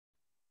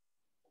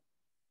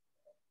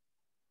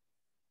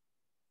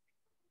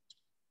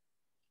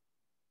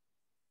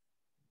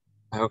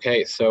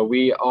Okay, so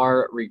we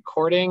are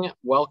recording.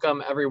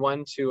 Welcome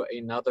everyone to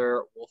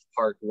another Wolf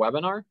Park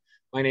webinar.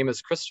 My name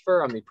is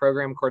Christopher. I'm the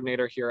program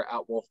coordinator here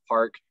at Wolf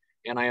Park,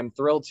 and I am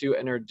thrilled to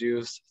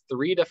introduce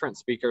three different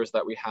speakers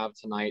that we have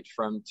tonight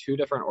from two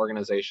different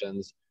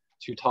organizations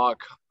to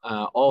talk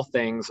all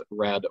things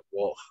red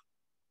wolf.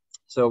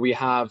 So we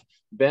have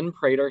Ben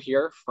Prater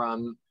here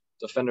from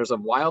Defenders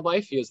of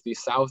Wildlife. He is the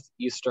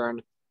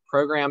Southeastern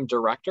Program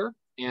Director,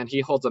 and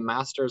he holds a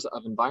Master's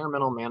of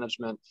Environmental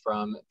Management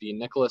from the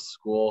Nicholas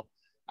School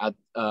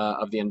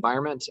of the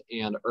Environment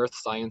and Earth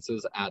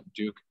Sciences at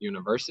Duke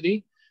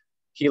University.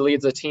 He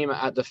leads a team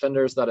at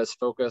Defenders that is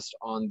focused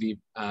on the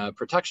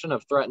protection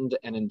of threatened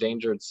and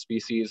endangered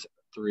species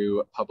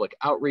through public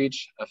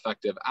outreach,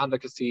 effective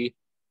advocacy,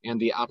 and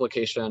the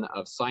application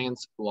of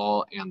science,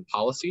 law, and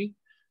policy.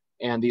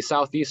 And the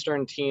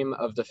Southeastern team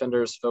of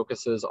Defenders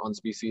focuses on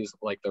species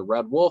like the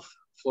red wolf,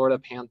 Florida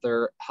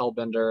panther,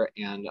 hellbender,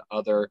 and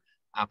other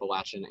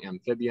Appalachian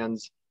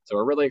amphibians. So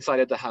we're really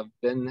excited to have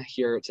Ben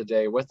here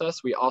today with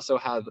us. We also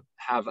have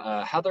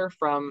Heather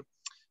from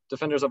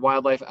Defenders of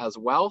Wildlife as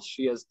well.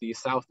 She is the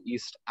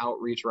Southeast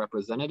Outreach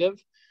Representative,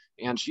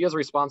 and she is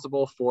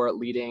responsible for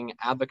leading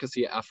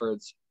advocacy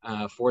efforts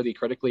for the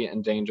critically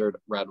endangered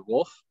red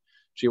wolf.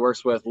 She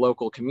works with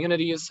local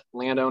communities,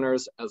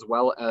 landowners, as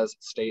well as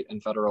state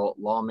and federal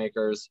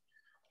lawmakers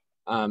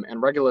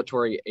and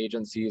regulatory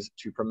agencies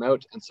to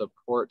promote and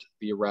support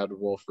the red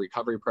wolf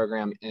recovery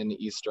program in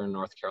Eastern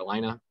North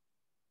Carolina.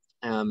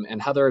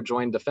 And Heather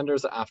joined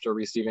Defenders after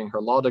receiving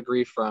her law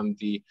degree from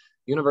the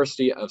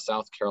University of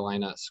South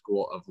Carolina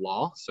School of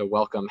Law. So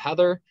welcome,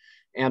 Heather.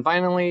 And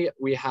finally,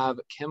 we have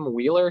Kim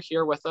Wheeler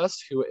here with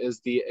us, who is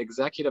the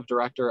Executive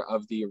Director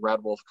of the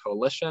Red Wolf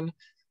Coalition,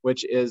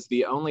 which is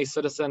the only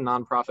citizen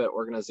nonprofit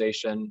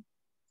organization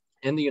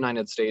in the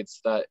United States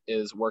that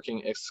is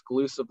working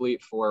exclusively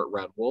for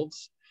red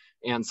wolves.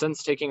 And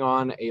since taking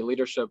on a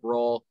leadership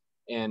role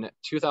in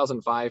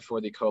 2005 for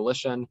the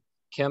coalition,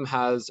 Kim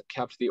has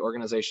kept the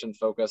organization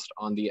focused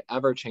on the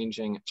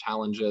ever-changing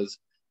challenges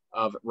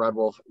of red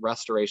wolf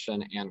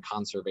restoration and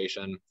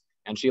conservation.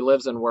 And she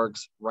lives and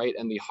works right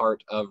in the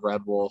heart of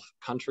red wolf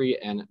country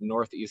in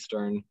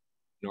northeastern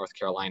North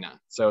Carolina.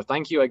 So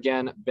thank you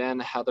again, Ben,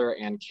 Heather,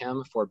 and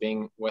Kim for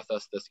being with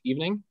us this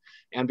evening.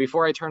 And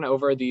before I turn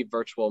over the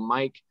virtual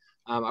mic,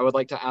 I would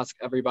like to ask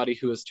everybody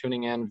who is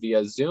tuning in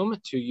via Zoom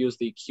to use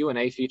the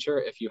Q&A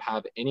feature if you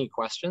have any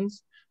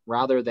questions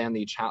rather than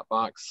the chat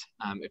box.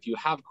 If you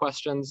have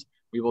questions,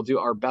 we will do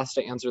our best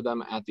to answer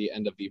them at the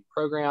end of the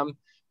program.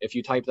 If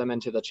you type them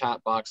into the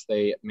chat box,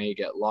 they may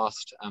get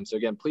lost. So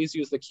again, please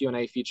use the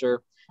Q&A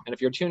feature. And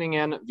if you're tuning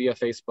in via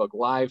Facebook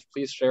Live,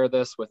 please share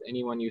this with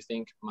anyone you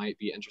think might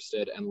be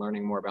interested in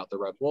learning more about the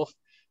red wolf,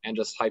 and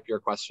just type your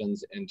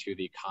questions into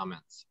the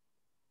comments.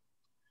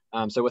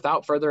 So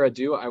without further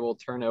ado, I will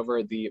turn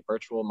over the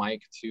virtual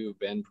mic to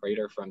Ben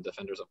Prater from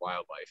Defenders of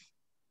Wildlife.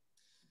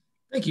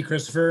 Thank you,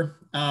 Christopher.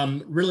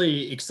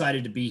 Really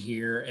excited to be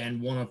here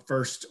and want to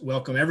first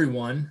welcome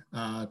everyone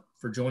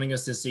for joining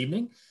us this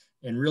evening,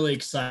 and really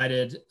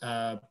excited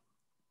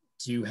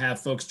to have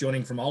folks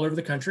joining from all over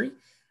the country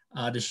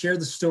to share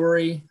the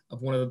story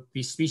of one of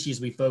the species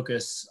we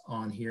focus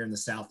on here in the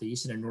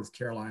Southeast and in North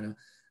Carolina,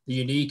 the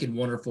unique and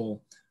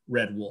wonderful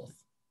red wolf.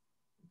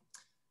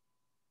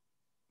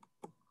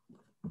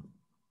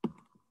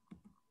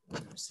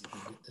 Let me see if I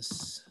can get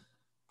this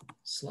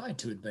slide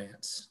to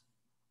advance.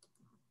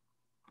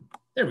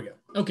 There we go.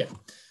 Okay,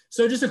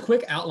 so just a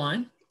quick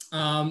outline.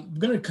 I'm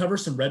going to cover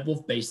some red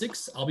wolf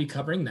basics. I'll be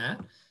covering that.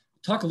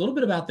 Talk a little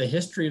bit about the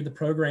history of the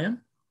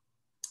program,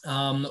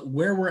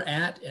 where we're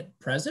at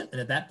present, and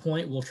at that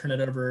point, we'll turn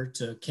it over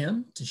to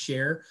Kim to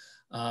share.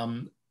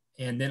 And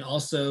then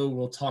also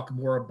we'll talk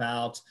more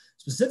about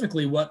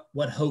specifically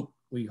what hope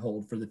we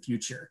hold for the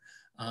future,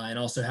 and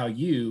also how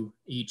you,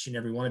 each and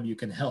every one of you,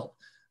 can help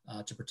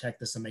to protect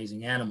this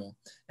amazing animal.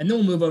 And then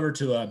we'll move over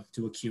to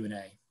a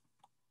Q&A.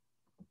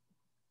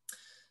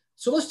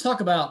 So let's talk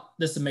about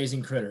this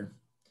amazing critter.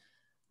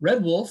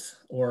 Red wolf,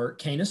 or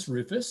Canis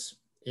rufus,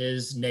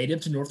 is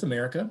native to North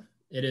America.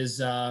 It is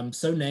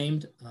so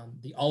named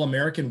the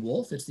all-American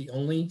wolf. It's the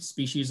only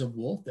species of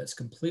wolf that's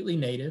completely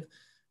native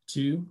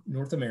to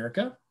North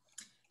America.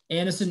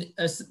 And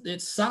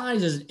its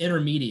size is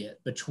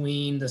intermediate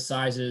between the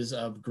sizes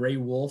of gray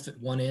wolf at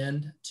one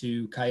end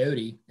to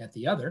coyote at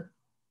the other.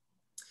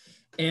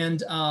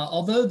 And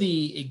although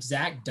the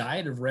exact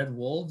diet of red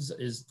wolves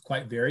is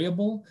quite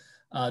variable,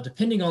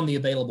 depending on the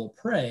available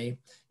prey,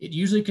 it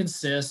usually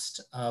consists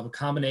of a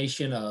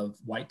combination of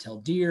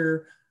white-tailed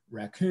deer,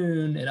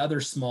 raccoon, and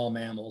other small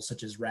mammals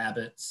such as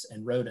rabbits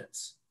and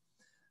rodents.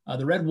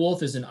 The red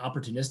wolf is an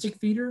opportunistic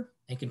feeder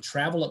and can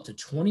travel up to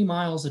 20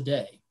 miles a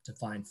day to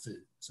find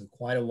food, so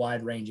quite a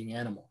wide-ranging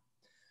animal.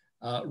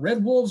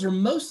 Red wolves are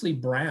mostly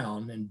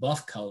brown and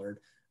buff-colored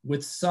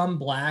with some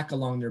black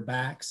along their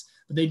backs,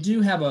 but they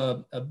do have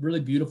a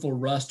really beautiful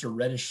rust or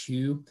reddish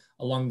hue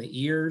along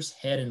the ears,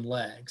 head, and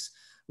legs.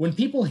 When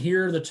people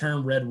hear the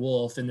term red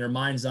wolf, in their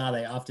mind's eye,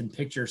 they often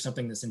picture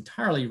something that's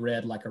entirely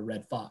red, like a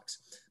red fox.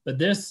 But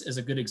this is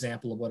a good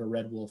example of what a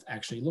red wolf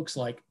actually looks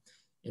like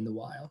in the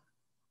wild.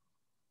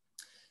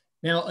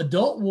 Now,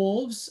 adult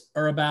wolves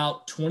are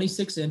about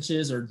 26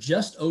 inches or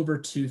just over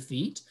 2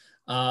 feet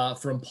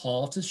from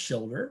paw to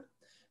shoulder.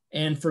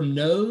 And from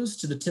nose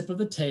to the tip of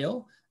the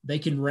tail, they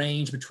can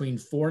range between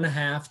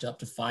 4.5 to up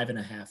to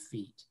 5.5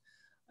 feet.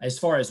 As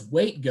far as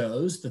weight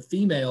goes, the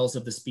females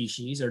of the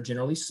species are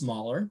generally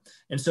smaller.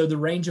 And so the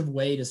range of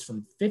weight is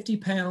from 50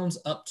 pounds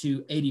up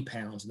to 80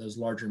 pounds in those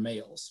larger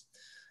males.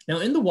 Now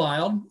in the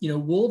wild,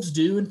 wolves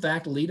do in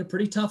fact lead a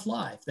pretty tough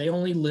life. They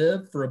only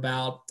live for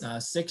about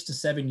 6 to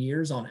 7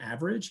 years on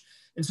average.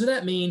 And so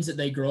that means that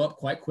they grow up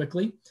quite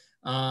quickly.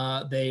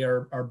 They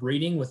are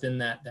breeding within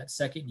that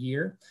second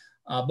year.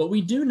 But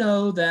we do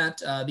know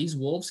that these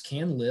wolves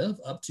can live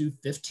up to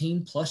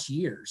 15 plus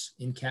years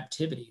in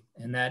captivity.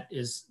 And that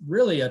is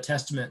really a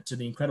testament to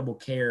the incredible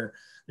care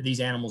that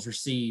these animals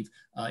receive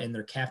in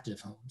their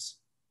captive homes.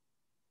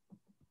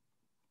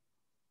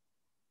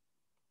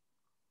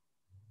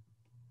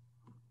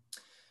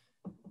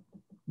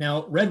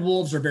 Now, red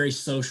wolves are very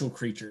social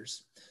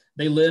creatures.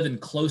 They live in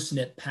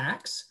close-knit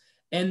packs.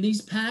 And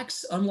these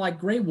packs, unlike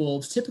gray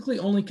wolves, typically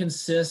only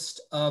consist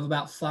of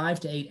about 5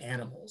 to 8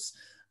 animals.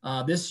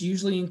 This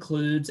usually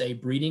includes a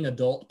breeding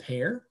adult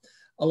pair,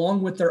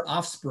 along with their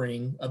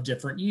offspring of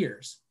different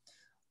years.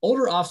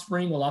 Older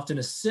offspring will often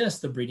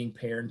assist the breeding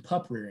pair in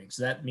pup rearing.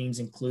 So that means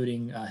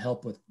including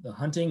help with the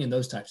hunting and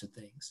those types of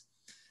things.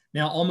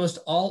 Now, almost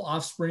all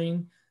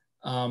offspring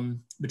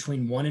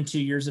between 1 and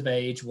 2 years of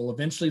age will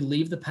eventually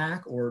leave the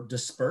pack or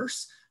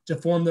disperse to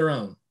form their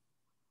own.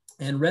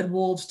 And red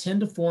wolves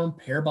tend to form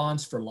pair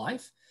bonds for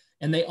life,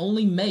 and they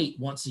only mate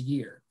once a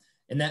year.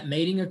 And that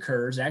mating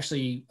occurs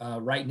actually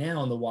right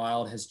now in the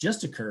wild has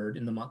just occurred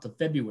in the month of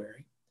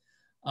February.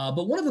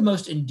 But one of the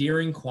most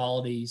endearing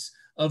qualities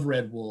of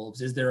red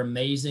wolves is their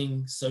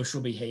amazing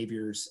social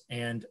behaviors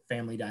and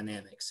family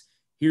dynamics.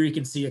 Here you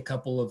can see a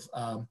couple of,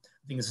 I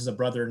think this is a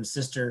brother and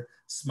sister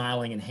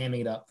smiling and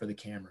hamming it up for the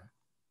camera.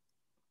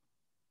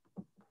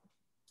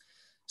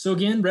 So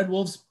again, red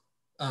wolves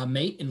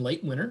mate in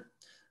late winter.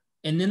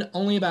 And then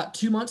only about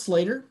 2 months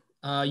later,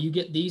 you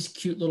get these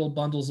cute little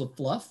bundles of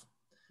fluff.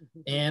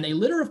 And a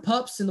litter of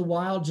pups in the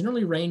wild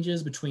generally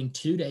ranges between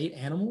 2 to 8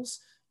 animals.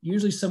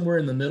 Usually somewhere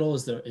in the middle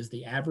is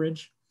the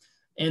average.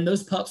 And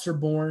those pups are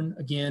born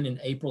again in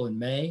April and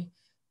May.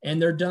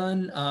 And they're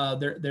done,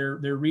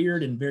 they're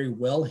reared in very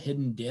well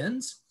hidden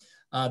dens.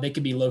 They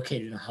could be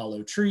located in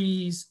hollow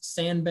trees,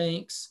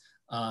 sandbanks,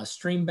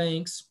 stream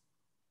banks.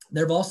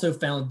 There have also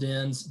found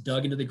dens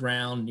dug into the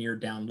ground near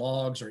downed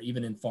logs or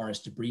even in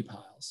forest debris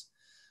piles.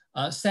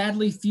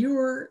 Sadly,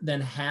 fewer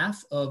than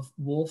half of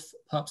wolf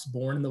pups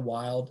born in the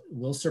wild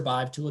will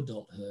survive to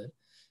adulthood.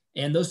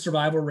 And those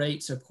survival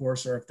rates, of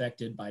course, are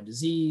affected by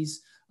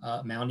disease,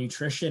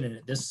 malnutrition, and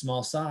at this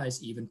small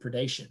size, even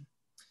predation.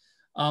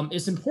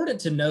 It's important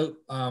to note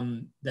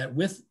that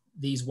with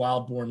these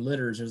wild-born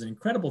litters, there's an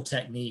incredible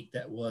technique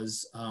that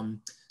was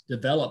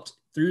developed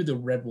through the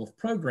Red Wolf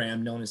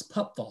program known as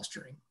pup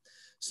fostering.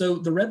 So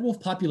the red wolf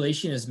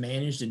population is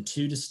managed in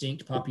 2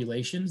 distinct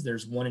populations.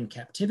 There's one in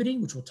captivity,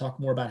 which we'll talk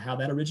more about how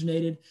that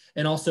originated,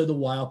 and also the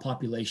wild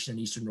population in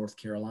eastern North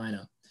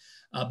Carolina.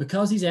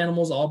 Because these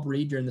animals all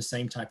breed during the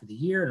same type of the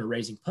year and are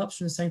raising pups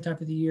from the same type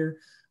of the year,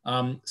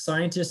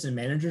 scientists and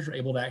managers are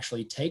able to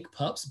actually take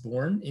pups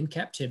born in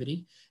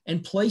captivity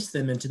and place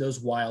them into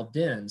those wild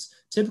dens,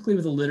 typically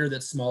with a litter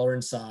that's smaller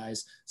in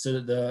size so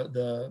that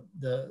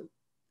the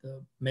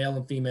male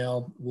and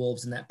female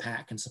wolves in that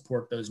pack can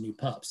support those new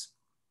pups.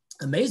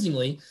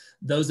 Amazingly,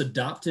 those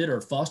adopted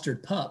or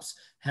fostered pups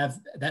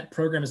that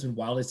program has been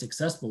wildly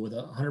successful with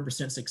a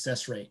 100%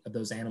 success rate of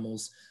those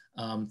animals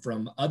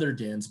from other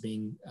dens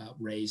being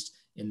raised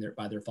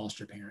by their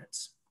foster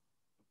parents.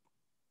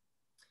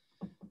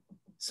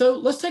 So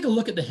let's take a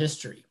look at the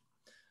history.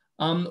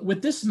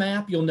 With this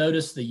map, you'll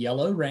notice the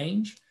yellow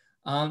range.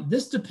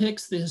 This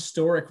depicts the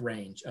historic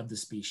range of the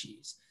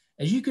species.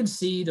 As you can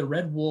see, the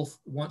red wolf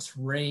once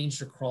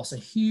ranged across a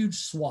huge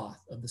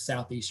swath of the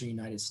southeastern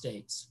United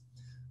States.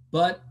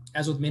 But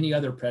as with many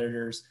other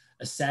predators,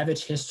 a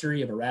savage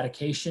history of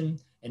eradication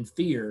and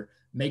fear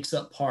makes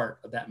up part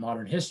of that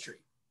modern history.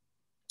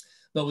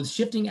 But with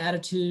shifting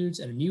attitudes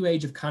and a new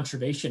age of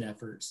conservation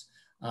efforts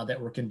that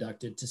were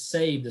conducted to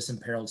save this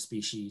imperiled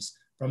species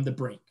from the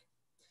brink.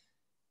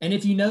 And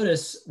if you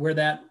notice where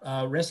that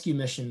rescue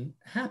mission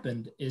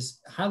happened is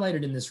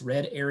highlighted in this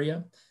red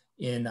area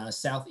in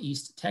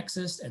southeast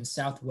Texas and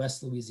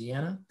southwest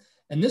Louisiana.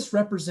 And this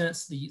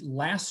represents the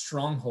last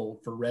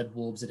stronghold for red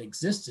wolves that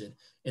existed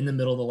in the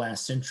middle of the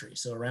last century.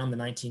 So around the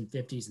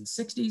 1950s and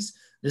 60s,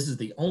 this is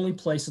the only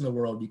place in the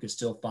world you could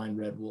still find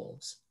red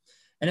wolves.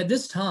 And at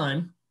this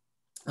time,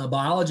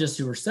 biologists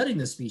who were studying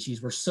this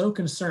species were so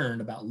concerned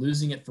about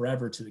losing it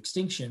forever to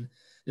extinction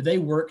that they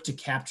worked to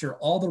capture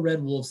all the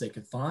red wolves they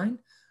could find,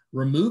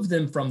 remove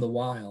them from the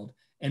wild,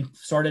 and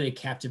started a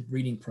captive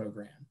breeding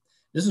program.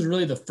 This was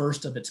really the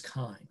first of its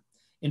kind.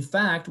 In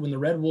fact, when the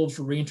red wolves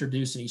were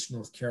reintroduced in eastern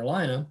North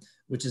Carolina,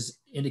 which is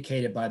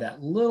indicated by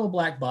that little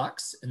black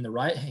box in the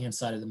right-hand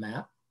side of the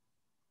map,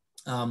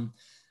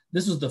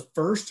 this was the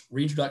first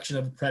reintroduction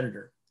of a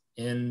predator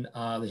in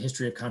the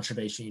history of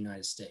conservation in the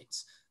United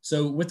States.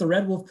 So with the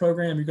Red Wolf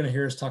program, you're going to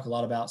hear us talk a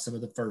lot about some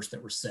of the first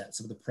that were set,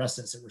 some of the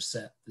precedents that were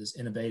set for this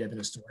innovative and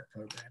historic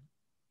program.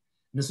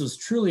 And this was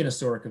truly an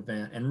historic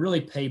event and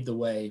really paved the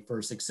way for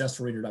a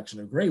successful introduction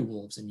of gray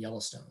wolves in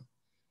Yellowstone.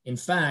 In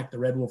fact, the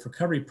Red Wolf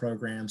Recovery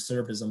Program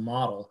served as a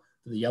model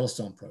for the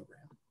Yellowstone program.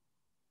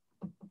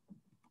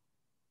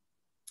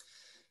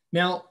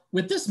 Now,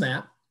 with this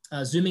map,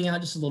 zooming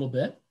out just a little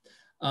bit,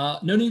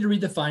 no need to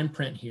read the fine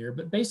print here,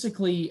 but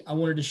basically I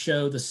wanted to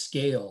show the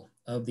scale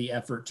of the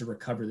effort to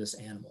recover this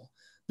animal.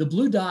 The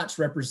blue dots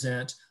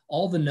represent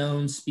all the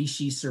known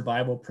species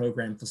survival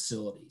program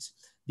facilities.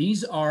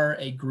 These are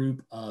a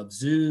group of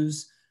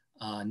zoos,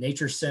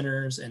 nature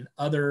centers, and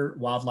other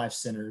wildlife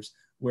centers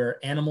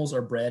where animals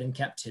are bred in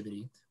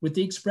captivity with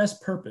the express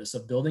purpose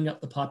of building up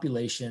the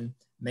population,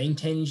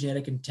 maintaining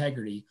genetic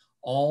integrity,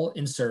 all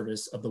in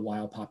service of the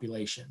wild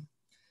population.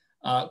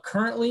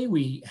 Currently,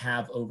 we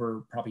have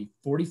over probably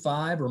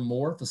 45 or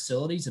more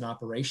facilities in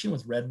operation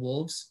with red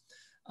wolves,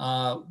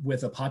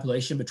 with a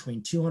population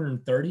between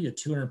 230 to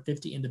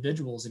 250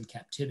 individuals in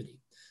captivity.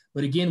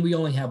 But again, we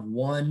only have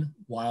one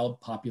wild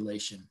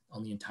population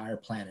on the entire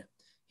planet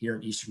here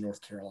in Eastern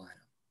North Carolina.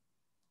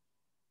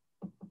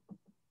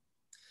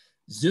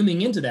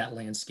 Zooming into that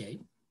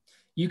landscape,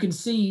 you can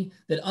see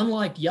that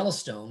unlike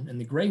Yellowstone and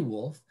the gray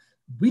wolf,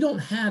 we don't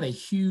have a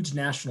huge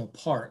national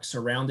park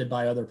surrounded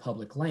by other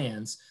public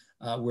lands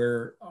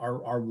where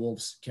our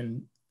wolves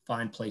can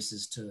find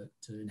places to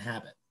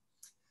inhabit.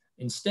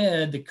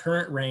 Instead, the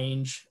current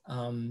range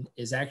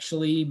is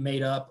actually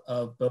made up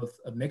of both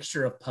a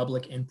mixture of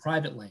public and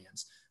private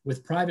lands,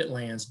 with private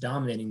lands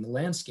dominating the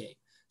landscape.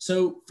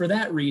 So for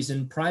that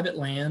reason, private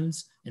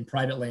lands and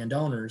private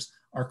landowners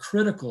are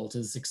critical to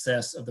the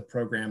success of the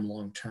program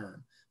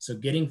long-term. So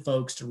getting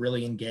folks to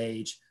really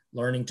engage,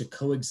 learning to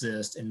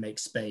coexist and make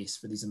space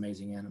for these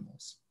amazing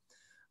animals.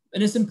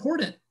 And it's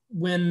important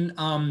when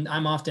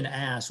I'm often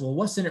asked, well,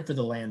 what's in it for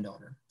the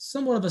landowner?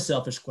 Somewhat of a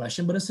selfish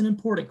question, but it's an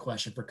important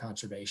question for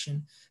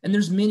conservation. And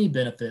there's many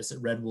benefits that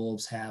red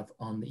wolves have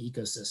on the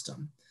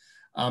ecosystem.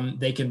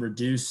 They can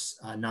reduce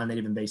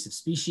non-native invasive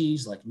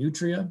species like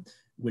nutria,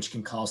 which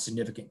can cause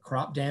significant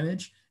crop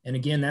damage. And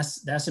again,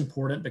 that's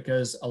important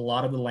because a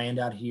lot of the land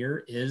out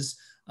here is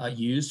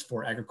used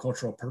for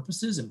agricultural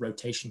purposes and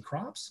rotation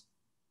crops.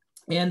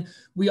 And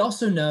we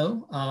also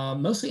know,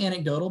 mostly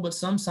anecdotal, but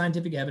some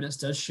scientific evidence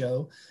does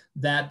show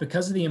that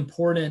because of the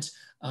important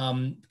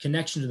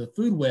connection to the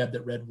food web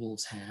that red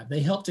wolves have,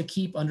 they help to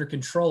keep under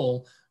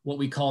control what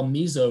we call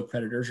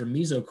mesopredators or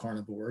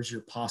mesocarnivores,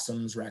 your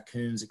possums,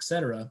 raccoons,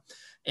 etc.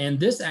 And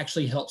this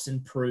actually helps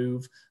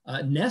improve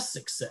nest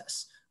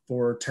success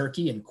for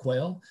turkey and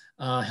quail,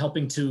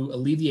 helping to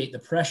alleviate the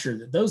pressure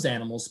that those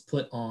animals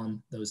put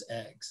on those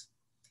eggs.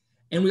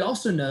 And we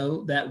also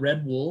know that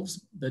red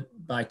wolves,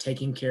 by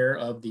taking care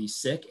of the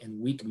sick and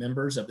weak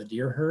members of the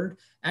deer herd,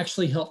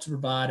 actually help to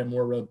provide a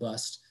more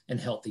robust and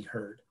healthy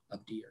herd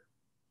of deer.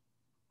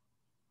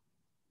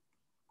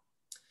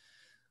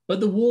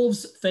 But the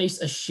wolves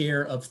face a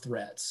share of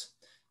threats.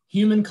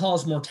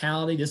 Human-caused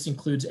mortality, this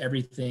includes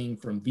everything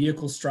from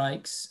vehicle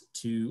strikes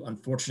to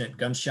unfortunate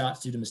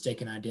gunshots due to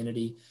mistaken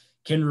identity,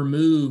 can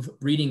remove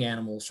breeding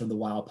animals from the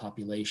wild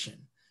population.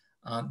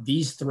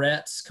 These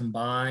threats,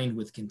 combined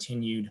with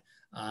continued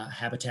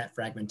habitat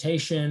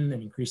fragmentation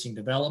and increasing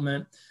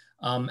development,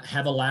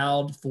 have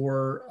allowed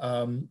for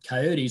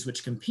coyotes,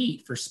 which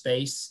compete for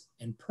space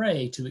and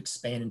prey, to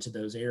expand into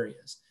those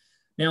areas.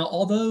 Now,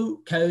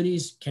 although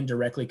coyotes can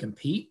directly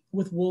compete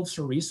with wolves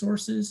for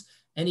resources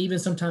and even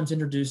sometimes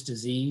introduce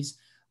disease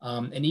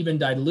and even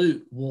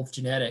dilute wolf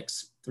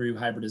genetics through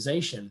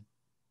hybridization,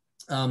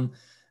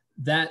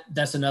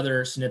 that's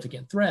another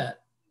significant threat.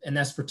 And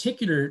that's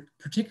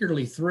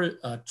particularly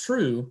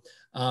true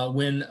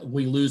when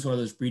we lose one of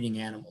those breeding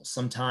animals.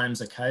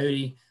 Sometimes a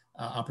coyote,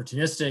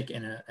 opportunistic,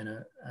 and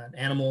an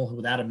animal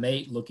without a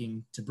mate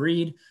looking to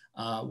breed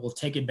will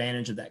take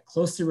advantage of that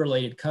closely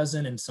related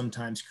cousin and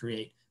sometimes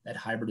create that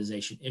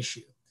hybridization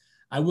issue.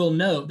 I will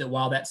note that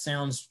while that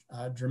sounds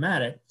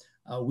dramatic,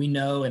 we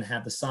know and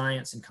have the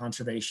science and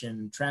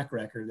conservation track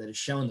record that has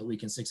shown that we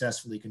can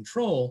successfully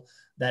control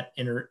that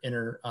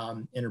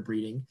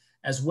interbreeding,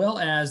 as well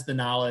as the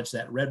knowledge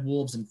that red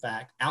wolves, in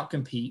fact,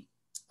 outcompete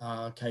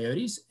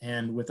coyotes.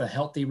 And with a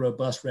healthy,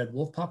 robust red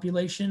wolf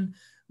population,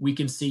 we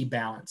can see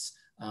balance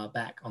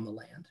back on the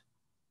land.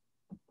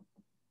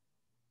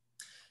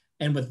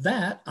 And with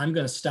that, I'm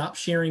going to stop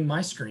sharing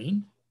my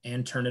screen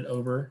and turn it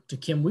over to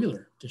Kim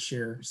Wheeler to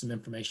share some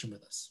information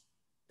with us.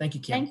 Thank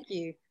you, Kim. Thank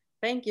you.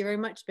 Thank you very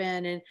much,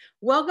 Ben. And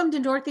welcome to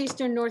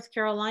Northeastern North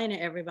Carolina,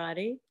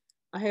 everybody.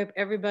 I hope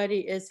everybody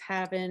is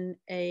having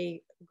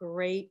a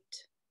great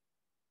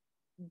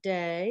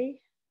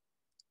day.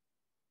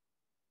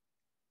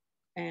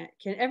 And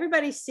can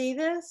everybody see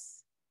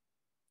this?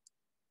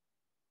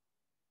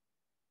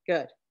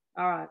 Good.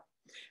 All right.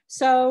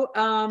 So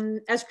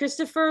as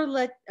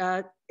Christopher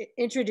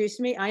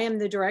introduced me, I am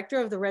the director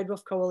of the Red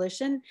Wolf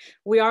Coalition.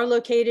 We are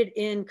located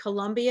in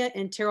Columbia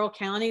in Terrell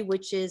County,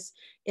 which is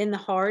in the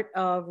heart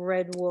of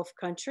Red Wolf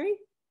country.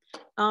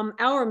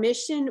 Our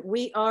mission,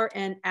 we are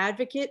an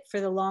advocate for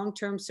the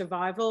long-term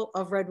survival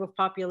of red wolf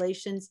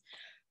populations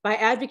by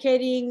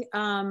advocating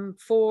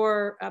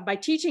by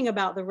teaching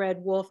about the red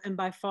wolf and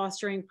by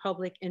fostering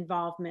public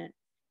involvement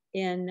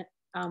in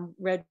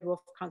red wolf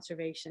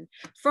conservation.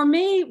 For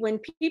me, when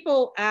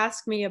people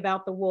ask me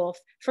about the wolf,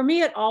 for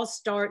me, it all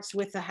starts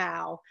with the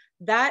howl.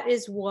 That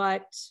is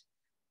what,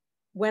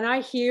 when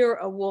I hear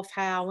a wolf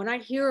howl, when I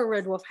hear a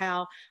red wolf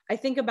howl, I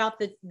think about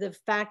the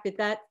fact that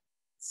that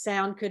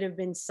sound could have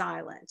been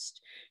silenced.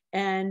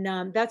 And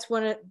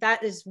that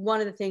is one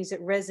of the things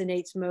that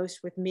resonates most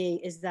with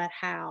me, is that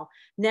howl.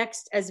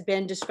 Next, as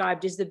Ben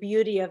described, is the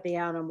beauty of the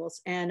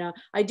animals. And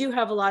I do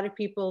have a lot of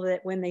people that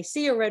when they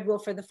see a red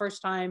wolf for the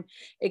first time,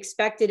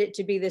 expected it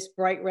to be this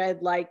bright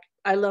red, like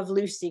I Love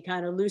Lucy,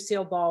 kind of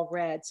Lucille Ball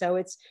red. So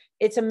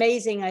it's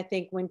amazing, I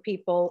think, when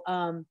people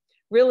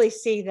really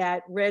see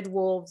that red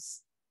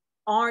wolves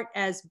aren't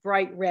as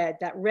bright red.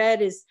 That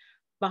red is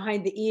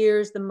behind the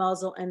ears, the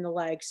muzzle, and the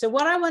legs. So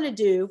what I want to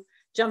do,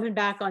 jumping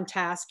back on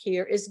task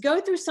here, is go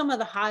through some of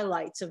the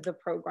highlights of the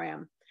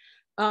program.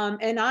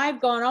 And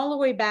I've gone all the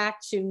way back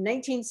to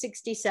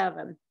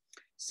 1967.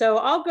 So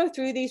I'll go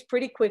through these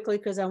pretty quickly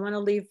because I want to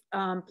leave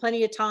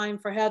plenty of time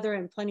for Heather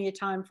and plenty of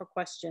time for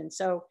questions.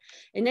 So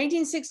in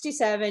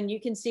 1967, you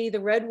can see the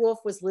red wolf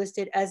was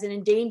listed as an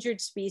endangered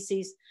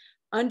species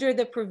under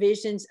the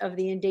provisions of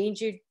the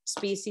Endangered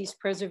Species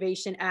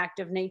Preservation Act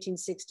of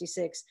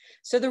 1966.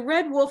 So the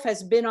red wolf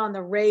has been on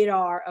the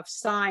radar of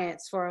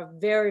science for a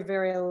very,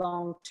 very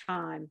long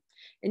time.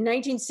 In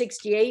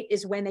 1968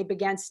 is when they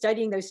began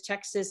studying those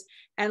Texas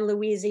and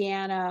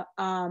Louisiana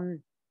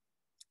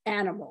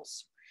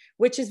animals,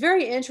 which is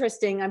very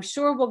interesting. I'm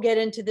sure we'll get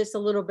into this a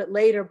little bit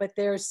later, but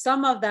there's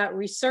some of that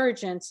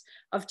resurgence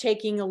of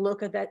taking a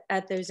look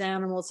at those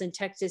animals in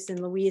Texas and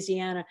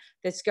Louisiana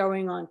that's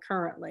going on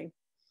currently.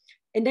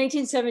 In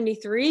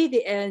 1973,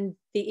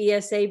 the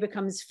ESA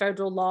becomes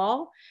federal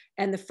law,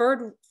 and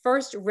the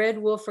first red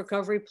wolf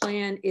recovery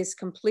plan is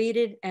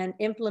completed and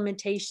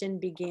implementation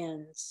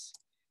begins,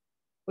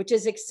 which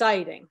is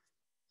exciting.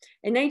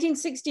 In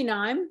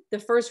 1969, the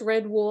first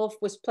red wolf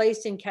was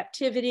placed in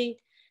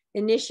captivity,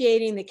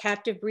 initiating the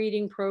captive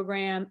breeding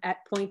program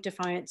at Point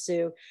Defiance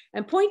Zoo.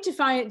 And Point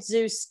Defiance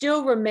Zoo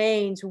still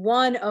remains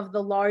one of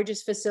the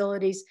largest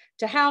facilities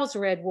to house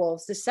red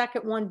wolves, the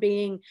second one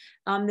being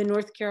the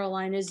North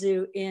Carolina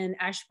Zoo in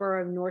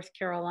Asheboro, North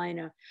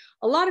Carolina.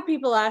 A lot of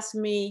people ask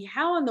me,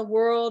 how in the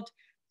world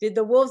did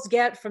the wolves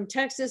get from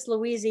Texas,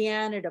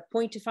 Louisiana to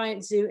Point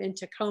Defiance Zoo in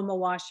Tacoma,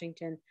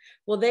 Washington?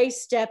 Well, they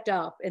stepped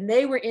up and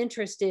they were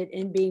interested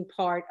in being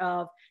part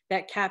of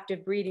that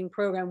captive breeding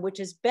program, which,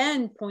 as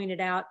Ben pointed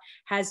out,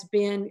 has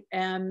been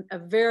a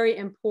very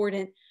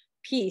important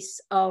piece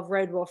of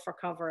red wolf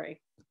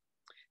recovery.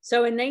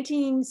 So in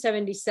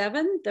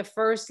 1977, the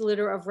first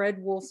litter of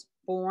red wolves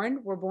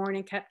were born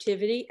in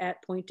captivity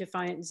at Point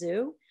Defiance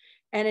Zoo.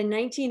 And in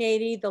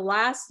 1980, the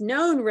last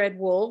known red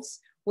wolves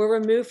were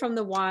removed from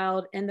the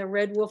wild and the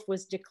red wolf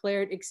was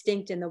declared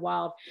extinct in the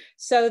wild.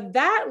 So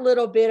that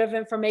little bit of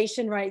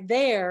information right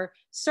there,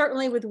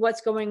 certainly with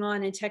what's going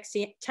on in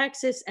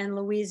Texas and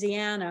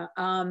Louisiana,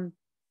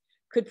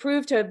 could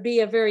prove to be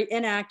a very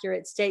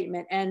inaccurate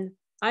statement. And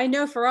I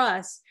know for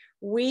us,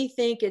 we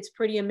think it's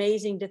pretty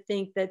amazing to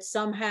think that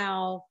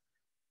somehow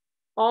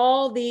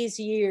all these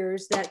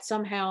years that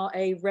somehow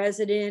a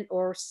resident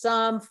or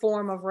some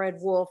form of red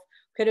wolf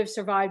could have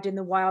survived in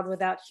the wild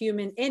without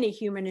any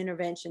human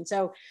intervention.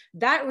 So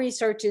that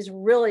research is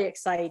really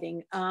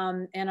exciting.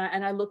 And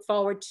I look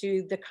forward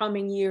to the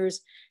coming years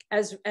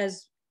as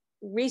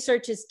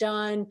research is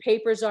done,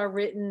 papers are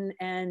written,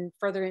 and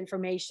further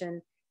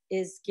information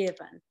is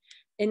given.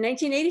 In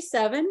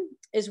 1987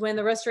 is when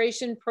the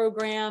restoration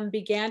program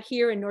began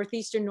here in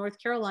northeastern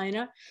North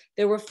Carolina.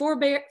 There were four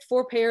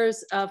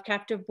pairs of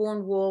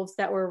captive-born wolves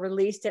that were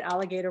released at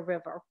Alligator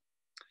River.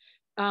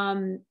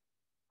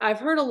 I've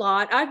heard a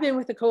lot. I've been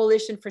with the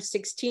coalition for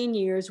 16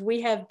 years.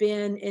 We have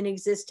been in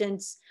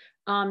existence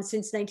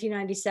since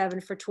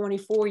 1997 for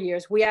 24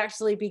 years. We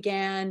actually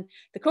began,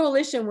 the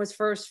coalition was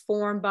first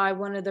formed by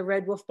one of the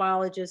red wolf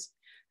biologists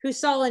who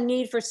saw a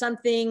need for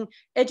something,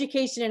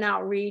 education and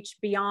outreach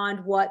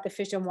beyond what the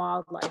Fish and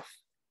Wildlife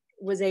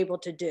was able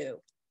to do.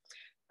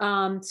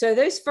 So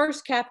those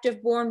first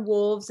captive-born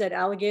wolves at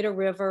Alligator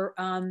River,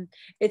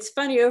 it's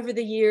funny, over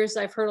the years,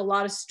 I've heard a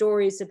lot of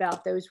stories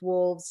about those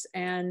wolves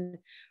and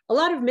a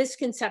lot of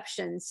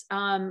misconceptions.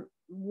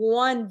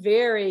 One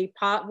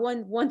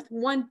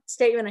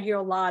statement I hear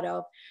a lot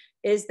of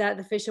is that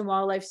the Fish and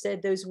Wildlife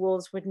said those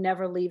wolves would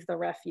never leave the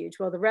refuge.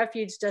 Well, the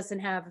refuge doesn't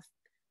have a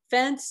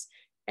fence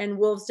and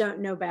wolves don't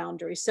know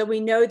boundaries. So we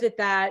know that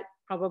that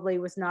probably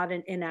was not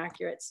an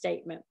inaccurate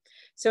statement.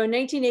 So in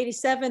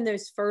 1987,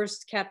 those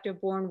first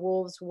captive-born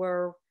wolves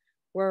were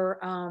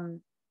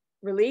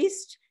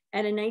released.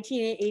 And in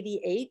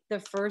 1988, the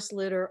first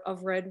litter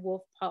of red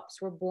wolf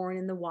pups were born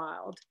in the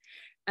wild.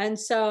 And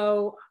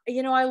so,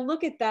 you know, I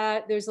look at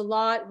that, there's a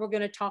lot we're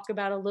going to talk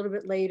about a little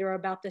bit later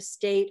about the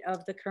state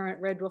of the current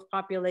red wolf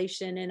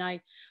population. And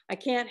I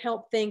can't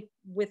help think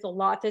with a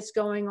lot that's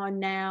going on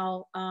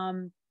now,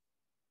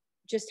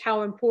 just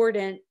how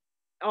important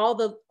all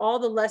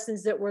the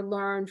lessons that were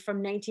learned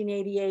from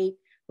 1988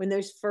 when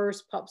those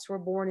first pups were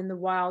born in the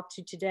wild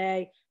to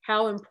today,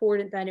 how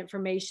important that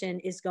information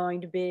is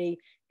going to be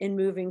in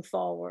moving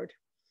forward.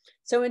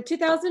 So in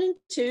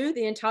 2002,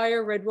 the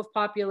entire red wolf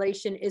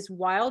population is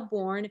wild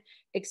born,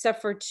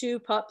 except for 2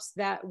 pups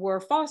that were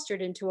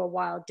fostered into a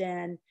wild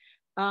den.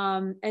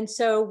 And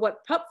so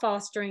what pup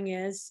fostering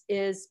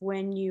is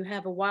when you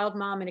have a wild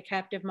mom and a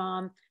captive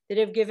mom that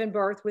have given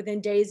birth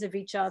within days of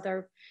each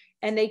other,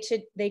 and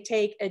they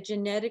take a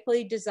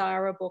genetically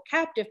desirable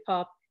captive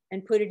pup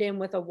and put it in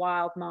with a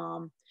wild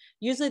mom.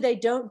 Usually they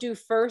don't do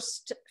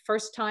first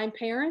time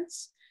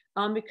parents,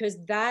 because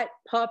that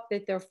pup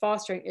that they're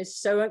fostering is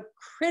so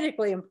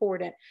critically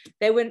important.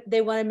 They want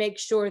to make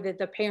sure that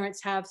the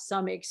parents have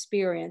some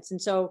experience.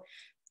 And so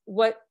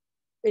what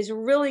is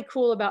really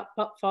cool about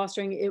pup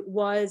fostering, it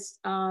was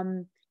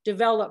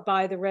developed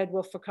by the Red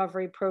Wolf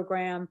Recovery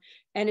Program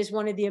and is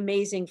one of the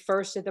amazing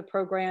first of the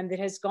program that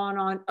has gone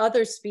on.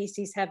 Other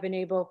species have been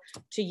able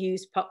to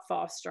use pup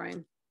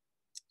fostering.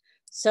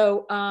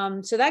 So,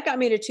 so that got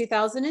me to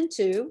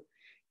 2002.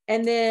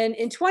 And then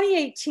in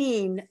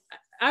 2018,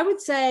 I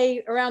would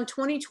say around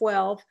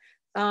 2012,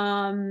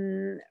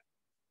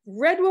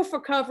 Red Wolf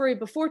Recovery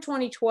before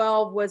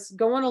 2012 was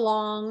going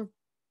along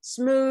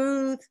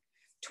smooth.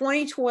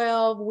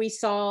 2012, we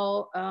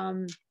saw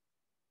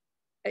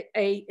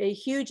a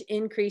huge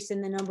increase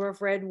in the number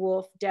of red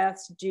wolf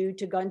deaths due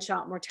to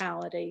gunshot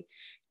mortality.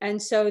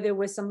 And so there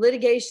was some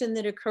litigation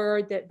that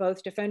occurred that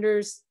both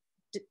Defenders,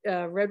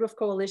 Red Wolf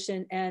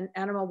Coalition and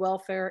Animal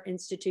Welfare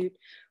Institute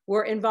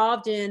were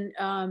involved in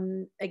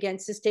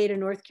against the state of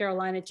North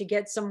Carolina to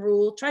get some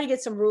try to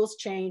get some rules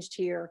changed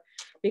here,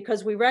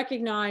 because we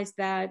recognize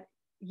that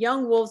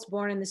young wolves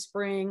born in the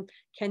spring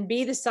can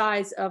be the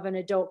size of an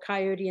adult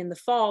coyote in the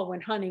fall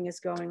when hunting is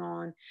going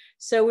on.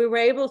 So we were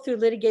able, through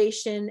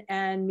litigation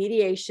and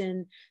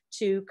mediation,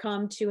 to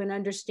come to an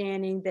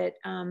understanding that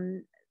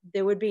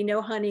there would be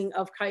no hunting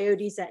of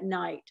coyotes at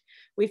night.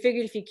 We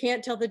figured if you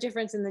can't tell the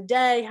difference in the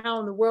day, how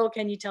in the world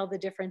can you tell the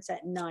difference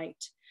at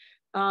night?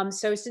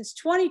 So since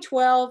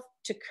 2012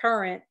 to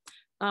current,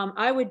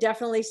 I would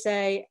definitely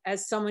say,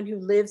 as someone who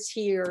lives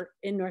here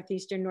in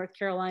Northeastern North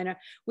Carolina,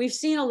 we've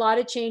seen a lot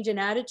of change in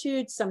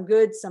attitudes, some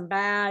good, some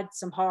bad,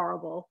 some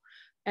horrible.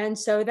 And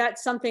so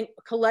that's something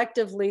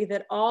collectively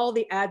that all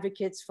the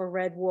advocates for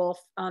red wolf,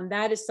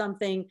 that is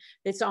something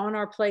that's on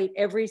our plate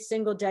every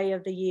single day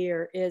of the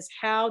year, is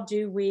how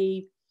do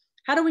we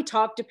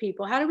talk to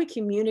people? How do we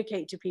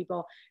communicate to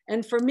people?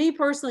 And for me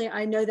personally,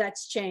 I know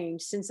that's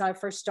changed since I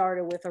first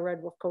started with the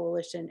Red Wolf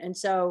Coalition. And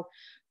so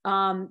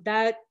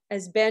that,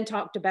 as Ben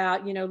talked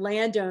about, you know,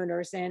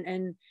 landowners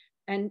and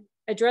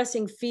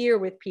addressing fear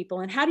with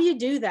people. And how do you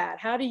do that?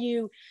 How do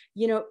you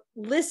know,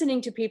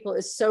 listening to people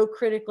is so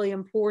critically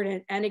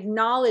important, and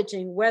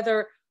acknowledging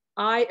whether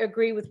I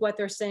agree with what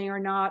they're saying or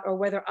not, or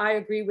whether I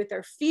agree with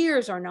their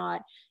fears or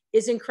not,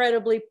 is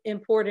incredibly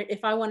important if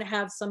I want to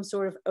have some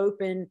sort of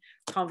open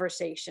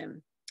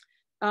conversation.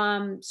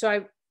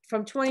 So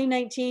from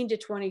 2019 to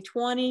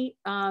 2020,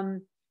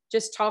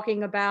 just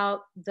talking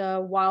about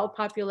the wild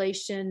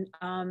population,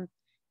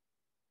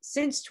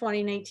 since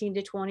 2019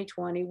 to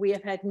 2020, we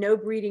have had no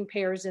breeding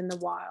pairs in the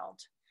wild.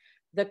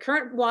 The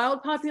current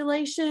wild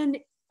population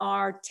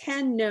are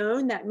 10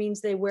 known. That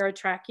means they wear a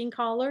tracking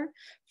collar.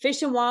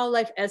 Fish and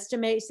Wildlife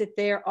estimates that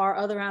there are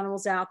other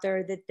animals out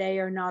there that they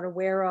are not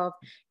aware of.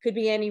 Could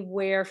be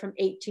anywhere from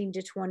 18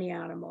 to 20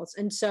 animals.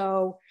 And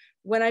so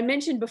when I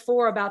mentioned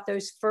before about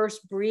those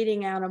first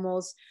breeding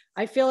animals,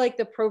 I feel like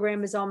the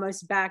program is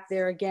almost back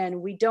there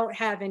again. We don't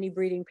have any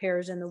breeding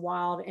pairs in the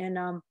wild. And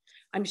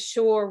I'm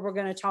sure we're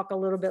going to talk a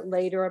little bit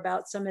later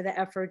about some of the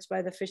efforts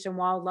by the Fish and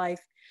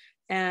Wildlife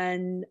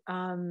and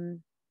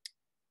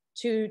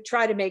to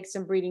try to make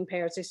some breeding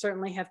pairs. They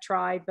certainly have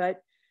tried,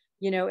 but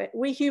you know,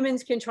 we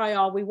humans can try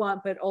all we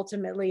want, but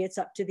ultimately it's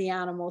up to the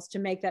animals to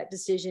make that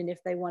decision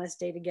if they want to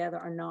stay together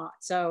or not.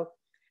 So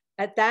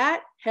at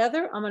that,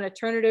 Heather, I'm going to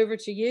turn it over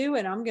to you,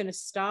 and I'm going to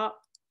stop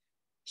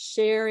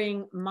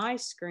sharing my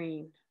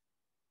screen.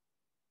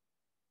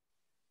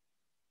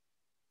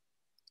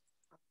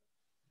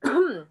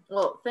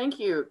 Well, thank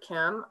you,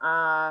 Kim.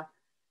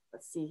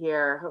 Let's see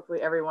here.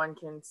 Hopefully everyone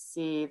can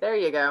see. There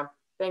you go.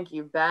 Thank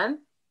you, Ben.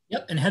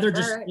 Yep, and Heather,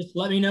 just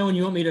let me know when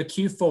you want me to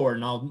cue forward,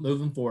 and I'll move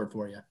them forward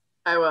for you.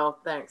 I will,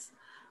 thanks.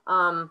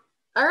 All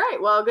right,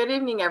 well, good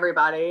evening,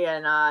 everybody,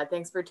 and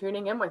thanks for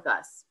tuning in with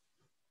us.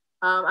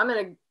 I'm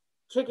going to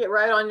kick it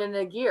right on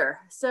into gear.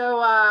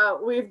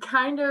 So we've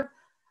kind of,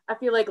 I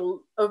feel like,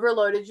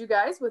 overloaded you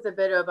guys with a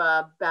bit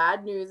of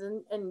bad news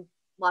and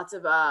lots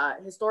of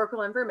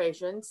historical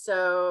information.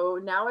 So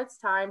now it's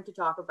time to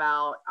talk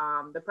about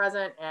the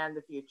present and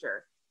the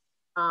future.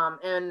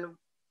 And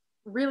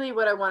really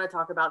what I want to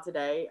talk about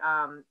today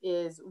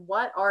is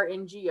what are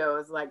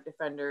NGOs like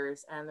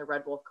Defenders and the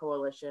Red Wolf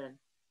Coalition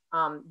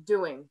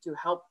doing to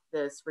help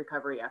this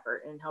recovery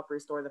effort and help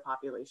restore the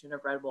population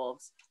of red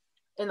wolves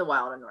in the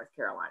wild in North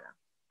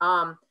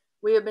Carolina.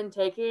 We have been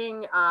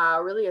taking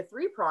really a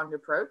three-pronged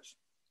approach.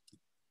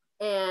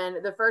 And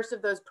the first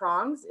of those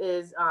prongs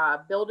is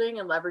building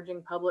and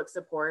leveraging public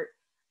support,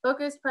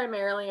 focused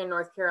primarily in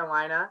North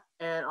Carolina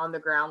and on the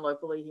ground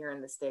locally here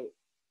in the state.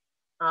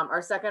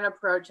 Our second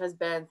approach has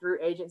been through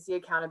agency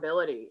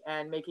accountability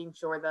and making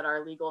sure that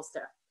our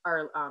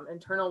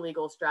internal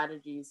legal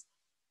strategies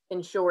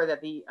ensure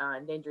that the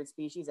Endangered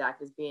Species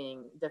Act is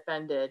being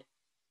defended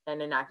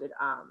and enacted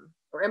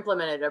or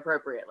implemented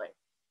appropriately.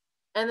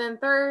 And then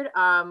third,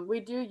 we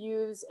do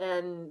use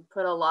and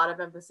put a lot of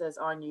emphasis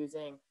on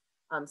using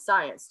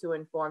science to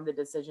inform the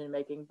decision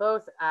making,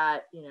 both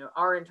at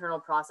our internal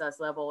process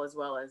level as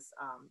well as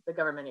the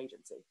government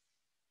agency.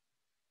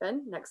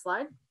 Ben, next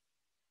slide.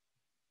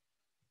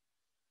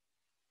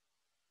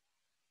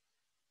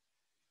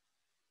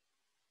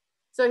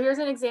 So here's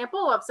an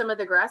example of some of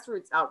the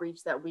grassroots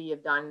outreach that we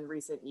have done in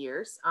recent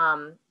years.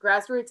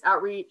 Grassroots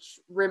outreach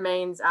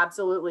remains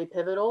absolutely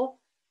pivotal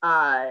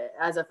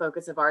as a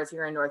focus of ours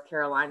here in North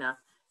Carolina.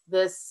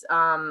 This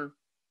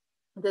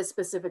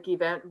specific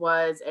event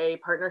was a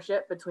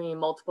partnership between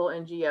multiple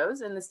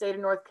NGOs in the state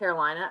of North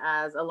Carolina,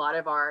 as a lot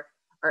of our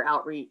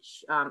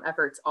outreach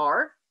efforts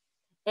are.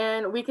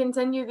 And we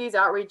continue these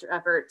outreach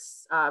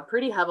efforts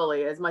pretty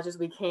heavily, as much as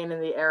we can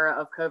in the era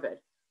of COVID.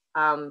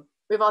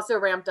 We've also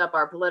ramped up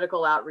our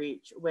political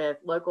outreach with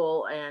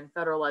local and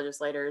federal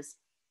legislators.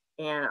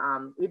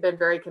 And we've been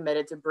very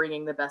committed to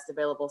bringing the best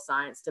available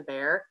science to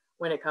bear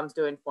when it comes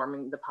to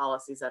informing the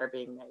policies that are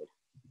being made.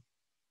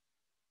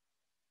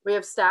 We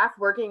have staff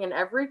working in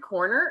every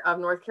corner of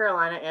North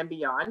Carolina and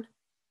beyond.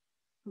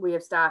 We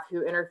have staff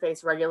who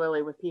interface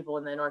regularly with people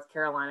in the North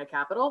Carolina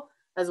Capitol,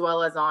 as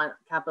well as on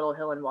Capitol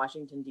Hill in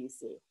Washington,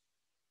 D.C.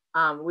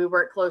 We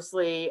work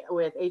closely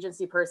with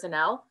agency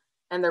personnel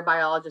and their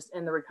biologists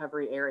in the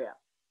recovery area.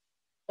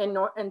 In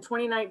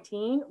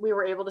 2019, we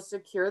were able to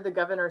secure the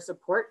governor's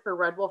support for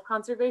red wolf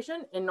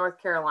conservation in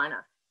North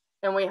Carolina.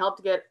 And we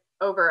helped get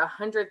over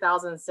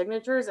 100,000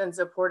 signatures in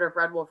support of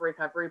red wolf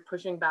recovery,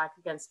 pushing back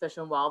against Fish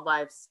and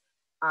Wildlife's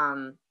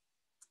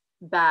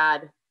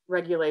bad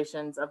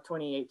regulations of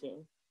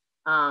 2018.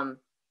 And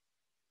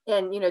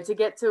to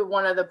get to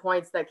one of the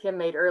points that Kim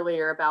made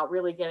earlier about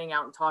really getting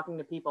out and talking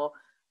to people,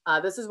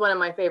 this is one of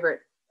my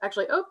favorite,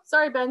 actually, oh,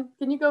 sorry, Ben,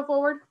 can you go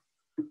forward?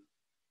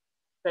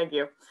 Thank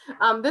you.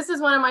 This is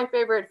one of my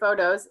favorite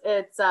photos.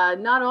 It's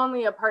not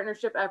only a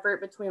partnership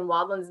effort between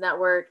Wildlands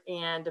Network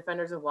and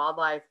Defenders of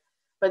Wildlife,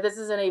 but this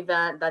is an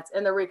event that's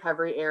in the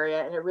recovery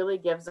area, and it really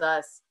gives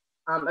us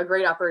a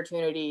great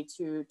opportunity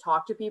to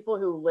talk to people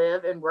who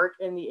live and work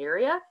in the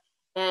area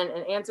and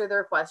answer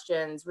their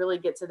questions, really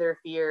get to their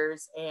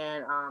fears,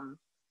 and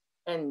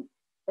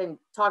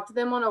talk to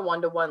them on a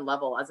one-to-one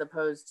level, as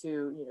opposed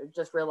to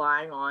just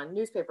relying on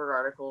newspaper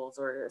articles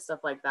or stuff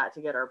like that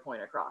to get our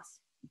point across.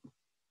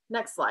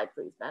 Next slide,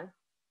 please, Ben.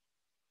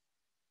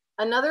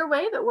 Another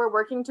way that we're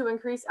working to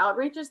increase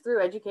outreach is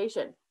through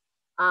education.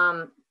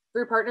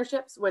 Through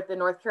partnerships with the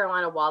North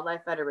Carolina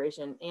Wildlife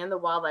Federation and the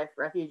Wildlife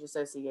Refuge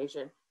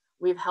Association,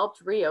 we've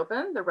helped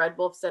reopen the Red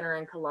Wolf Center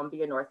in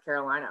Columbia, North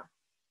Carolina.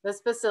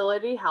 This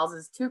facility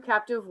houses 2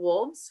 captive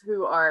wolves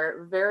who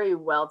are very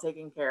well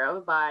taken care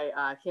of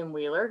by Kim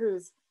Wheeler,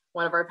 who's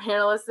one of our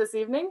panelists this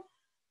evening.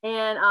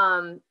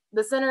 And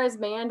the center is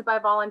manned by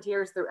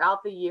volunteers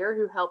throughout the year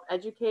who help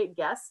educate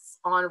guests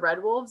on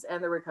red wolves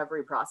and the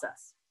recovery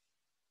process.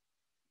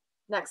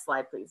 Next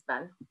slide, please,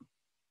 Ben.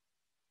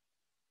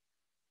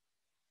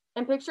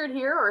 And pictured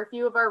here are a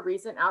few of our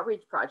recent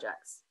outreach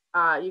projects.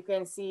 You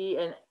can see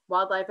a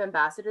wildlife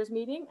ambassadors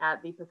meeting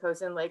at the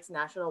Pocosin Lakes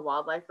National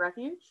Wildlife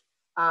Refuge.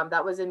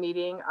 That was a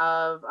meeting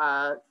of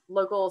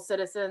local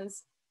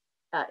citizens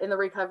in the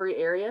recovery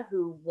area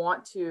who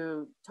want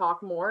to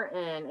talk more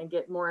and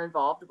get more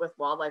involved with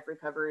wildlife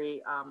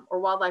recovery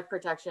or wildlife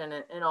protection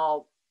in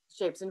all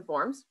shapes and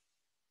forms.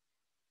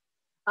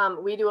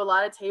 We do a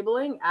lot of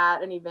tabling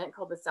at an event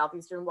called the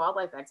Southeastern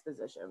Wildlife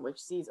Exposition, which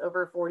sees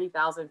over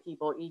 40,000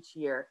 people each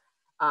year.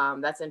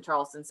 That's in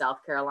Charleston,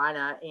 South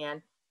Carolina.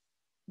 And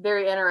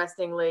very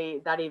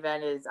interestingly, that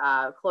event is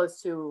close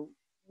to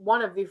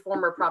one of the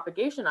former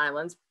propagation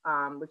islands,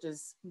 which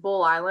is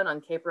Bull Island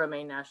on Cape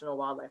Romaine National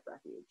Wildlife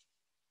Refuge.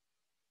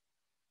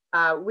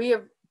 We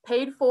have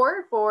paid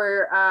for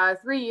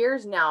 3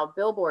 years now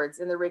billboards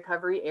in the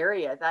recovery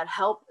area that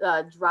help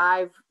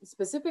drive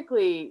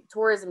specifically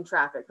tourism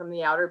traffic from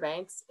the Outer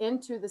Banks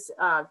into the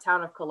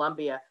town of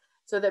Columbia,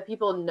 so that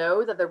people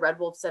know that the Red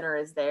Wolf Center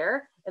is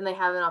there and they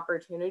have an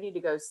opportunity to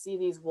go see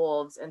these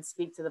wolves and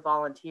speak to the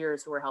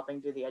volunteers who are helping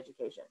do the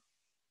education.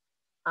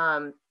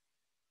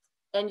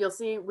 And you'll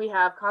see we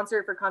have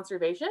Concert for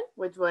Conservation,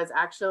 which was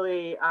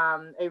actually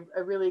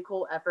a really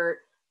cool effort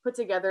put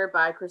together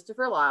by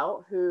Christopher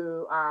Lyle,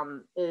 who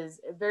is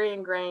very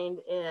ingrained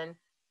in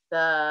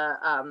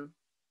the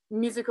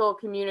musical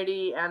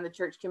community and the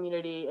church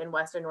community in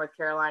Western North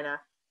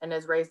Carolina, and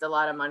has raised a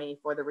lot of money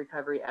for the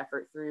recovery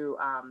effort through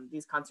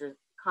these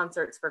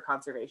concerts for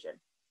conservation.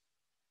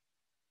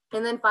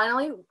 And then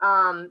finally,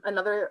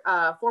 another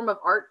form of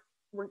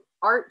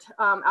art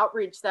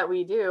outreach that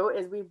we do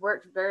is we've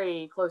worked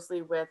very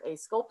closely with a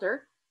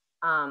sculptor.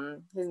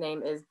 His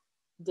name is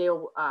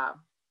Dale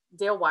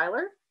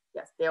Weiler.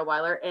 yes, Dale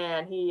Weiler,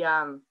 and he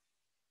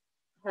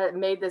had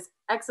made this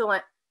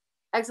excellent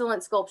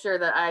sculpture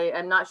that I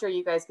am not sure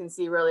you guys can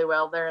see really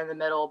well there in the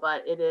middle,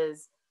 but it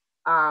is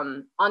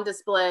on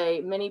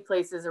display many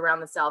places around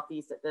the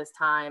Southeast at this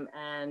time,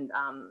 and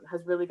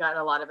has really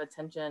gotten a lot of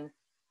attention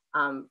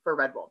for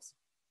red wolves.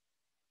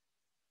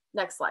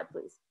 Next slide,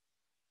 please.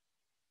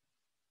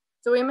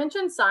 So we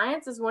mentioned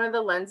science is one of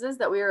the lenses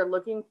that we are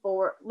looking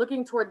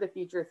toward the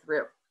future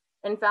through.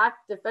 In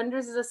fact,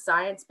 Defenders is a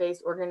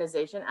science-based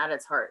organization at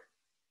its heart.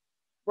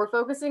 We're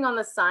focusing on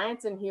the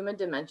science and human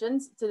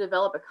dimensions to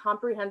develop a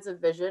comprehensive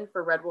vision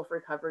for red wolf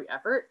recovery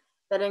effort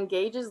that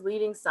engages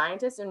leading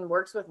scientists and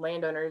works with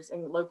landowners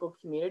and local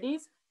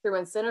communities through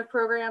incentive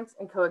programs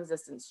and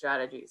coexistence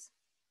strategies.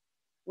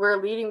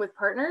 We're leading with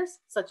partners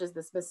such as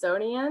the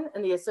Smithsonian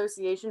and the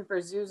Association for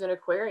Zoos and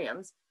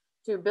Aquariums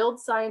to build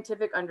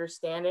scientific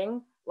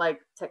understanding like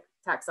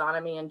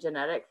taxonomy and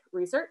genetic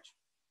research,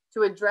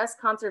 to address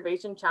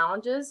conservation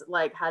challenges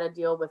like how to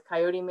deal with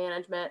coyote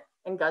management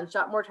and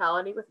gunshot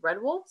mortality with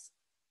red wolves,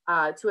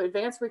 to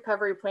advance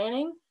recovery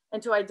planning,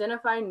 and to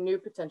identify new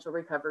potential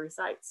recovery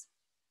sites.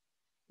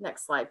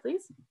 Next slide,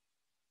 please.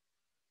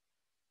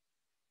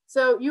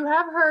 So you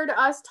have heard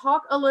us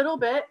talk a little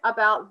bit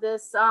about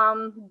this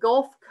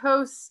Gulf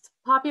Coast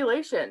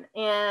population.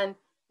 And,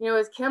 you know,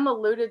 as Kim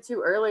alluded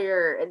to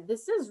earlier,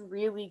 this is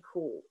really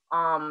cool.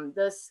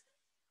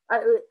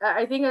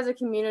 I think as a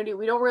community,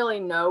 we don't really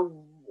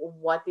know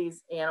what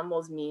these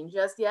animals mean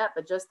just yet,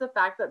 but just the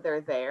fact that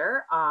they're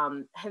there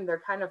and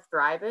they're kind of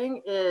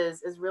thriving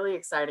is really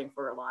exciting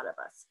for a lot of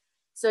us.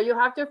 So you'll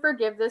have to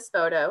forgive this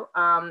photo.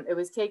 It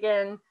was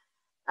taken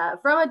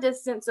from a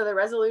distance, so the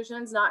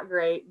resolution's not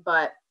great,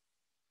 but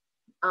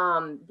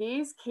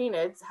these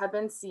canids have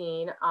been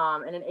seen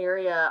in an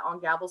area on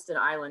Galveston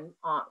Island,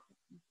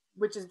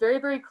 which is very,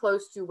 very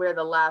close to where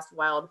the last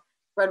wild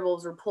red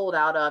wolves were pulled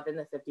out of in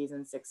the 50s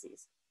and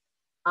 60s.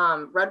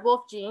 Red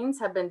wolf genes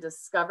have been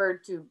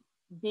discovered to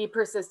be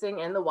persisting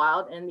in the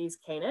wild in these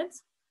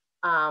canids.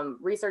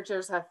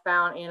 Researchers have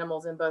found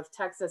animals in both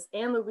Texas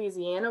and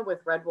Louisiana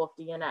with red wolf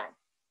DNA.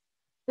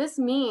 This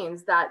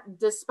means that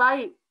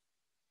despite,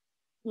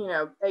 you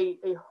know, a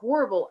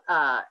horrible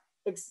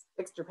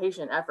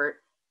extirpation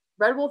effort,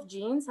 red wolf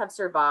genes have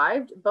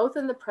survived both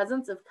in the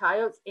presence of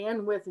coyotes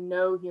and with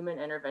no human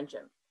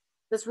intervention.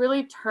 This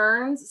really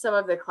turns some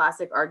of the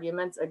classic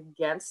arguments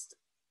against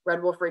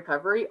red wolf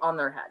recovery on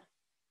their head.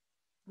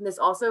 This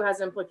also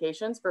has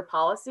implications for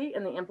policy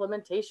and the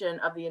implementation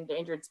of the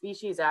Endangered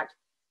Species Act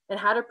and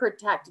how to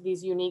protect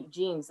these unique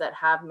genes that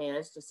have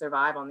managed to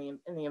survive in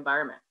the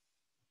environment.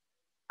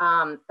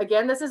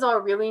 Again, this is all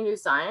really new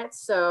science.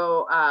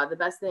 So the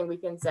best thing we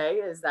can say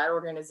is that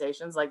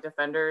organizations like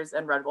Defenders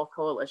and Red Wolf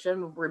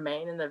Coalition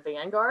remain in the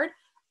vanguard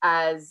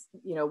as,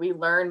 you know, we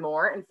learn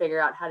more and figure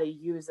out how to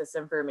use this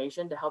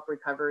information to help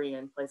recovery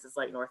in places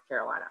like North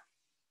Carolina.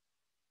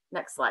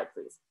 Next slide,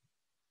 please.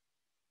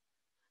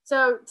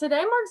 So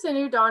today marks a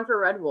new dawn for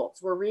red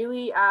wolves. We're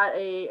really at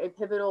a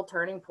pivotal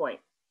turning point.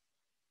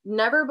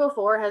 Never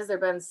before has there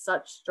been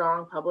such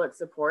strong public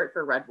support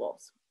for red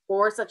wolves,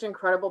 or such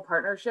incredible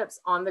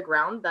partnerships on the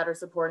ground that are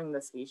supporting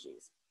the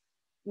species.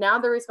 Now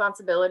the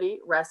responsibility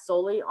rests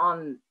solely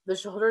on the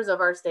shoulders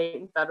of our state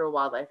and federal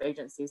wildlife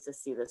agencies to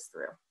see this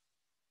through.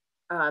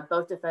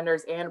 Both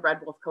Defenders and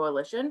Red Wolf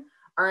Coalition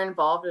are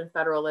involved in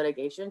federal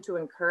litigation to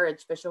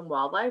encourage Fish and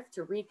Wildlife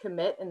to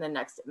recommit in the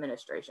next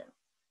administration.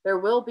 There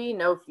will be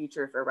no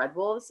future for red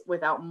wolves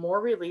without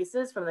more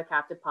releases from the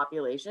captive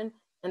population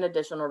and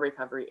additional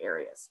recovery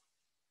areas.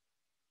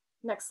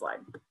 Next slide.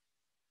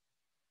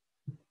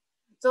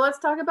 So let's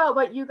talk about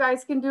what you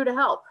guys can do to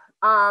help.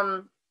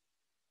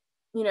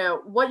 You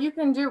know, what you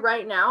can do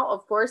right now,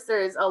 of course,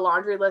 there's a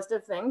laundry list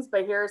of things,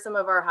 but here are some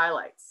of our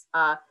highlights.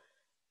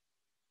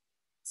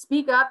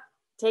 Speak up,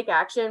 take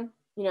action,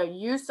 you know,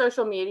 use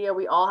social media.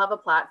 We all have a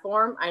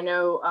platform. I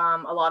know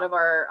a lot of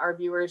our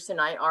viewers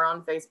tonight are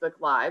on Facebook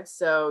Live,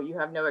 so you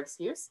have no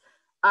excuse.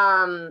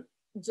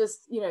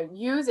 Just, you know,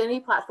 use any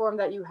platform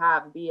that you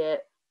have, be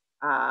it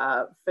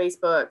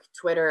Facebook,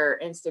 Twitter,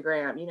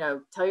 Instagram, you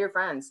know, tell your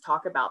friends,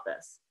 talk about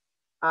this.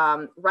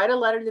 Write a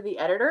letter to the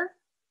editor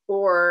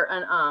or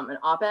an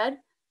op-ed.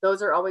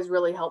 Those are always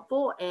really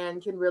helpful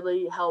and can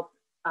really help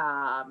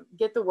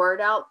get the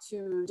word out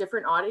to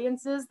different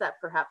audiences that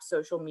perhaps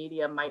social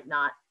media might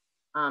not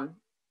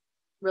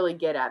really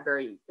get at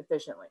very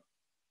efficiently.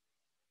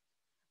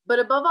 But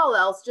above all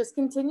else, just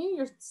continue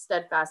your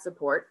steadfast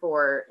support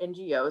for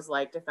NGOs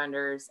like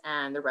Defenders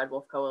and the Red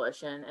Wolf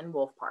Coalition and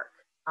Wolf Park.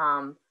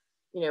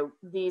 You know,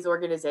 these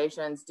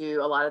organizations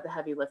do a lot of the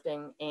heavy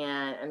lifting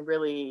and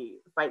really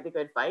fight the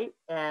good fight.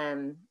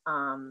 And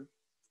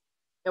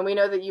we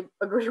know that you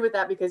agree with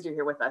that because you're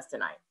here with us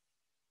tonight.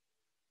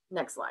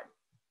 Next slide.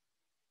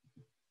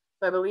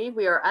 So I believe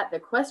we are at the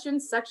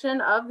questions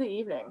section of the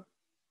evening.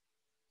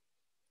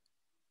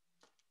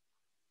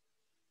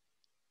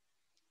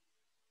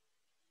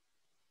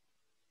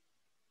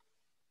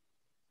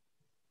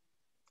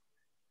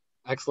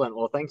 Excellent.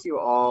 Well, thank you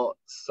all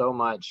so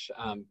much,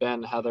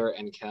 Ben, Heather,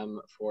 and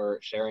Kim, for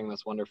sharing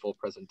this wonderful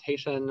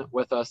presentation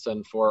with us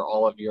and for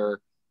all of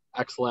your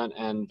excellent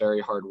and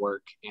very hard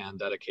work and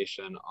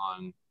dedication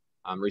on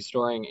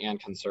restoring and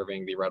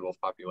conserving the red wolf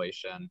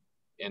population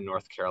in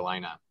North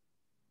Carolina,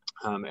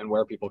 and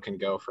where people can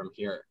go from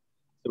here.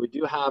 So we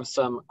do have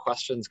some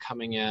questions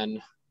coming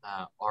in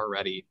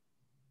already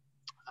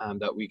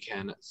that we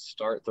can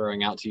start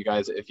throwing out to you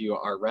guys if you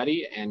are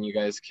ready, and you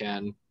guys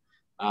can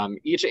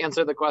each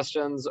answer the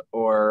questions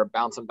or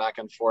bounce them back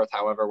and forth,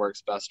 however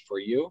works best for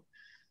you.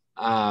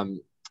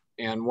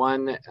 And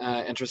one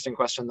interesting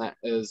question that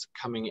is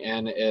coming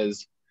in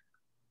is,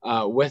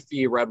 with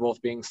the red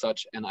wolf being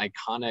such an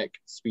iconic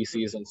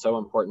species and so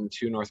important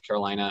to North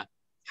Carolina,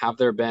 have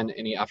there been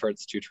any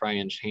efforts to try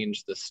and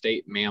change the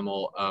state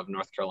mammal of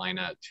North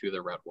Carolina to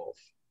the red wolf?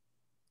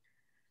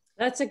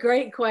 That's a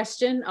great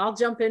question. I'll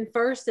jump in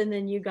first and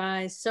then you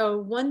guys. So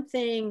one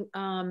thing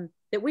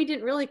that we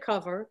didn't really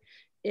cover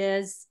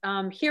is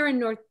here in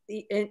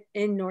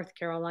North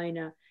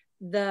Carolina,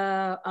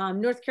 the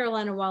North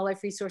Carolina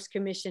Wildlife Resource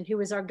Commission,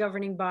 who is our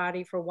governing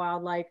body for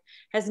wildlife,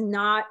 has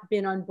not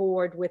been on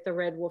board with the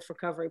red wolf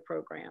recovery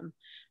program.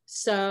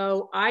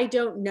 So I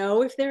don't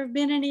know if there have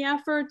been any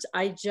efforts.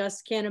 I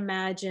just can't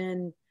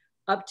imagine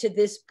up to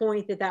this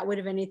point that would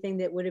have anything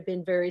that would have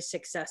been very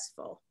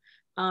successful.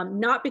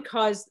 Not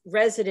because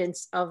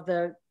residents of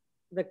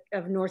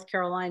of North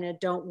Carolina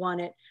don't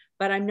want it,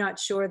 but I'm not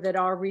sure that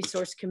our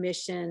resource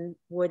commission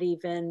would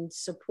even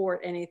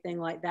support anything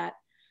like that.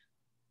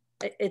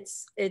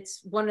 It's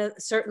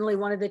certainly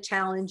one of the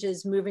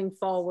challenges moving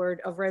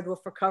forward of red wolf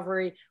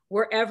recovery,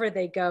 wherever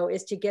they go,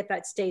 is to get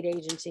that state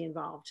agency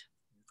involved.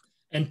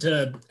 And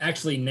to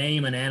actually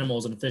name an animal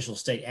as an official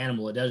state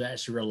animal, it does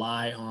actually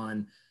rely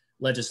on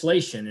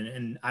legislation.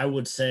 And I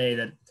would say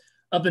that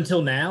up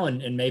until now,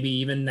 and maybe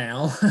even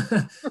now,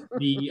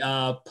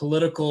 the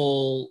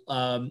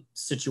political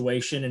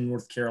situation in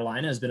North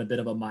Carolina has been a bit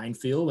of a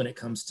minefield when it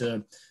comes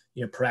to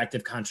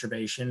proactive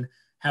conservation.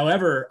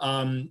 However,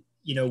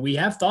 we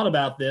have thought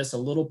about this a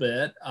little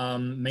bit,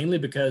 mainly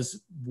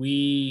because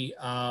we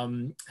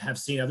have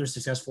seen other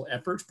successful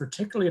efforts,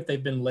 particularly if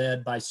they've been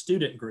led by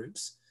student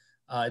groups.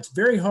 It's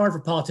very hard for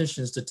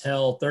politicians to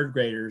tell third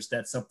graders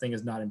that something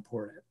is not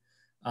important.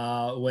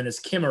 When it's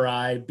Kim or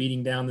I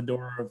beating down the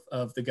door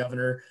of the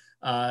governor,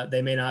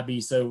 they may not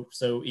be so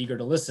eager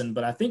to listen.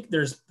 But I think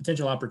there's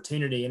potential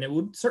opportunity, and it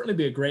would certainly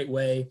be a great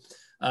way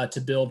to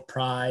build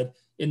pride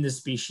in this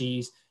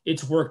species.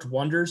 It's worked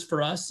wonders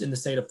for us in the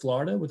state of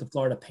Florida, with the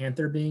Florida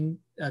panther being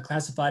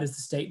classified as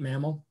the state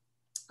mammal.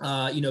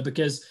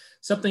 Because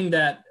something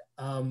that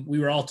we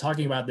were all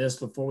talking about this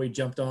before we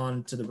jumped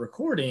on to the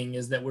recording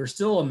is that we're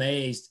still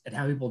amazed at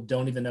how people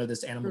don't even know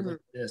this animal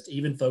exists,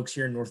 even folks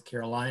here in North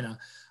Carolina.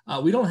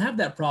 We don't have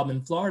that problem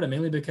in Florida,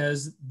 mainly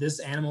because this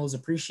animal is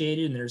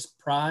appreciated and there's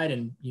pride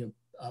and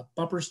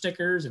bumper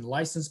stickers and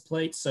license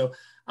plates. So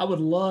I would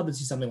love to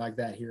see something like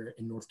that here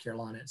in North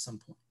Carolina at some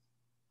point.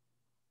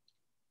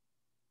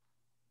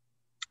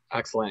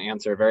 Excellent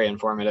answer, very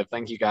informative.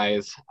 Thank you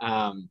guys.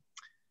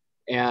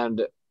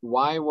 And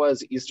why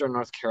was Eastern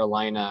North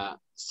Carolina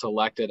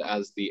selected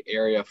as the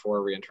area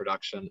for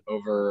reintroduction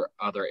over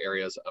other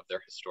areas of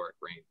their historic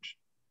range?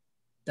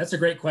 That's a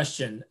great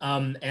question.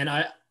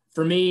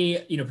 For me,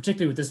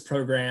 particularly with this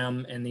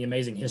program and the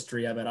amazing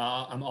history of it,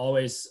 I'm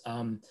always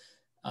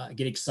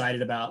get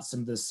excited about some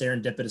of the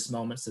serendipitous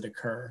moments that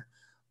occur.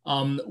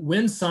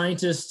 When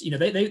scientists,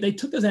 they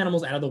took those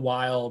animals out of the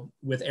wild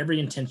with every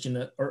intention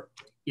of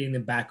getting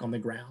them back on the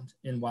ground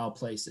in wild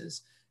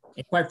places.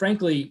 And quite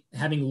frankly,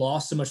 having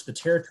lost so much of the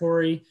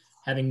territory,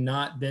 having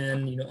not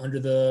been under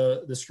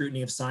the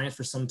scrutiny of science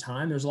for some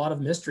time, there's a lot of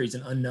mysteries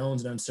and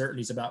unknowns and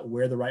uncertainties about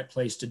where the right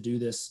place to do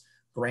this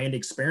grand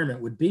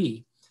experiment would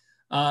be.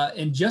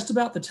 And just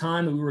about the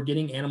time that we were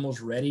getting animals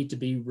ready to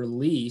be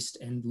released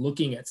and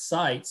looking at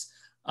sites,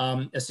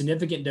 a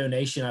significant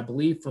donation, I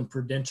believe, from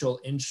Prudential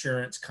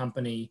Insurance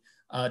Company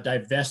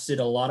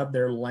divested a lot of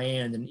their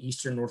land in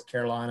Eastern North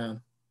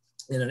Carolina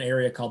in an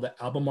area called the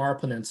Albemarle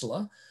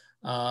Peninsula,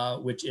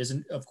 which is,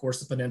 of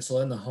course, the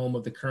peninsula and the home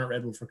of the current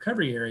red wolf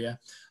recovery area,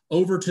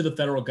 over to the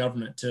federal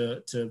government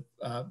to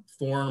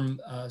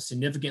form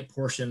significant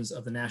portions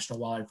of the National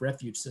Wildlife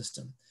Refuge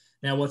System.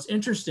 Now, what's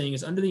interesting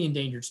is under the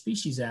Endangered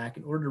Species Act,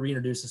 in order to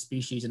reintroduce a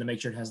species and to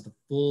make sure it has the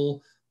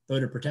full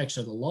photo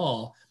protection of the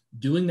law,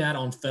 doing that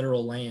on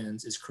federal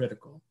lands is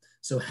critical.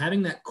 So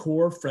having that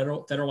core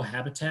federal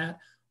habitat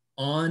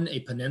on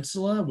a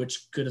peninsula,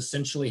 which could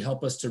essentially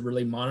help us to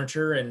really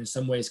monitor and in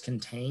some ways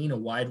contain a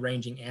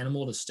wide-ranging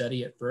animal to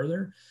study it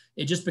further,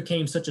 it just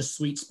became such a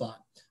sweet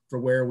spot for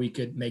where we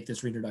could make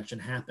this reintroduction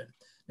happen.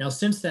 Now,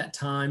 since that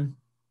time,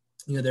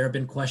 there have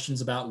been questions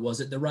about,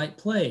 was it the right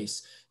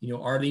place?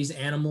 Are these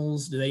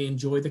animals, do they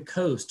enjoy the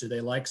coast? Do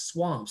they like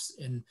swamps?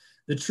 And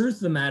the truth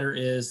of the matter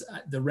is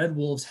the red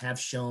wolves have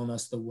shown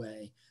us the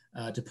way.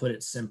 to put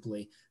it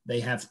simply. They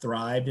have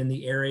thrived in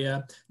the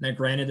area. Now,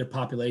 granted, their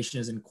population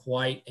is in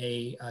quite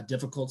a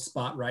difficult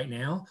spot right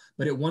now,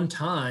 but at one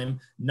time,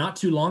 not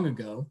too long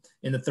ago,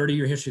 in the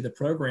 30-year history of the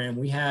program,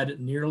 we had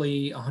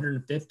nearly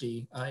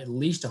 150, at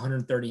least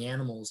 130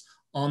 animals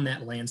on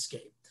that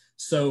landscape.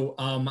 So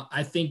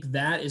I think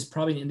that is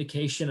probably an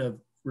indication of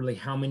really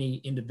how many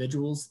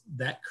individuals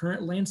that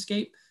current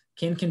landscape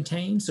can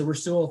contain. So we're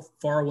still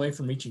far away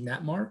from reaching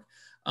that mark.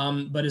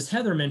 But as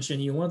Heather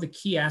mentioned, one of the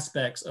key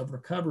aspects of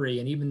recovery,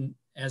 and even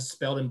as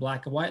spelled in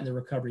black and white in the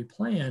recovery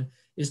plan,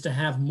 is to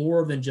have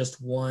more than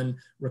just one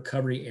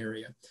recovery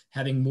area,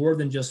 having more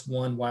than just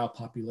one wild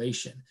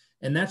population.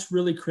 And that's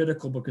really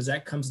critical because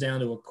that comes down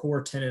to a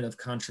core tenet of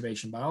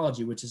conservation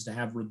biology, which is to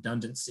have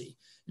redundancy.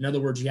 In other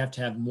words, you have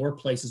to have more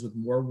places with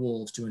more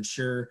wolves to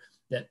ensure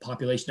that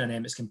population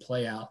dynamics can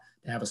play out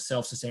to have a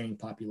self-sustaining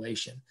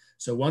population.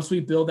 So once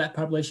we build that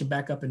population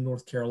back up in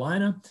North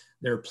Carolina,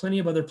 there are plenty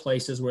of other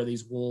places where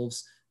these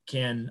wolves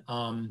can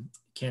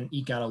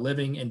eke out a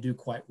living and do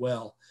quite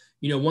well.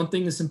 One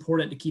thing that's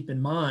important to keep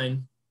in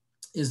mind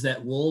is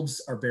that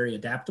wolves are very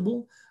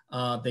adaptable.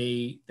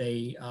 They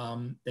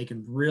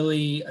can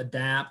really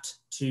adapt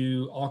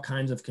to all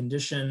kinds of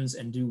conditions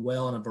and do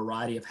well in a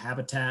variety of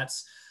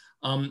habitats.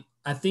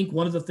 I think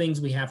one of the things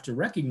we have to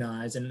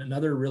recognize, and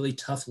another really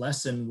tough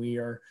lesson we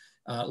are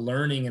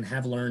learning and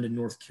have learned in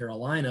North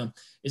Carolina,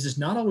 is it's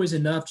not always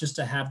enough just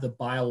to have the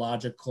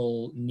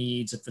biological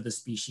needs for the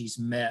species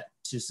met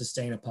to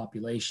sustain a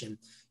population.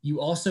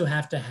 You also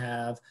have to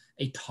have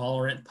a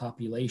tolerant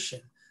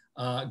population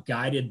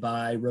guided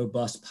by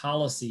robust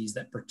policies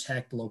that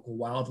protect local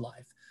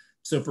wildlife.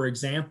 So for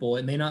example,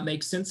 it may not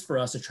make sense for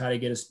us to try to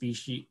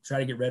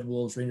get red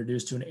wolves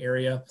reintroduced to an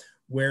area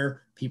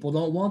where people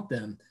don't want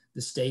them.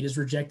 The state is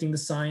rejecting the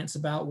science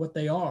about what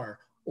they are,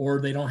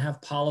 or they don't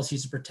have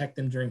policies to protect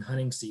them during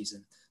hunting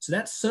season. So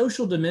that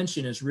social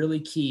dimension is really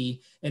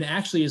key, and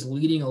actually is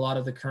leading a lot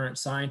of the current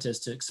scientists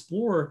to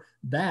explore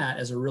that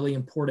as a really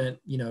important,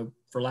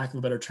 for lack of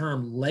a better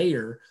term,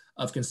 layer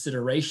of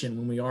consideration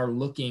when we are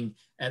looking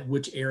at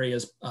which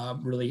areas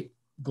really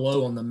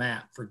glow on the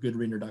map for good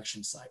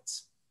reintroduction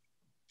sites.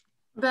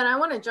 Ben, I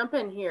want to jump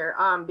in here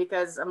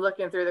because I'm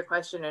looking through the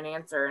question and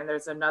answer, and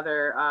there's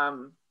another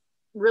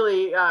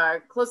really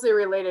closely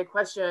related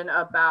question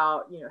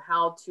about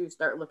how to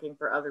start looking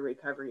for other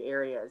recovery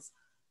areas.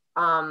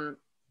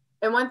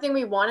 And one thing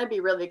we want to be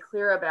really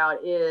clear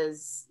about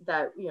is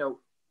that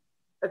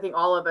I think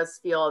all of us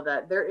feel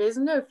that there is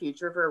no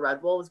future for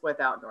red wolves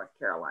without North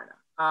Carolina.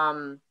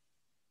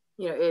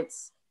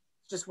 It's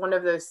just one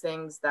of those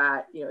things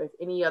that if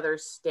any other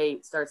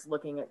state starts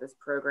looking at this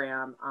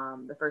program,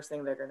 the first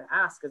thing they're going to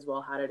ask is,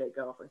 well, how did it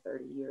go for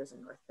 30 years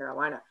in North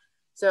Carolina?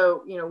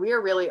 So, we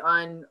are really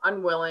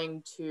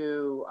unwilling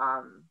to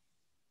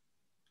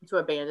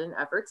abandon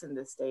efforts in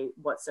this state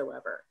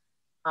whatsoever.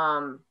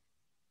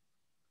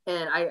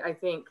 And I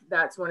think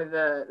that's one of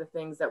the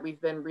things that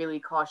we've been really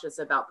cautious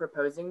about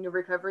proposing new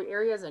recovery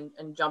areas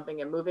and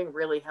jumping and moving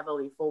really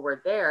heavily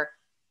forward there,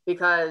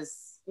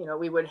 because,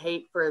 we would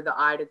hate for the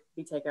eye to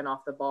be taken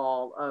off the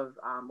ball of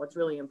what's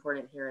really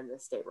important here in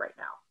this state right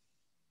now.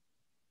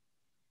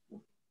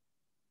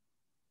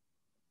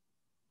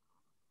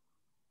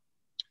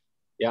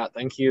 Yeah,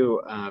 thank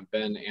you,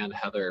 Ben and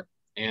Heather.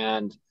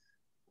 And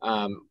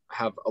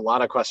have a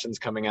lot of questions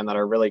coming in that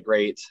are really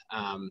great.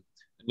 A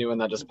new one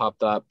that just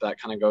popped up that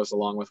kind of goes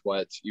along with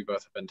what you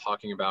both have been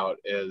talking about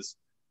is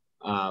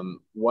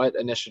what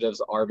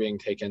initiatives are being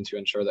taken to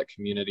ensure that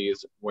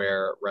communities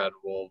where red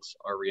wolves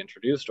are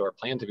reintroduced or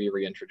plan to be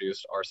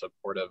reintroduced are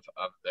supportive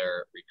of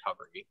their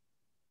recovery?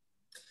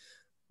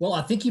 Well,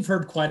 I think you've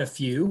heard quite a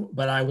few,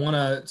 but I want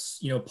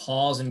to,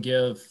 pause and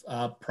give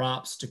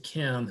props to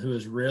Kim, who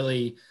is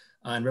really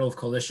and Red Wolf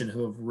Coalition,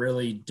 who have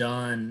really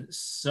done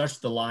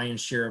such the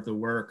lion's share of the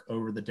work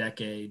over the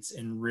decades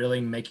in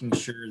really making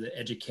sure that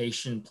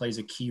education plays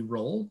a key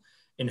role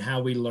in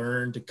how we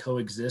learn to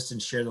coexist and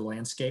share the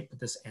landscape with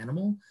this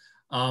animal.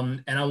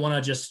 And I want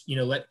to just,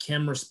 let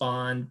Kim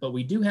respond, but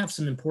we do have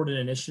some important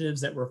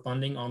initiatives that we're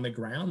funding on the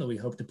ground that we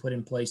hope to put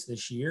in place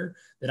this year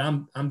that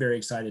I'm very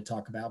excited to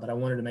talk about, but I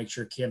wanted to make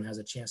sure Kim has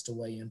a chance to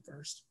weigh in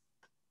first.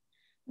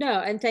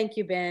 No, and thank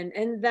you, Ben.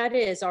 And that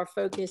is, our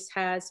focus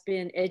has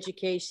been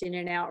education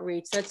and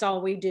outreach. That's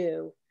all we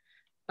do.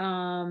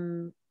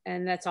 And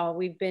that's all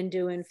we've been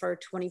doing for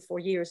 24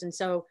 years. And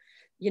so,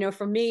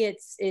 for me,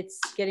 it's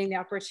getting the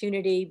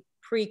opportunity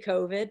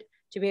pre-COVID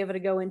to be able to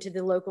go into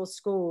the local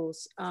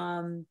schools.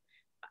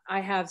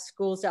 I have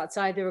schools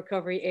outside the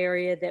recovery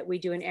area that we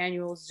do an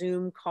annual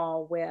Zoom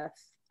call with.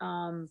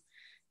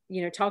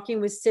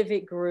 Talking with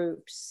civic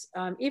groups,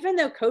 even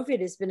though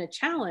COVID has been a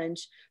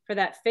challenge for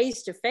that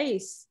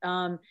face-to-face,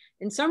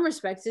 in some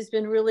respects, it's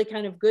been really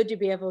kind of good to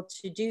be able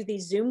to do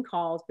these Zoom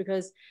calls,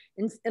 because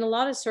in a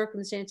lot of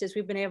circumstances,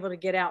 we've been able to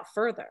get out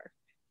further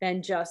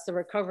than just the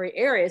recovery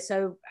area.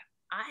 So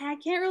I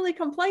can't really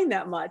complain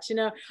that much.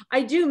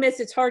 I do miss,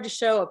 it's hard to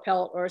show a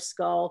pelt or a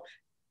skull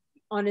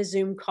on a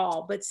Zoom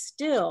call, but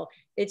still,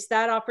 it's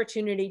that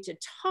opportunity to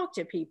talk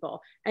to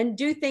people and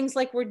do things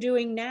like we're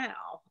doing now.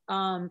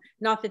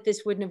 Not that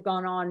this wouldn't have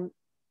gone on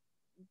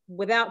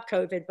without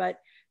COVID, but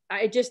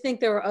I just think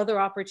there are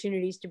other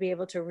opportunities to be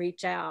able to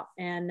reach out.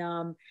 And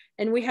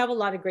we have a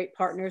lot of great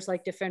partners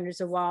like Defenders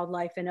of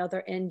Wildlife and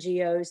other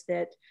NGOs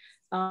that,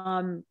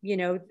 you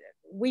know,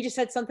 we just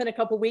had something a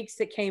couple of weeks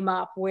that came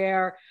up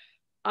where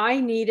I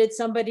needed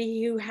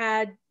somebody who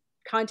had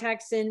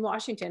contacts in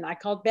Washington. I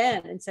called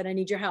Ben and said, I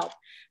need your help.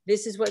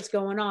 This is what's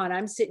going on.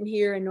 I'm sitting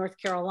here in North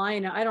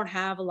Carolina. I don't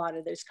have a lot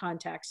of those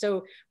contacts.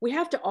 So we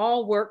have to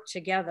all work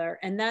together.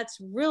 And that's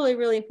really,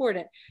 really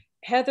important.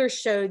 Heather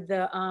showed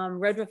the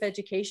Red Wolf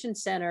Education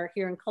Center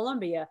here in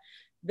Columbia.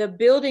 The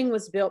building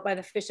was built by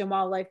the Fish and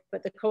Wildlife,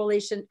 but the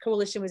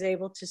coalition was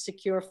able to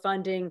secure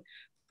funding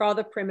for all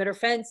the perimeter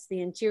fence,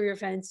 the interior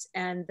fence,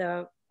 and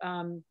the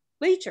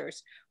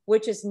bleachers,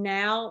 which is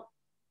now,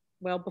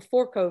 well,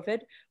 before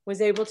COVID,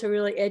 was able to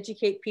really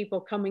educate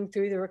people coming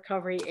through the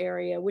recovery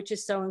area, which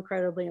is so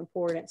incredibly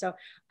important. So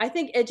I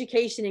think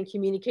education and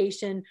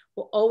communication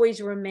will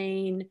always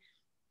remain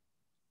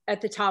at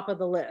the top of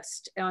the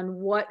list on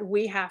what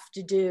we have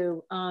to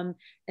do,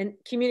 and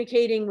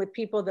communicating with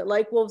people that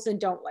like wolves and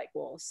don't like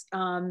wolves.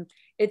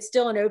 It's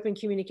still an open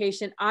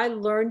communication. I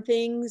learn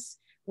things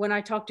when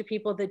I talk to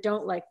people that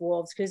don't like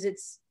wolves, because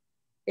it's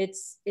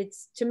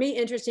to me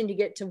interesting to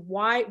get to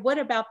why, what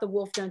about the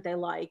wolf don't they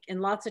like?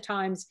 And lots of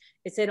times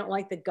it's they don't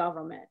like the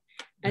government.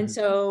 And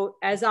so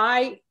as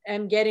I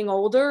am getting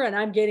older and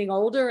I'm getting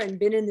older and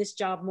been in this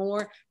job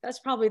more, that's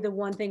probably the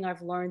one thing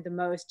I've learned the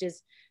most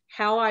is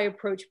how I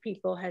approach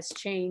people has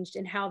changed,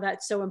 and how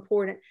that's so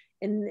important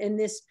in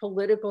this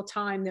political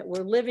time that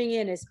we're living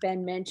in, as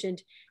Ben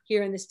mentioned,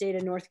 here in the state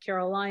of North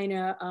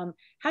Carolina.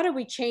 How do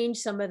we change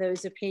some of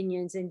those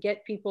opinions and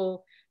get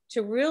people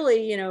to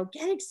really, you know,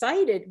 get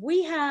excited?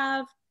 We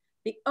have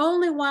the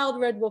only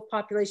wild red wolf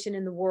population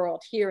in the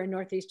world here in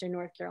northeastern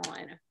North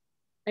Carolina.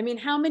 I mean,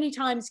 how many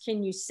times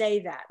can you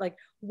say that? Like,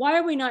 why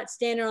are we not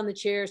standing on the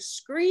chair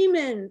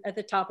screaming at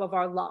the top of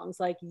our lungs,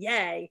 like,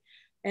 yay?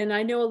 And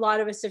I know a lot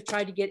of us have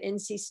tried to get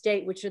NC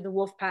State, which are the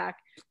wolf pack,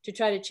 to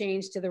try to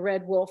change to the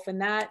red wolf, and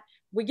that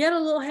we get a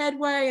little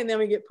headway and then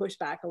we get pushed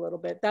back a little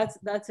bit. That's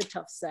a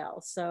tough sell.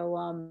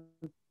 So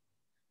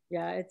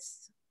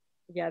that's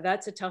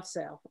a tough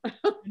sell.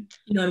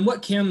 You know, and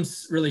what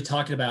Kim's really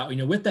talking about, you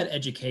know, with that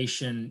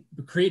education,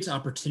 it creates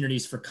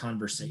opportunities for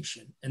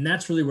conversation. And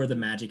that's really where the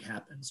magic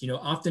happens. You know,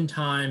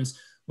 oftentimes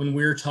when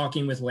we're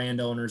talking with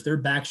landowners, their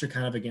backs are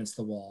kind of against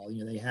the wall.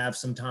 You know, they have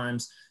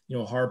sometimes, you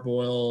know,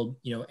 hard-boiled,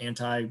 you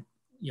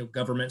know,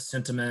 government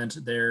sentiment.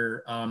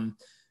 They're,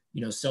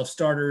 you know,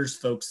 self-starters,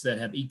 folks that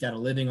have eked out a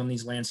living on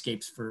these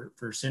landscapes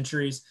for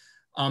centuries.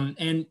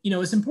 And, you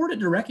know, it's important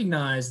to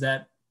recognize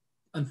that,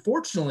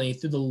 unfortunately,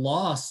 through the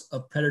loss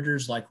of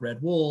predators like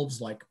red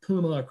wolves, like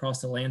puma across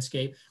the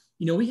landscape,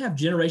 you know, we have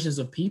generations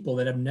of people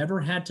that have never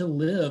had to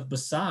live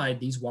beside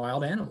these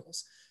wild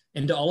animals.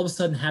 And to all of a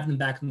sudden have them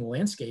back in the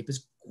landscape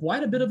is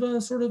quite a bit of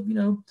a sort of, you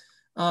know,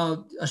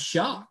 a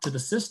shock to the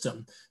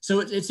system. So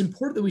it's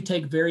important that we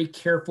take very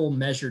careful,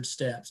 measured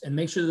steps and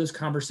make sure that those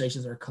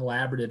conversations are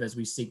collaborative as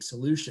we seek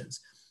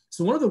solutions.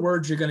 So one of the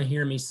words you're going to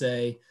hear me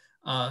say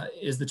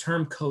is the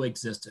term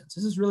coexistence.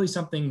 This is really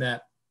something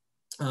that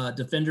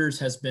Defenders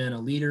has been a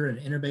leader and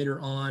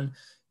innovator on.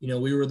 You know,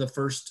 we were the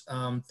first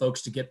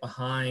folks to get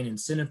behind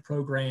incentive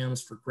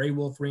programs for gray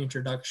wolf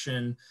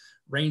reintroduction,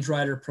 range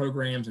rider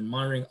programs, and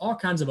monitoring, all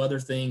kinds of other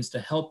things to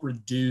help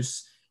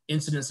reduce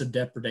incidents of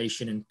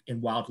depredation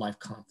and wildlife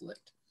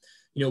conflict.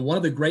 You know, one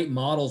of the great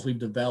models we've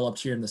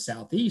developed here in the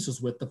Southeast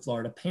was with the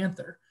Florida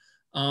panther.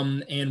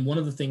 And one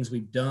of the things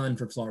we've done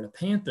for Florida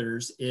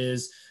panthers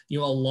is, you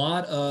know, a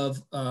lot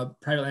of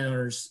private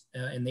landowners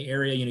in the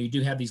area, you know, you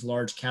do have these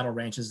large cattle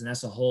ranches, and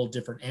that's a whole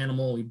different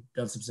animal. We've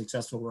done some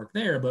successful work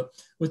there, but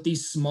with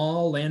these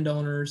small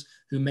landowners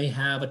who may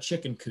have a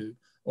chicken coop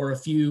or a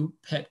few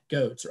pet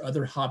goats or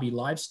other hobby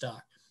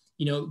livestock,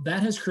 you know,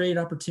 that has created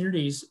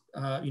opportunities.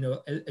 You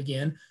know,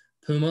 again,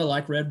 puma,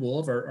 like red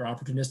wolf, are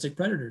opportunistic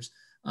predators.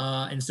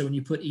 And so when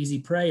you put easy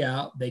prey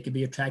out, they could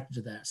be attracted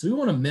to that. So we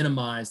want to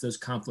minimize those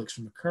conflicts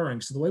from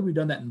occurring. So the way we've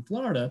done that in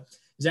Florida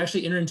is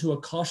actually enter into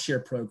a cost share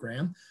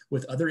program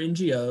with other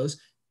NGOs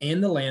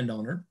and the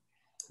landowner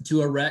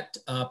to erect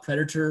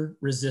predator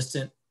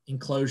resistant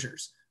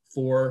enclosures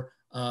for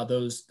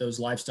those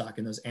livestock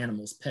and those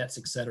animals, pets,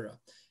 et cetera.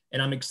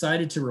 And I'm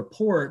excited to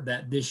report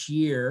that this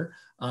year,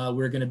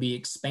 we're going to be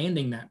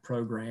expanding that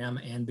program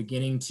and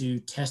beginning to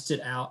test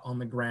it out on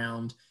the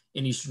ground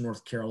in Eastern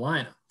North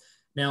Carolina.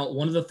 Now,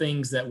 one of the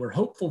things that we're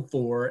hopeful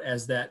for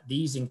is that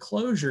these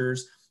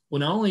enclosures will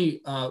not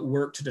only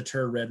work to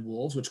deter red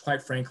wolves, which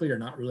quite frankly are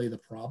not really the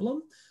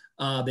problem.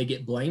 They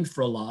get blamed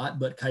for a lot,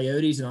 but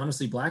coyotes and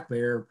honestly black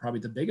bear are probably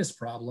the biggest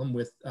problem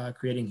with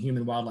creating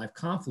human-wildlife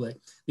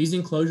conflict. These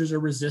enclosures are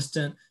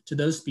resistant to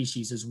those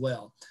species as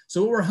well.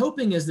 So what we're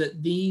hoping is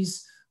that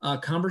these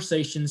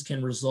conversations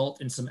can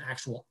result in some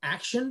actual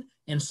action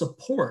and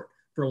support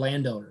for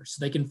landowners,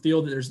 so they can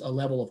feel that there's a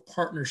level of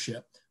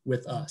partnership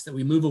with us, that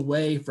we move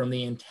away from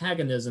the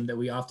antagonism that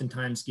we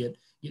oftentimes get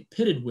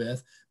pitted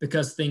with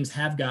because things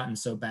have gotten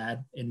so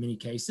bad in many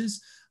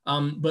cases.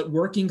 But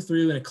working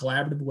through in a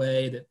collaborative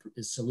way that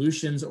is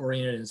solutions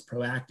oriented and is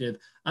proactive,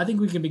 I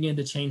think we can begin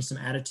to change some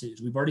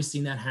attitudes. We've already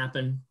seen that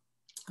happen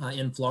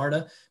in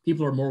Florida.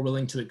 People are more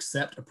willing to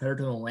accept a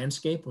predator in the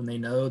landscape when they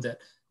know that,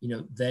 you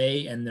know,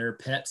 they and their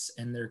pets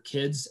and their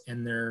kids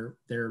and their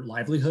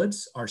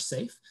livelihoods are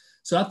safe.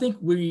 So I think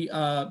we,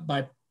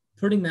 by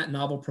putting that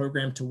novel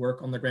program to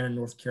work on the ground in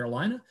North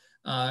Carolina,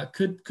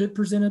 could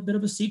present a bit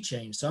of a sea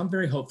change. So I'm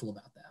very hopeful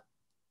about that.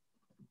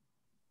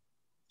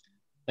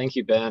 Thank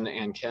you, Ben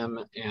and Kim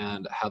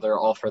and Heather,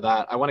 all for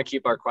that. I want to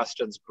keep our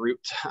questions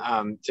grouped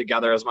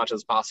together as much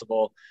as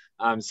possible.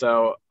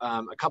 So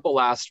a couple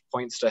last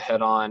points to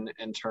hit on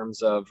in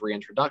terms of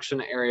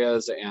reintroduction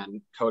areas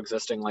and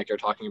coexisting, like you're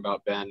talking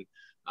about, Ben.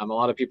 A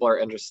lot of people are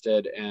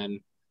interested in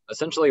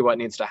essentially what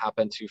needs to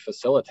happen to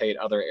facilitate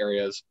other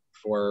areas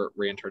for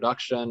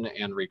reintroduction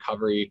and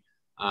recovery.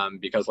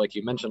 Because like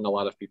you mentioned, a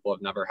lot of people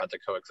have never had to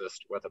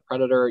coexist with a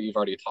predator. You've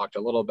already talked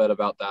a little bit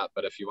about that,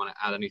 but if you want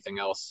to add anything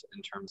else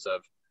in terms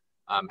of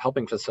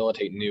helping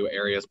facilitate new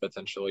areas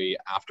potentially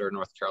after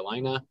North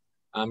Carolina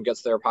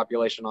gets their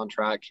population on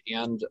track,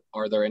 and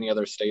are there any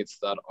other states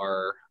that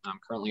are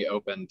currently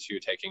open to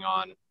taking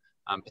on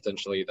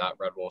potentially that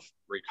red wolf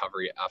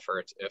recovery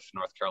effort if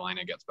North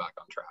Carolina gets back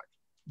on track?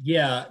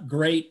 Yeah,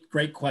 great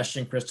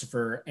question,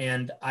 Christopher.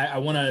 And I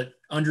want to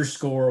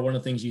underscore one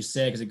of the things you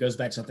said, because it goes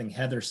back to something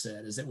Heather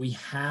said, is that we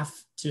have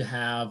to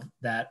have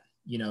that,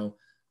 you know,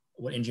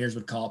 what engineers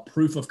would call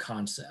proof of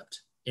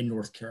concept in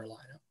North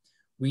Carolina.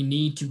 We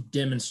need to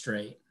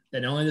demonstrate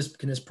that not only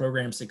can this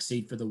program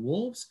succeed for the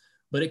wolves,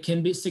 but it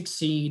can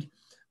succeed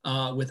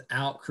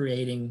without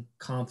creating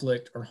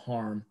conflict or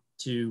harm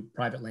to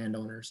private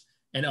landowners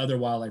and other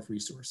wildlife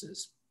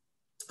resources.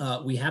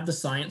 We have the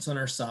science on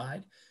our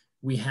side.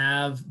 We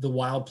have the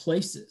wild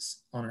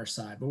places on our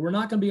side, but we're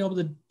not going to be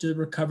able to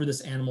recover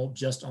this animal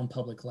just on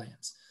public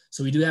lands.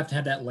 So we do have to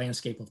have that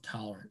landscape of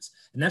tolerance.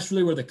 And that's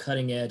really where the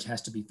cutting edge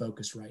has to be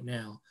focused right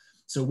now.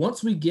 So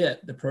once we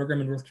get the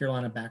program in North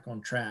Carolina back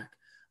on track,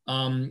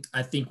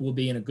 I think we'll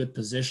be in a good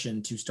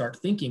position to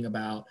start thinking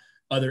about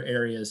other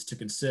areas to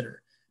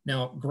consider.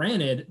 Now,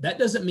 granted, that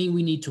doesn't mean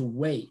we need to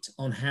wait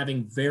on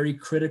having very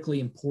critically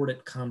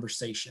important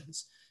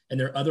conversations. And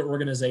there are other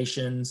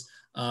organizations,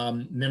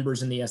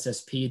 members in the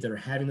SSP that are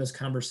having those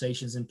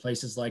conversations in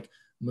places like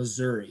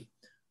Missouri,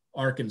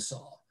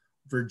 Arkansas,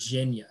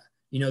 Virginia.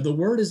 You know, the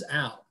word is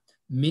out.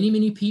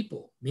 Many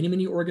people,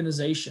 many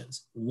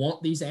organizations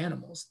want these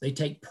animals. They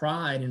take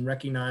pride in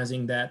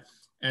recognizing that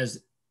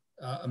as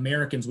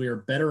Americans, we are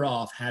better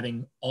off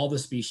having all the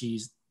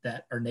species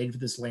that are native to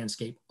this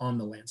landscape on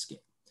the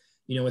landscape.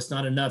 You know, it's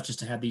not enough just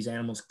to have these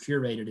animals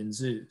curated in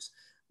zoos,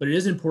 but it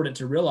is important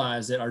to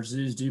realize that our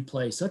zoos do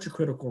play such a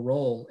critical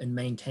role in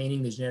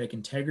maintaining the genetic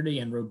integrity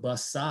and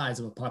robust size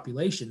of a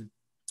population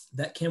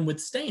that can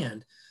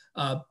withstand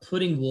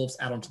putting wolves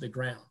out onto the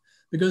ground.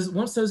 Because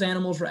once those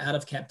animals are out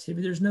of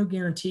captivity, there's no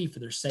guarantee for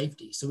their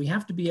safety. So we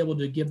have to be able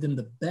to give them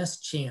the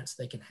best chance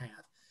they can have.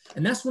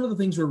 And that's one of the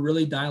things we're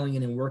really dialing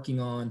in and working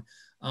on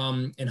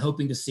and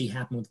hoping to see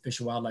happen with Fish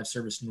and Wildlife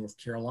Service in North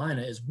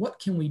Carolina is what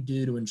can we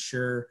do to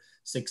ensure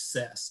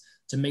success,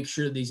 to make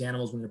sure that these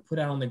animals, when they're put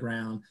out on the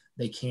ground,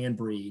 they can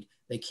breed,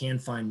 they can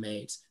find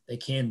mates, they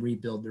can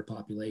rebuild their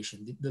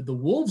population. The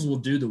wolves will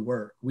do the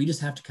work. We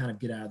just have to kind of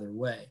get out of their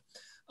way.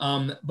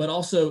 But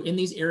also in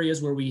these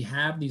areas where we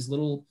have these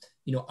little,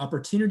 you know,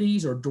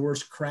 opportunities or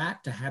doors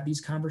cracked to have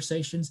these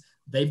conversations,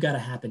 they've got to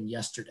happen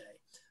yesterday.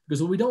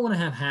 Because what we don't want to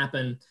have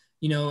happen,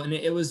 you know, and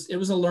it was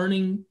a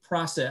learning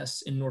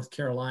process in North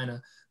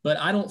Carolina, but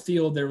I don't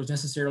feel there was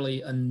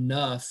necessarily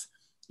enough,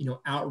 you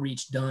know,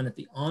 outreach done at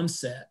the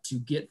onset to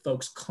get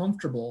folks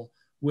comfortable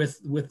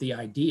with the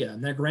idea.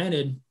 Now,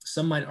 granted,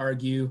 some might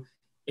argue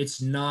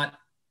it's not,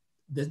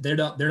 they're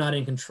not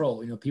in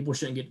control. You know, people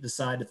shouldn't get to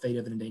decide the fate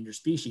of an endangered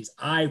species.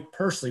 I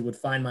personally would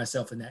find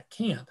myself in that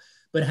camp,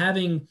 but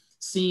having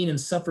seen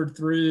and suffered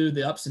through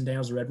the ups and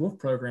downs of the Red Wolf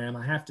program,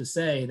 I have to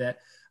say that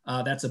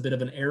that's a bit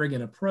of an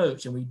arrogant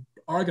approach, and we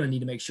are going to need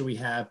to make sure we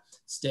have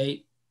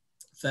state,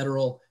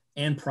 federal,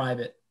 and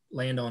private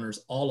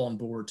landowners all on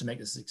board to make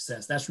this a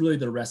success. That's really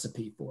the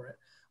recipe for it.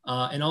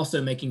 And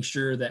also making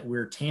sure that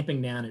we're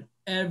tamping down at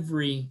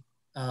every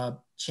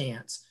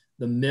chance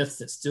the myths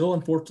that still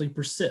unfortunately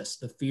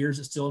persist, the fears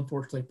that still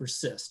unfortunately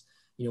persist.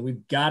 You know,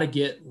 we've got to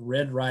get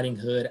Red Riding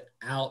Hood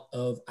out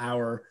of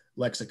our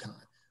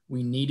lexicon.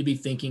 We need to be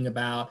thinking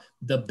about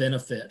the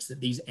benefits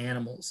that these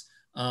animals,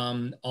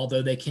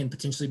 although they can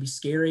potentially be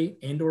scary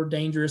and or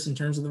dangerous in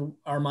terms of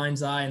our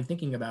mind's eye and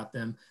thinking about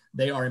them,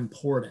 they are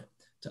important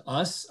to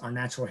us, our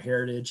natural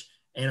heritage,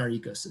 and our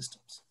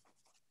ecosystems.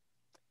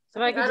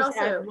 So I could just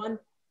add one.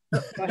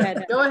 Oh, go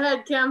ahead. Go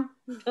ahead, Kim.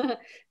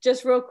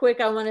 Just real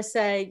quick, I want to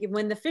say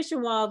when the Fish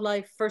and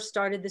Wildlife first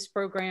started this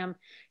program,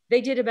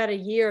 they did about a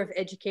year of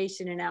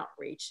education and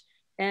outreach.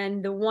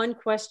 And the one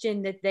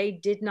question that they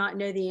did not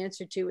know the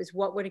answer to is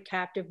what would a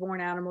captive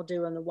born animal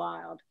do in the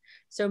wild?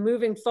 So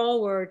moving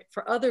forward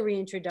for other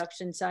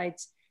reintroduction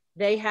sites,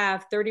 they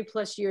have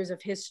 30+ years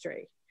of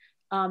history.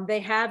 They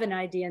have an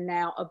idea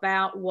now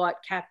about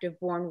what captive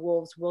born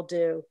wolves will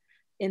do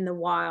in the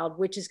wild,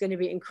 which is going to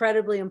be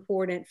incredibly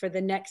important for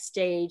the next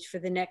stage, for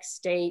the next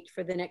state,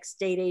 for the next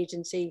state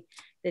agency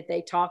that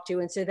they talk to.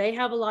 And so they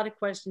have a lot of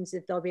questions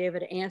that they'll be able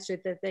to answer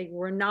that they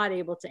were not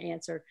able to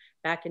answer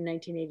back in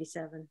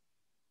 1987.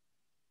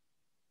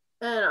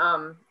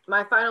 And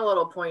my final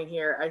little point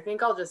here, I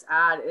think I'll just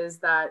add is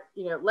that,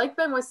 you know, like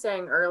Ben was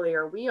saying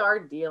earlier, we are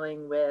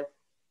dealing with,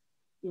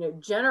 you know,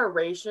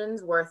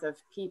 generations worth of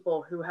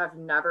people who have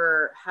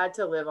never had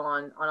to live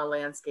on a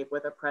landscape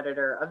with a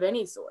predator of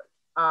any sort.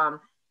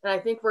 And I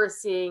think we're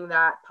seeing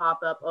that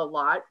pop up a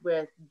lot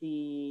with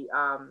the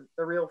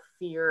real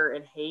fear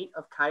and hate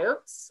of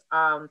coyotes.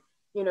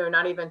 You know,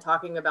 not even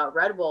talking about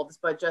red wolves,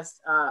 but just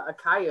a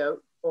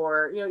coyote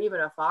or, you know,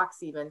 even a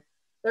fox even.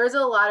 There's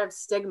a lot of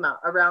stigma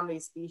around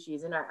these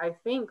species. And I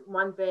think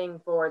one thing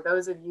for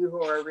those of you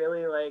who are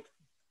really like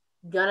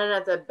gunning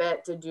at the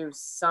bit to do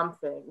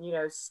something, you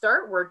know,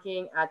 start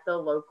working at the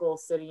local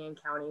city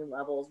and county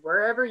levels,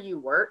 wherever you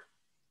work,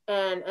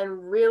 and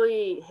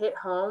really hit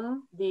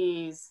home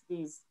these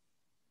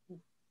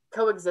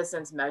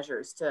coexistence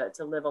measures to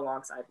live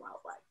alongside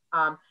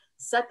wildlife.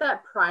 Set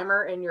that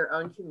primer in your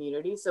own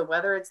community. So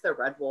whether it's the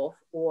red wolf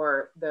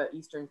or the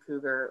eastern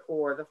cougar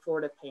or the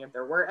Florida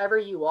panther, wherever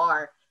you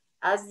are,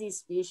 as these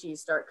species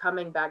start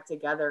coming back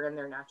together in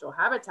their natural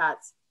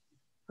habitats,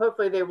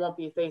 hopefully they won't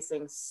be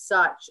facing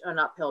such an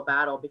uphill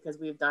battle because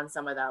we've done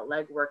some of that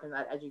legwork and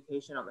that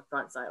education on the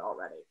front side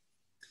already.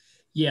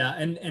 Yeah,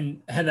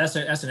 and that's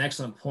an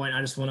excellent point.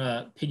 I just want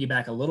to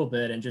piggyback a little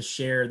bit and just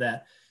share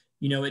that,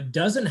 you know, it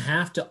doesn't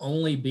have to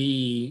only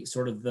be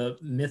sort of the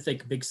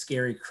mythic big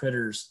scary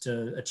critters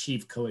to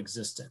achieve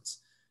coexistence.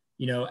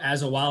 You know,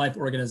 as a wildlife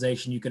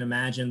organization, you can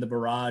imagine the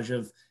barrage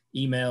of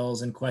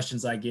emails and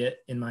questions I get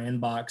in my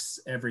inbox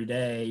every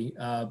day,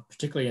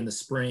 particularly in the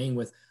spring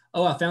with,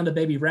 oh, I found a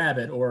baby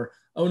rabbit, or,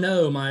 oh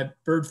no, my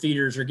bird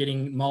feeders are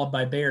getting mauled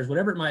by bears,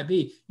 whatever it might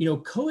be. You know,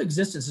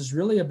 coexistence is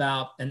really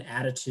about an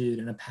attitude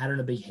and a pattern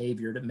of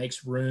behavior that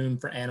makes room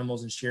for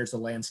animals and shares the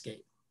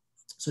landscape.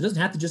 So it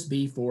doesn't have to just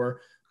be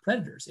for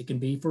predators. It can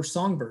be for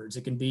songbirds.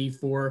 It can be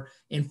for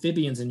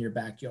amphibians in your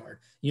backyard.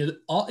 You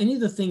know, any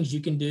of the things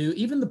you can do,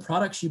 even the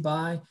products you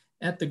buy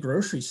at the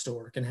grocery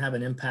store can have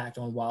an impact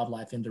on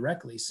wildlife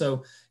indirectly.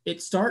 So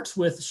it starts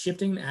with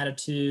shifting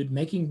attitude,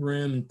 making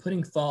room, and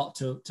putting thought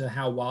to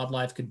how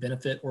wildlife could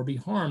benefit or be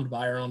harmed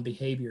by our own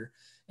behavior.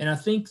 And I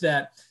think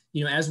that,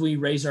 you know, as we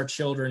raise our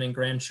children and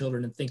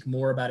grandchildren and think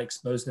more about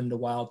exposing them to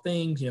wild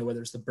things, you know,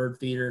 whether it's the bird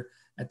feeder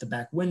at the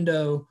back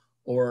window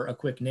or a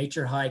quick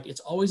nature hike,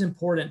 it's always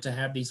important to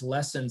have these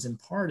lessons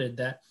imparted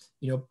that,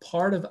 you know,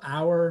 part of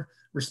our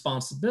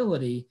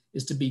responsibility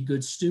is to be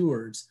good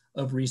stewards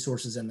of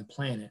resources and the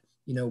planet.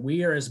 You know,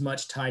 we are as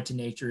much tied to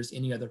nature as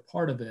any other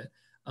part of it.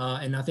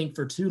 And I think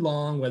for too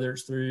long, whether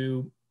it's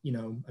through, you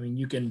know, I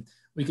mean,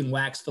 we can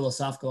wax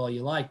philosophical all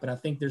you like, but I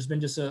think there's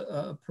been just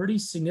a pretty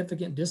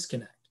significant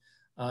disconnect.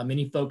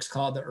 Many folks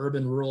call it the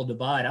urban-rural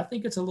divide. I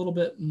think it's a little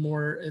bit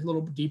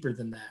deeper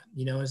than that,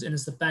 you know, and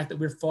it's the fact that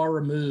we're far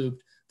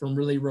removed from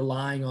really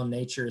relying on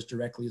nature as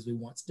directly as we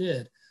once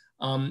did.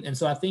 And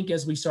so I think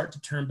as we start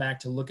to turn back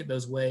to look at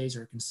those ways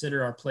or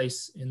consider our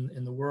place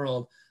in the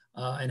world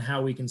and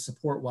how we can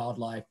support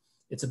wildlife,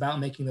 it's about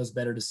making those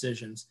better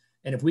decisions.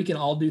 And if we can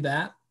all do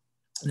that,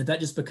 and if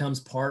that just becomes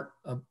part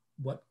of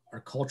what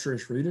our culture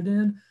is rooted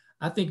in,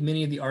 I think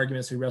many of the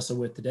arguments we wrestle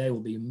with today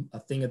will be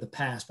a thing of the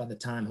past by the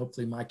time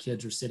hopefully my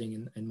kids are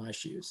sitting in my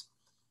shoes.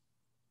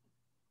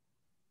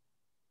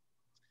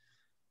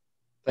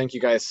 Thank you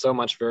guys so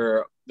much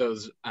for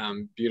those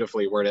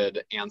beautifully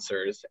worded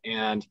answers.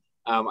 And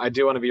I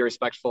do want to be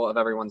respectful of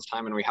everyone's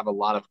time, and we have a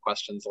lot of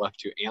questions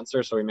left to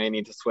answer, so we may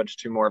need to switch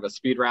to more of a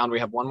speed round. We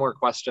have one more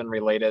question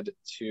related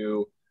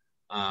to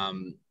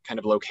kind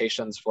of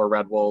locations for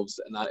red wolves,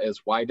 and that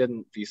is, why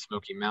didn't the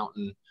Smoky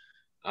Mountain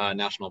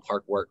National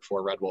Park work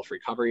for red wolf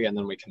recovery? And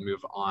then we can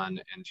move on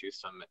into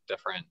some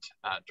different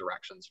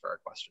directions for our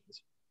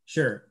questions.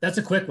 Sure, that's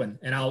a quick one,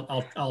 and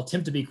I'll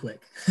attempt to be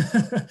quick.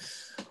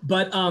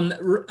 But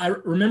I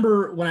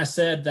remember when I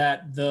said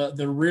that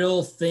the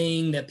real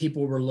thing that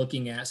people were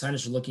looking at,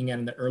 scientists were looking at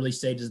in the early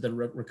stages of the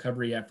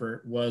recovery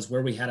effort, was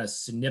where we had a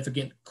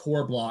significant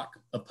core block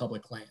of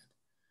public land.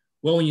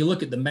 Well, when you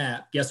look at the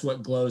map, guess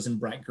what glows in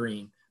bright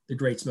green? The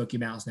Great Smoky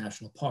Mountains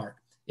National Park.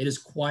 It is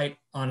quite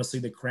honestly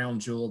the crown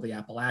jewel of the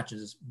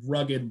Appalachians,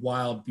 rugged,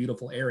 wild,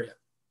 beautiful area.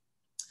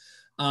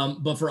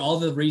 But for all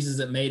the reasons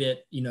that made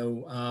it, you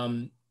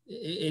know,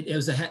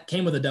 it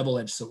came with a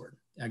double-edged sword,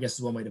 I guess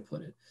is one way to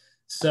put it.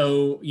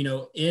 So, you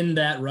know, in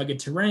that rugged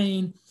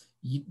terrain,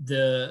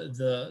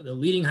 the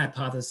leading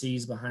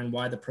hypotheses behind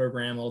why the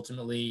program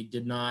ultimately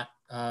did not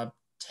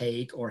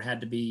take or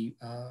had to be,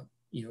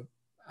 you know,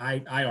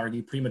 I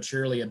argue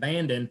prematurely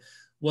abandoned,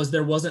 was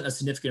there wasn't a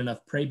significant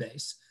enough prey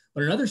base.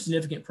 But another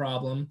significant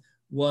problem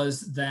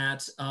was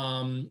that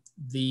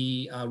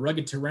the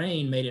rugged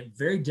terrain made it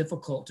very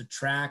difficult to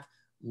track,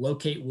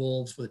 locate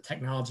wolves with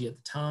technology at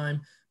the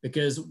time,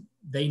 because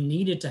they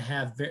needed to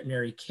have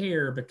veterinary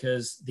care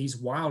because these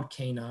wild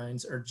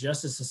canines are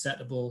just as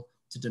susceptible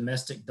to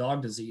domestic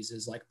dog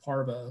diseases like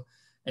parvo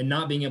and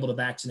not being able to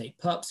vaccinate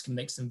pups can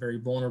make them very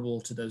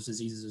vulnerable to those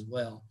diseases as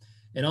well.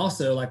 And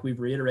also, like we've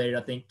reiterated,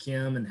 I think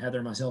Kim and Heather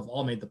and myself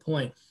all made the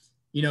point,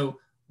 you know,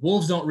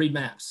 wolves don't read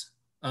maps.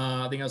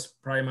 I think that was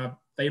probably my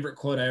favorite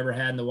quote I ever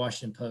had in the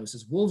Washington Post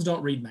is wolves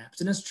don't read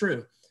maps. And it's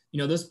true. You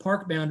know, those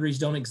park boundaries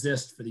don't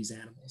exist for these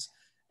animals.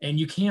 And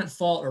you can't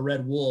fault a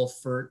red wolf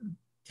for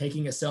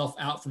taking itself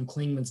out from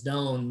Clingman's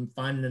Dome,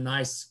 finding a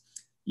nice,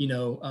 you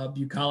know,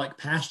 bucolic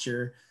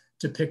pasture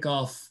to pick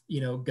off,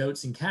 you know,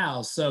 goats and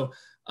cows. So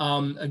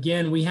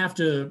again, we have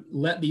to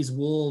let these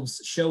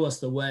wolves show us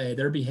the way.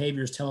 Their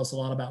behaviors tell us a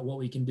lot about what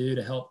we can do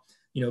to help,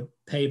 you know,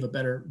 pave a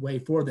better way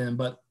for them.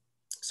 But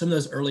some of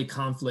those early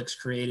conflicts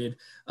created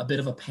a bit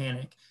of a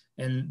panic.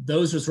 And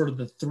those are sort of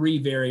the three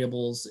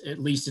variables, at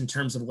least in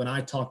terms of when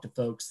I talk to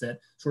folks, that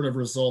sort of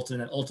resulted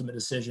in an ultimate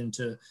decision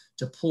to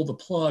pull the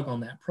plug on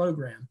that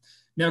program.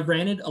 Now,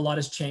 granted, a lot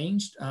has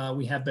changed.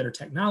 We have better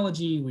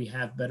technology. We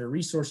have better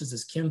resources.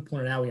 As Kim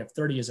pointed out, we have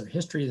 30 years of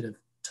history that have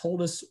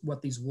told us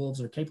what these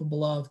wolves are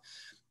capable of.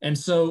 And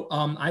so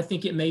I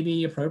think it may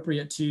be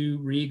appropriate to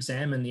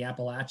re-examine the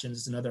Appalachians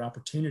as another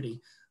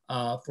opportunity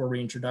for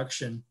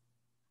reintroduction.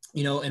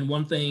 You know, and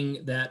one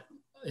thing that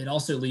it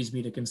also leads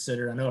me to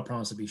consider, I know I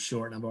promised to be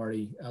short and I've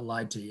already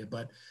lied to you,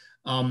 but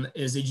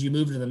is as you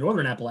move to the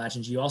Northern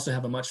Appalachians, you also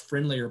have a much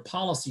friendlier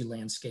policy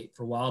landscape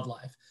for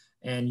wildlife.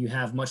 And you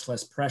have much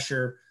less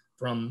pressure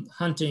from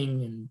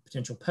hunting and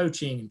potential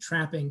poaching and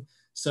trapping.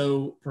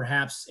 So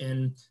perhaps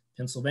in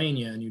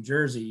Pennsylvania, New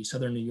Jersey,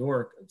 Southern New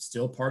York,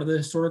 still part of the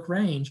historic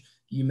range,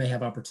 you may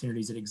have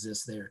opportunities that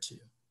exist there too.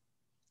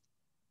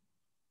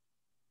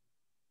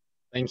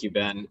 Thank you,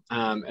 Ben.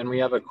 And we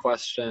have a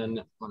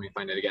question, let me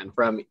find it again,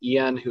 from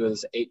Ian, who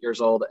is 8 years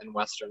old in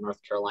Western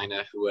North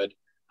Carolina, who would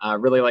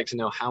really like to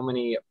know how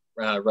many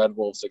red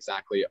wolves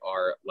exactly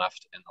are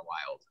left in the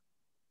wild.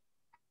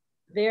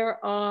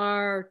 There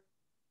are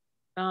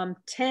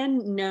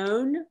 10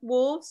 known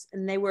wolves,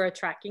 and they wear a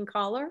tracking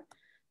collar.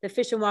 The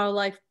Fish and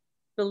Wildlife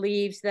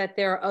believes that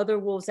there are other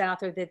wolves out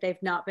there that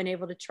they've not been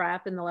able to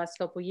trap in the last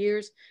couple of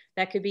years.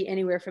 That could be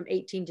anywhere from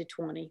 18 to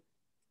 20.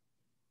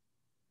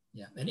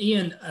 Yeah, and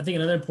Ian, I think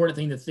another important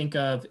thing to think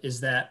of is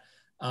that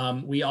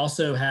we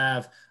also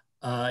have,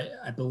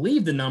 I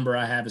believe the number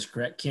I have is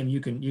correct. Kim, you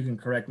can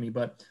correct me,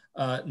 but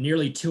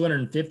nearly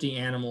 250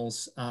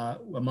 animals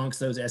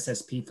amongst those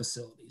SSP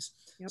facilities.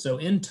 Yep. So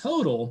in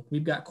total,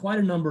 we've got quite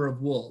a number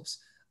of wolves.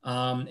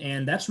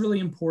 And that's really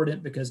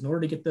important because in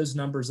order to get those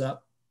numbers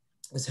up,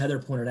 as Heather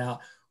pointed out,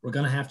 we're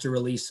going to have to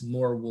release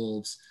more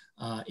wolves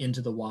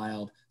into the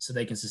wild so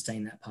they can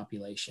sustain that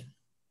population.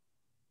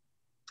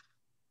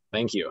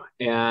 Thank you.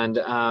 And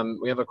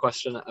we have a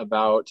question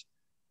about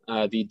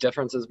the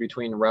differences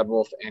between red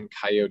wolf and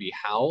coyote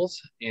howls.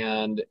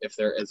 And if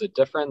there is a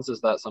difference,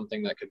 is that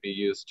something that could be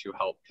used to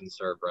help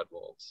conserve red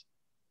wolves?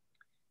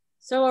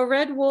 So a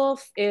red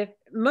wolf, if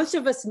most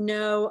of us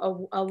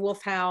know a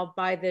wolf howl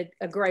by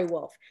a gray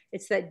wolf,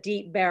 it's that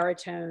deep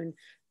baritone.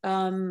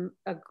 A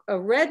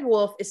red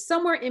wolf is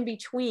somewhere in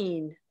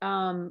between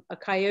a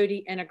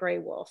coyote and a gray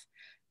wolf.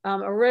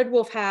 A red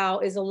wolf howl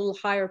is a little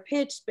higher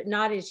pitched, but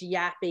not as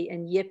yappy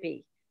and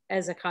yippy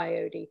as a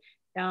coyote.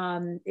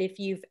 If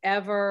you've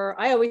ever,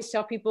 I always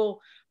tell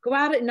people, go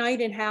out at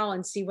night and howl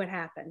and see what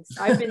happens.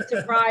 I've been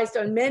surprised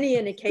on many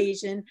an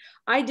occasion.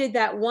 I did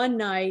that one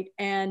night,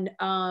 and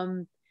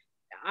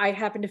I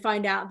happened to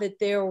find out that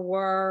there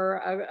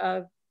were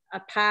a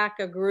pack,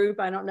 a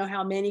group, I don't know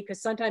how many,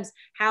 because sometimes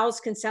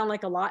howls can sound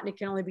like a lot and it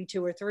can only be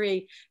 2 or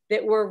 3,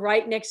 that were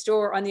right next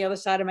door on the other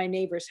side of my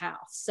neighbor's house.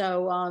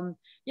 So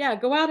yeah,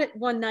 go out at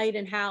one night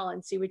and howl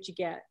and see what you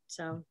get.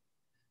 So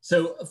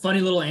a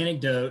funny little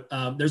anecdote.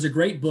 There's a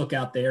great book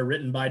out there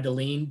written by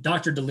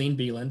Dr. Deline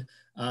Beeland.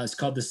 It's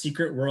called The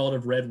Secret World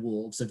of Red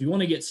Wolves. So if you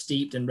want to get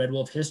steeped in red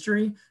wolf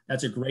history,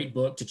 that's a great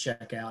book to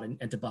check out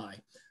and to buy.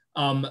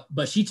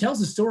 But she tells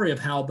the story of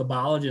how the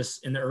biologists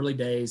in the early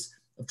days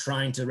of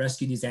trying to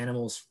rescue these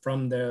animals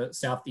from the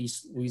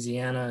Southeast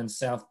Louisiana and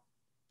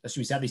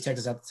Southeast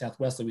Texas,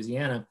 Southwest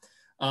Louisiana,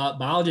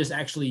 biologists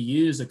actually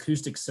use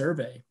acoustic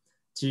survey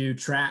to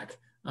track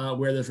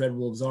where those red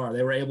wolves are.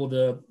 They were able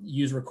to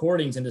use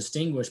recordings and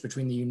distinguish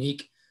between the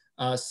unique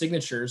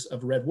signatures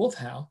of red wolf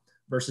howl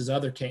versus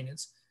other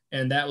canids.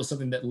 And that was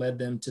something that led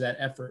them to that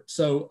effort.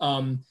 So,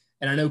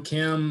 and I know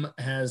Kim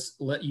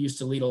used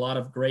to lead a lot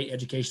of great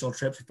educational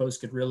trips where folks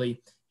could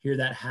really hear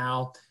that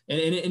howl. And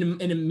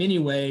in many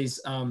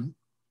ways,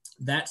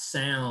 that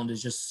sound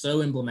is just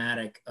so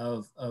emblematic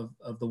of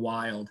the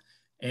wild.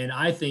 And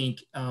I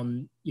think,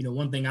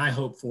 one thing I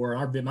hope for,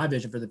 my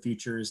vision for the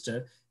future is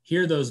to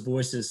hear those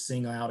voices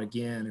sing out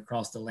again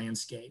across the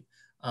landscape.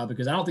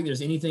 Because I don't think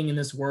there's anything in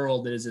this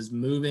world that is as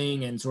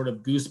moving and sort of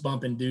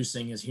goosebump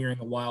inducing as hearing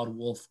a wild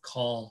wolf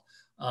call.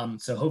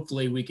 So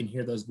hopefully we can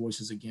hear those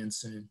voices again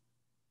soon.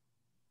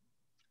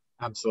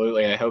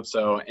 Absolutely, I hope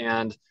so.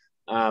 And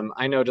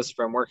I know just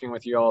from working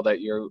with you all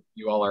that you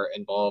all are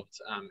involved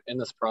in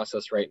this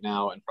process right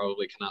now and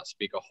probably cannot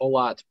speak a whole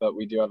lot, but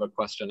we do have a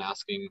question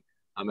asking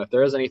if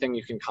there is anything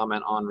you can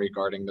comment on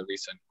regarding the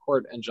recent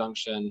court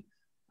injunction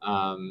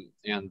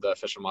and the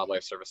Fish and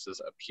Wildlife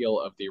Service's appeal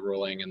of the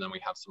ruling. And then we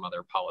have some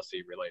other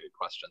policy related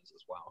questions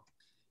as well.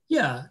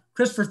 Yeah,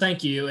 Christopher,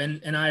 thank you.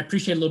 And I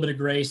appreciate a little bit of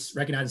grace,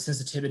 recognize the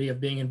sensitivity of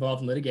being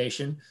involved in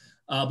litigation.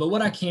 But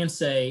what I can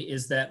say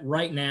is that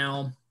right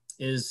now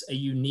is a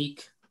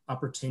unique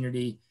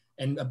opportunity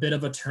and a bit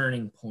of a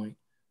turning point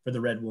for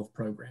the Red Wolf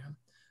program.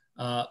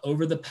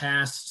 Over the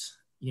past,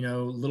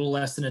 little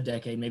less than a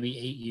decade, maybe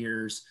 8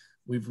 years,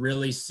 we've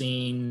really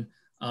seen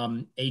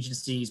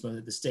agencies, both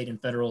at the state and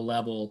federal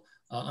level,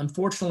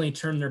 unfortunately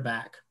turn their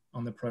back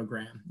on the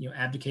program,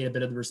 abdicate a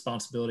bit of the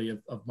responsibility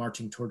of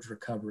marching towards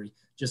recovery,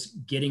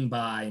 just getting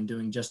by and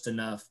doing just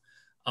enough.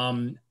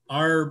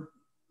 Our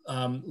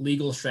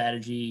legal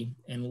strategy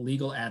and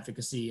legal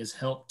advocacy has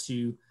helped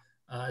to,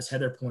 as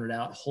Heather pointed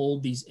out,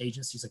 hold these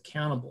agencies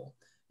accountable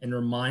and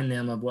remind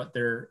them of what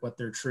their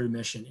true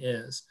mission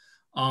is.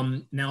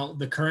 Now,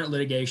 the current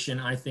litigation,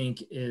 I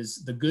think,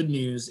 is the good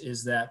news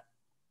is that,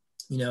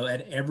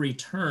 at every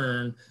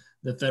turn,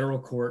 the federal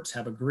courts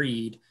have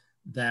agreed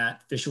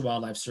that Fish and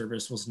Wildlife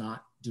Service was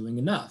not doing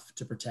enough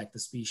to protect the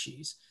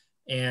species.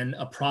 And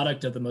a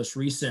product of the most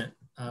recent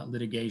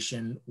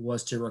litigation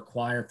was to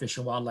require Fish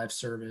and Wildlife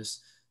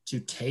Service to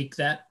take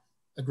that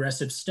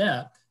aggressive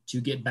step to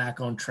get back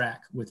on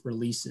track with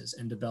releases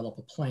and develop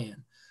a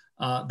plan.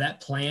 That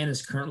plan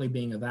is currently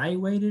being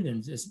evaluated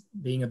and is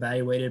being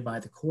evaluated by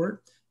the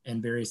court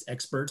and various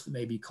experts that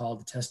may be called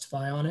to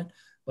testify on it.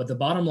 But the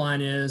bottom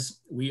line is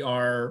we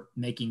are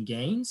making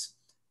gains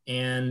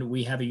and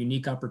we have a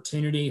unique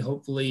opportunity,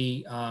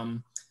 hopefully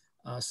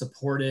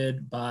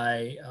supported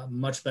by a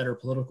much better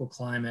political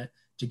climate,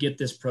 to get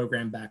this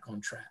program back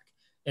on track.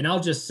 And I'll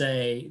just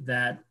say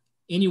that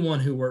anyone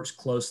who works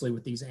closely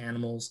with these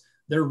animals,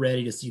 they're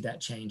ready to see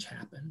that change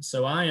happen.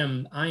 So I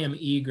am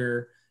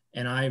eager,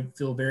 and I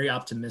feel very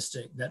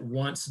optimistic that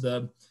once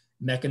the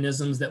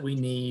mechanisms that we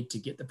need to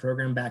get the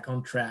program back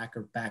on track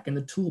are back in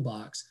the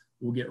toolbox,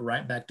 we'll get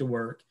right back to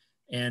work.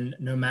 And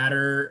no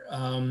matter,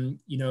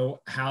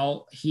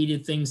 how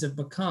heated things have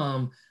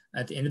become,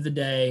 at the end of the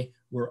day,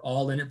 we're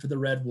all in it for the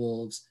red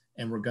wolves,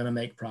 and we're going to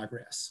make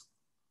progress.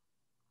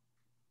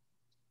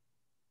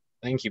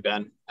 Thank you,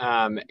 Ben.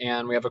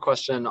 And we have a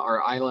question: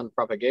 are island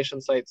propagation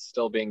sites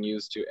still being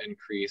used to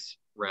increase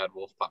red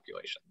wolf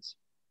populations?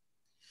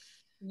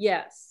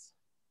 Yes.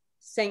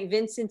 St.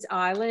 Vincent's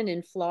Island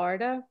in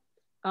Florida.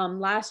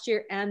 Last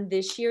year and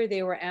this year,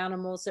 there were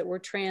animals that were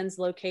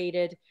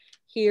translocated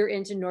here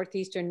into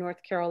northeastern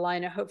North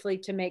Carolina, hopefully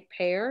to make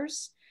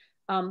pairs.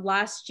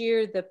 Last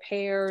year,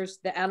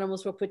 the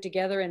animals were put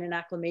together in an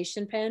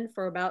acclimation pen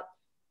for about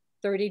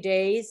 30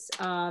 days.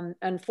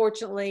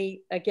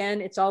 Unfortunately,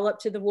 again, it's all up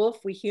to the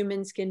wolf. We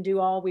humans can do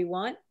all we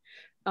want.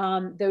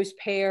 Those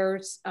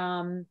pairs,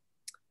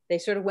 they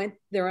sort of went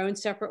their own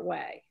separate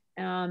way.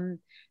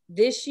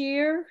 This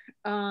year,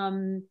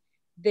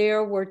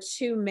 there were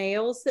 2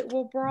 males that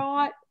were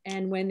brought,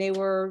 and when they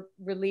were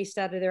released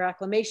out of their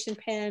acclimation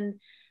pen,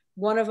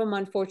 one of them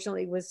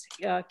unfortunately was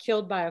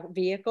killed by a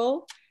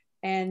vehicle,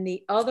 and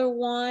the other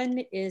one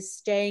is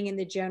staying in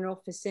the general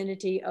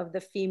vicinity of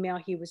the female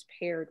he was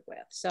paired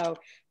with. So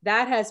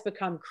that has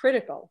become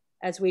critical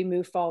as we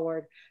move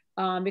forward,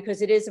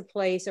 because it is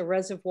a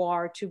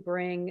reservoir to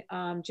bring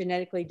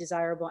genetically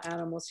desirable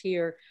animals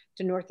here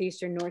to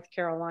northeastern North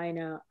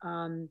Carolina.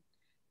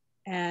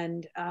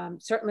 And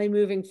certainly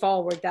moving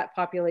forward, that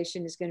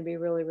population is going to be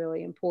really,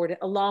 really important,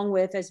 along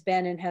with, as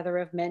Ben and Heather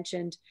have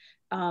mentioned,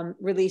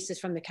 releases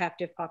from the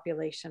captive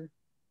population.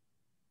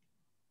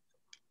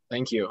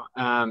 Thank you.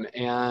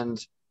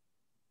 And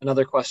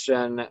another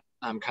question,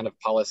 kind of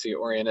policy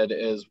oriented,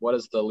 is what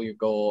is the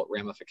legal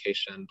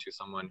ramification to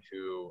someone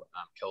who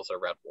kills a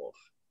red wolf?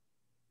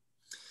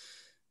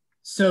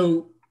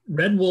 So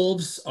red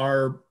wolves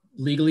are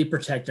legally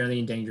protected under the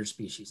Endangered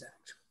Species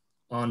Act.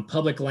 On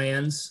public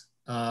lands,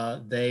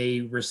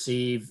 they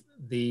receive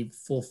the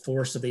full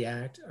force of the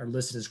act, are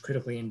listed as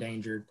critically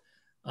endangered,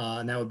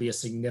 and that would be a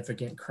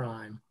significant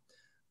crime.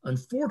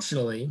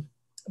 Unfortunately,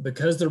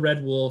 because the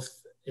red wolf,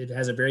 it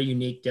has a very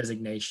unique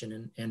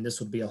designation, and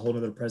this would be a whole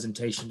other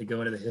presentation to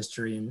go into the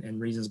history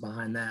and reasons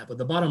behind that. But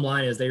the bottom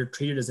line is they are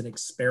treated as an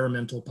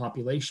experimental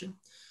population,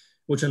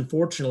 which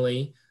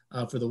unfortunately,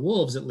 for the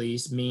wolves at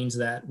least, means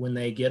that when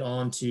they get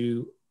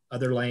onto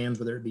other lands,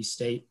 whether it be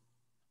state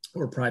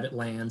or private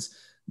lands,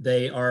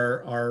 they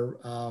are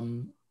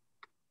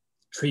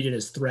treated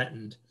as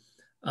threatened.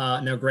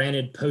 Now,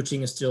 granted,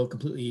 poaching is still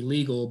completely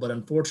illegal, but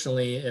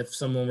unfortunately, if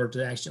someone were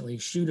to accidentally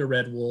shoot a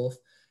red wolf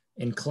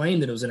and claim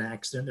that it was an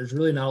accident, there's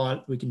really not a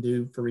lot we can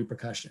do for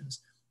repercussions.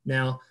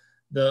 Now,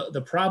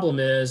 the problem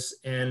is,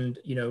 and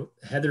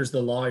Heather's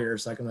the lawyer,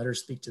 so I can let her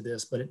speak to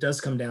this, but it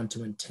does come down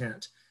to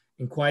intent.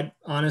 And quite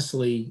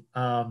honestly,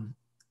 law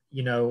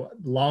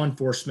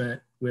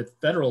enforcement, with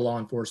federal law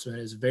enforcement,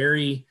 is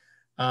very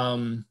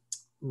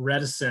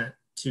reticent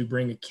to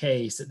bring a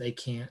case that they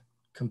can't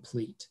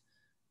complete.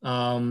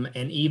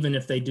 And even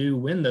if they do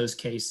win those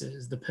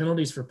cases, the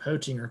penalties for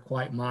poaching are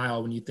quite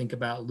mild when you think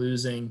about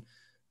losing,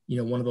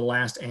 one of the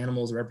last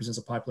animals that represents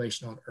a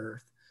population on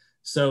Earth.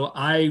 So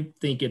I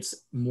think it's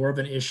more of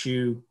an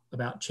issue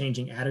about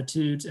changing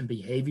attitudes and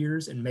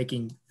behaviors and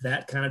making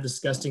that kind of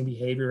disgusting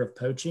behavior of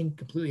poaching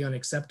completely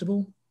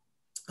unacceptable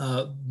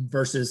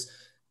versus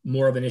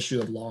more of an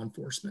issue of law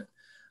enforcement.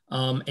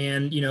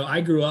 And, you know,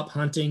 I grew up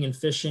hunting and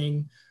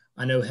fishing.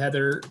 I know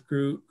Heather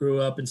grew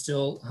up and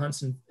still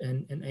hunts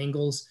and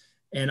angles.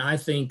 And I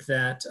think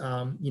that,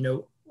 you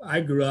know, I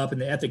grew up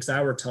and the ethics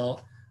I were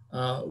taught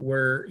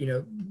where, you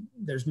know,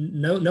 there's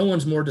no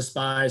one's more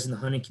despised in the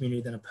hunting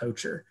community than a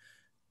poacher.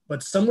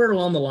 But somewhere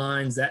along the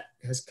lines that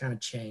has kind of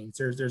changed.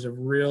 There's a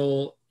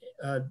real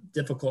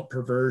difficult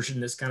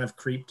perversion that's kind of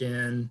creeped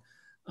in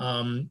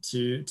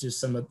to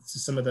some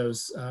of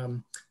those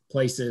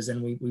places,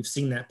 and we've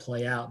seen that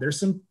play out. There's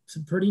some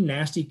pretty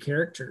nasty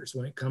characters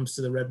when it comes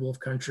to the red wolf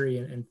country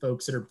and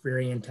folks that are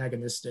very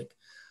antagonistic.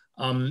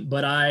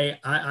 But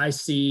I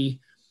see,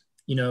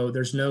 you know,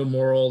 there's no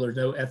moral, there's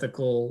no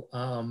ethical.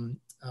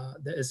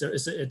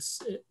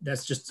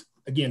 That's just,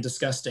 again,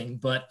 disgusting.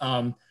 But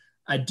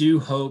I do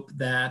hope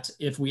that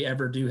if we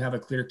ever do have a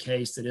clear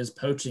case that is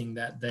poaching,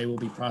 that they will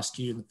be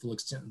prosecuted in the full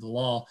extent of the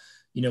law.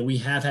 You know, we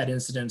have had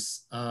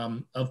incidents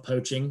of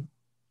poaching,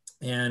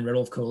 and Red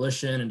Wolf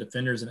Coalition and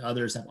defenders and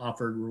others have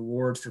offered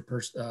rewards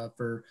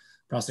for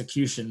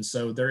prosecution.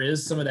 So there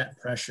is some of that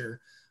pressure,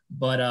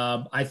 but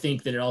I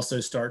think that it also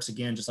starts,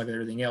 again, just like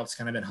everything else,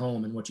 kind of at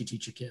home and what you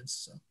teach your kids.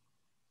 So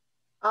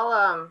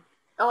I'll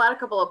add a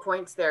couple of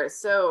points there.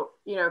 So,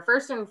 you know,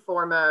 first and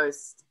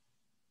foremost,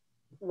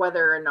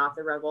 whether or not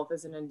the red wolf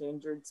is an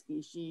endangered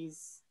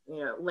species, you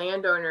know,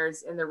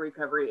 landowners in the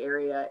recovery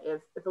area,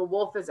 if a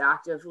wolf is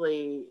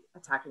actively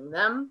attacking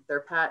them, their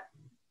pet,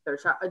 they're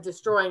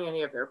destroying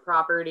any of their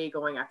property,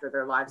 going after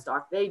their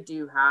livestock, they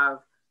do have,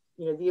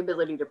 you know, the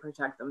ability to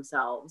protect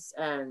themselves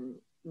and,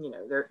 you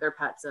know, their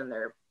pets and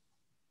their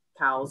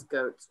cows,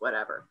 goats,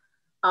 whatever.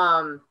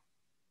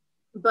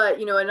 But,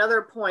 you know,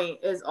 another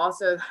point is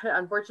also that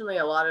unfortunately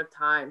a lot of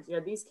times, you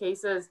know, these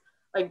cases,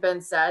 like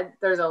Ben said,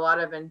 there's a lot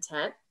of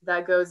intent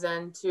that goes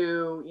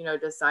into, you know,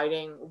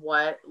 deciding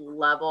what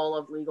level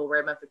of legal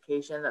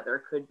ramification that there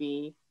could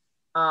be.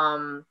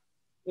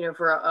 You know,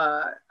 for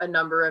a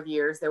number of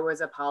years, there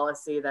was a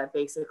policy that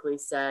basically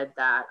said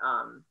that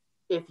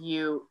if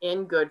you,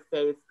 in good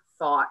faith,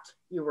 thought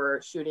you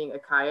were shooting a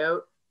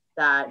coyote,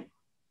 that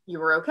you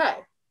were okay.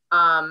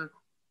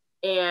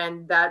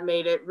 And that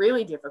made it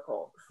really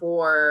difficult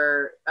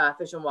for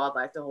Fish and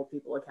Wildlife to hold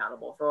people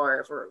accountable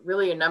for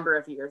really a number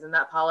of years. And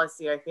that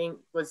policy, I think,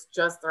 was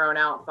just thrown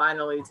out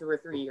finally 2 or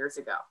 3 years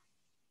ago.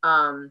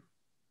 And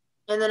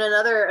then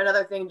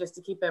another thing just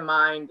to keep in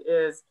mind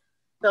is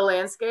the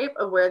landscape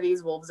of where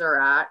these wolves are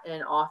at.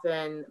 And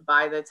often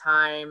by the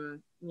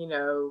time, you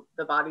know,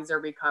 the bodies are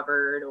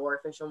recovered or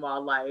Fish and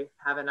Wildlife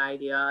have an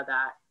idea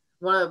that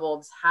one of the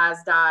wolves has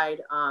died,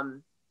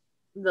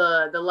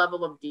 the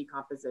level of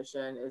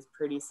decomposition is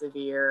pretty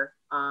severe,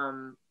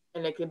 and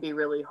it can be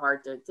really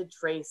hard to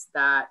trace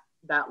that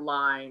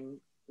line,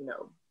 you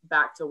know,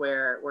 back to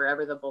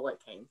wherever the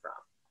bullet came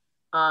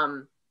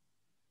from.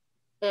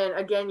 And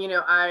again, you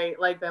know, I,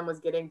 like Ben was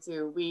getting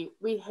to,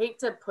 we hate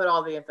to put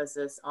all the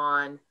emphasis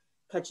on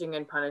catching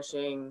and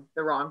punishing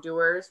the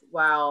wrongdoers,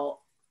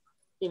 while,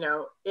 you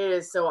know, it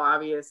is so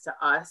obvious to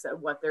us that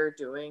what they're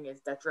doing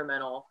is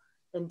detrimental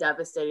and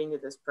devastating to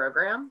this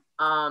program.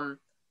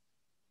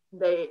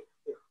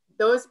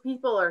 Those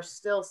people are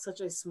still such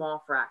a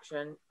small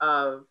fraction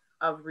of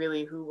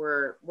really who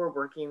we're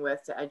working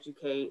with to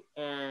educate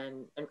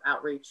and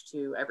outreach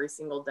to every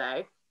single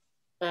day.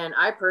 And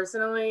I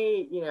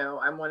personally, you know,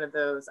 I'm one of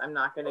those, I'm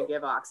not going to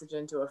give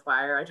oxygen to a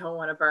fire I don't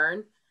want to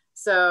burn.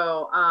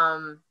 So,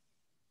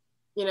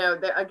 you know,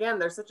 again,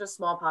 there's such a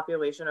small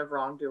population of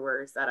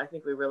wrongdoers that I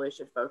think we really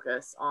should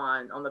focus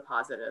on the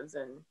positives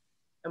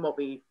and what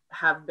we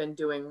have been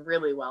doing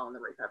really well in the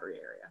recovery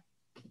area.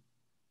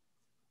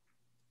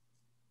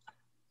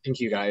 Thank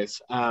you,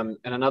 guys. And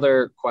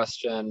another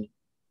question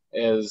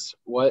is,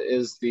 what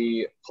is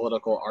the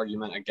political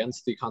argument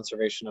against the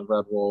conservation of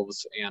red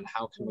wolves, and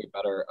how can we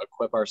better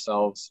equip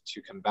ourselves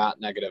to combat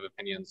negative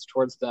opinions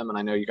towards them? And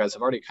I know you guys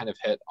have already kind of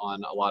hit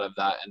on a lot of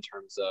that in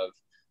terms of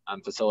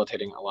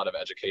facilitating a lot of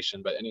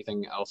education, but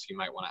anything else you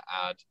might want to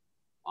add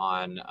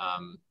on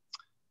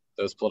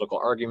those political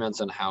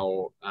arguments and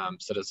how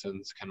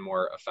citizens can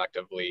more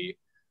effectively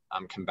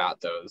combat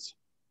those?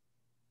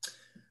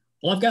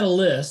 Well, I've got a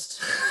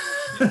list.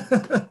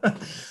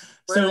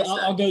 So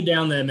I'll go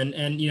down them,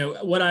 and you know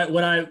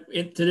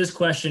to this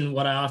question,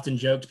 what I often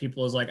joke to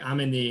people is like, I'm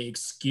in the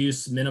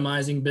excuse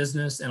minimizing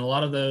business, and a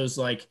lot of those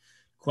like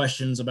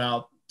questions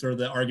about sort of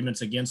the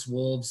arguments against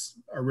wolves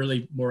are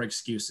really more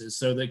excuses.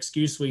 So the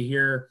excuse we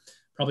hear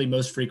probably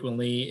most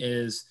frequently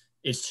is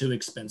it's too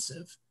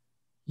expensive.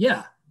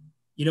 Yeah,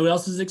 you know what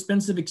else is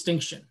expensive?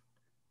 Extinction.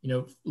 You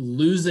know,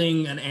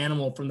 losing an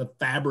animal from the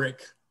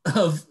fabric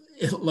of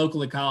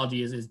local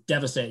ecology is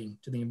devastating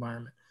to the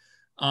environment.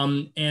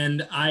 And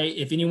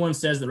if anyone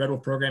says the Red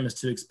Wolf program is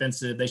too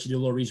expensive, they should do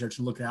a little research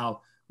and look at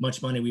how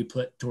much money we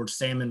put towards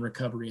salmon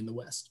recovery in the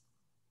West.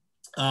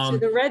 So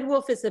the Red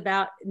Wolf is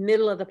about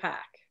middle of the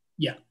pack.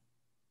 Yeah.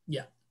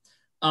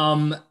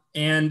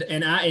 And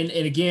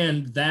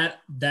again,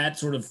 that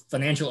sort of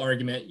financial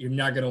argument, you're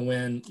not going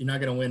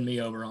to win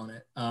me over on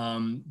it,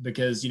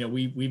 because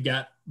we've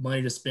got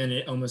money to spend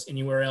it almost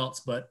anywhere else,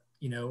 but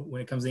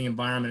when it comes to the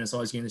environment, it's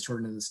always getting the short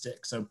end of the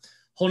stick. So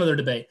whole nother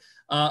debate.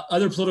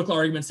 Other political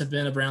arguments have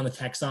been around the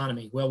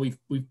taxonomy. Well,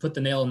 we've put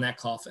the nail in that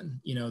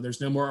coffin.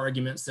 There's no more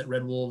arguments that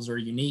red wolves are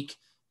unique,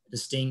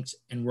 distinct,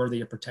 and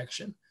worthy of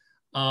protection.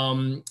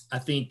 I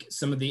think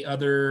some of the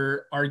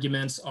other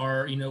arguments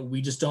are,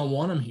 we just don't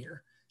want them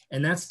here.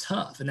 And that's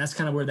tough. And that's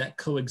kind of where that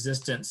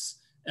coexistence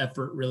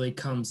effort really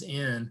comes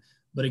in.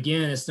 But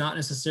again, it's not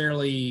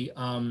necessarily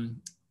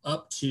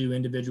up to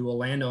individual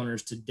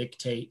landowners to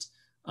dictate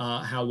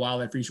how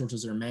wildlife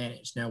resources are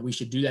managed. Now, we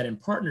should do that in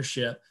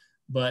partnership,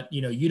 but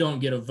you don't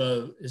get a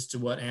vote as to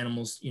what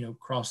animals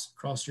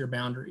cross your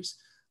boundaries.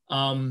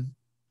 And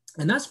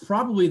that's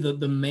probably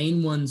the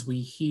main ones we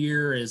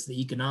hear is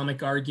the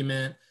economic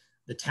argument,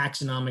 the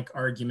taxonomic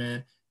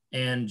argument,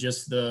 and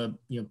just the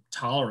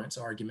tolerance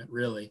argument,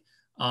 really.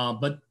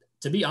 But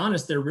to be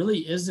honest, there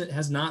really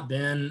has not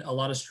been a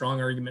lot of strong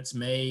arguments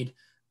made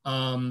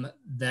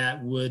that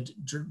would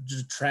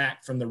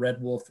detract from the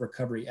red wolf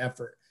recovery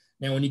effort.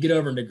 Now, when you get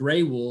over into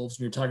gray wolves,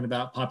 and you're talking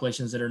about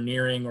populations that are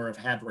nearing or have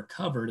had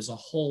recovered, is a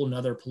whole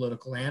nother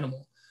political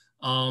animal.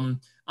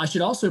 I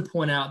should also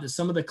point out that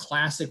some of the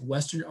classic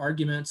Western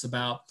arguments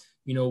about,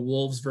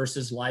 wolves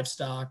versus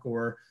livestock,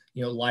 or,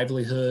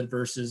 livelihood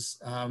versus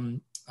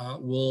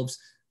wolves,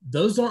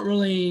 those don't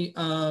really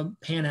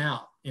pan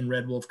out in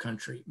red wolf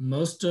country.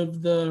 Most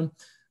of the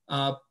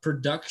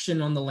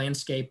production on the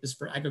landscape is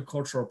for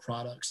agricultural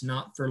products,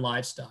 not for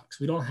livestock. So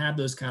we don't have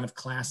those kind of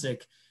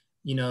classic,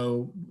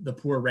 the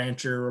poor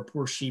rancher or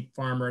poor sheep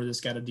farmer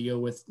that's got to deal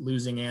with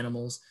losing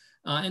animals.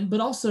 But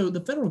also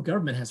the federal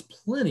government has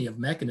plenty of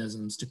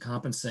mechanisms to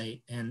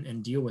compensate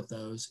and deal with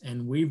those.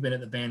 And we've been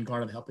at the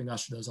vanguard of helping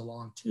usher those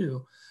along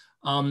too.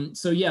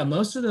 So yeah,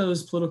 most of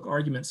those political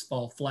arguments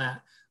fall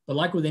flat, but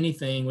like with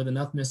anything, with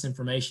enough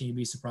misinformation, you'd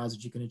be surprised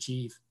what you can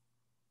achieve.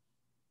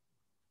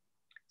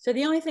 So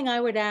the only thing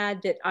I would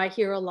add that I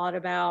hear a lot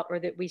about, or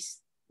that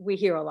we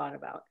hear a lot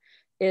about,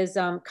 is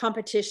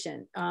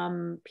competition.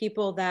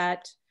 People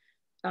that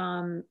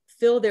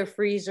fill their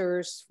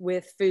freezers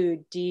with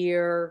food,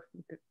 deer,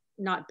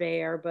 not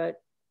bear,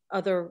 but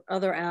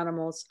other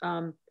animals,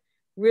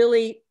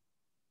 really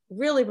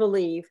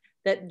believe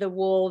that the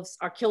wolves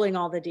are killing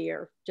all the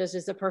deer. Just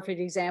as a perfect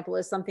example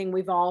is something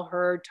we've all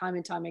heard time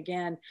and time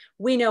again.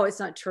 We know it's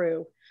not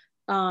true.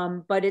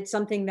 But it's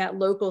something that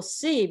locals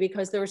see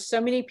because there are so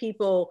many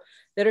people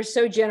that are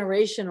so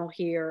generational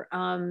here.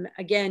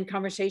 Again,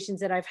 conversations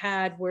that I've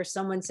had where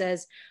someone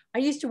says, I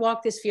used to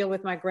walk this field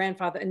with my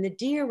grandfather and the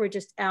deer were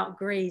just out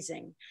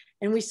grazing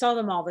and we saw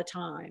them all the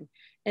time.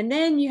 And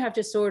then you have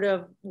to sort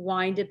of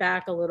wind it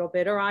back a little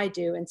bit, or I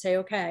do, and say,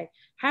 okay,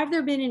 have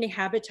there been any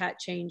habitat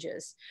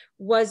changes?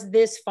 Was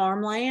this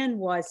farmland?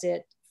 Was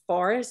it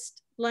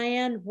forest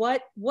land?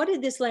 What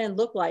did this land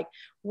look like?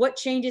 What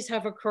changes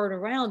have occurred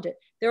around it?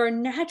 There are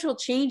natural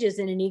changes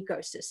in an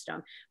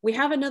ecosystem. We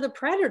have another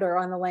predator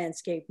on the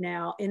landscape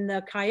now in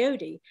the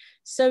coyote.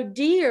 So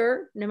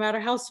deer, no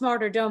matter how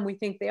smart or dumb we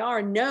think they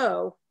are,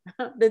 know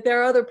that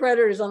there are other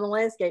predators on the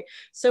landscape.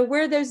 So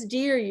where those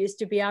deer used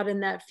to be out in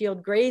that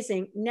field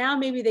grazing, now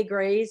maybe they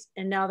graze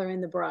and now they're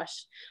in the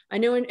brush. I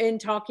know in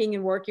talking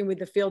and working with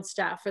the field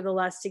staff for the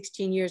last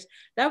 16 years,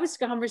 that was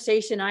a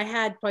conversation I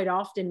had quite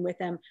often with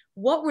them.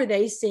 What were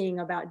they seeing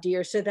about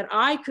deer so that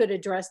I could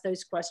address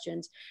those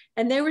questions?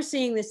 And they were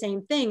seeing the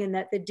same thing, in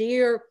that the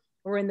deer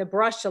were in the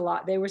brush a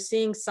lot. They were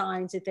seeing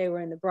signs that they were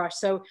in the brush.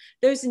 So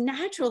those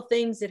natural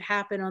things that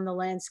happen on the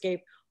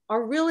landscape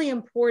are really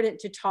important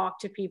to talk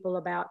to people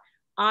about.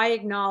 I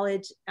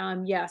acknowledge,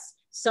 yes,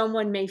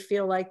 someone may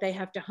feel like they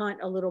have to hunt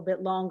a little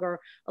bit longer,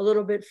 a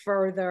little bit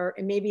further,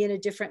 and maybe in a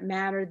different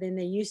manner than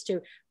they used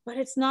to, but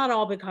it's not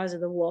all because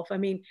of the wolf. I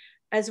mean,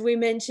 as we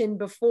mentioned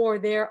before,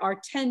 there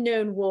are 10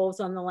 known wolves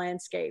on the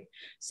landscape.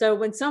 So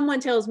when someone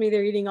tells me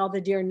they're eating all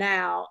the deer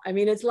now, I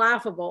mean, it's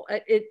laughable.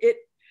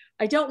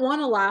 I don't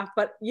want to laugh,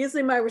 but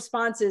usually my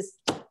response is,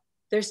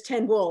 there's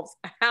 10 wolves.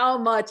 How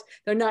much?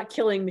 They're not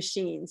killing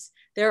machines.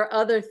 There are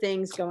other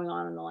things going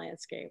on in the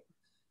landscape.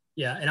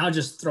 Yeah, and I'll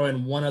just throw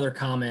in one other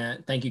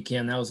comment. Thank you,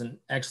 Kim. That was an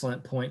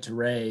excellent point to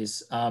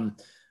raise.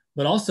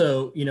 But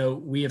also,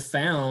 we have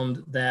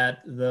found that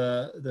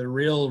the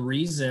real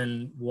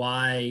reason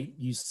why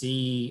you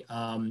see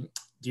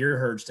deer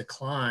herds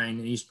decline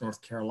in East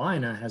North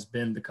Carolina has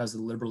been because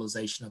of the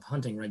liberalization of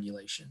hunting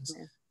regulations.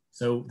 Yeah.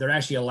 So they're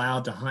actually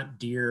allowed to hunt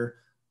deer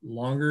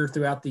longer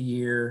throughout the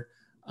year.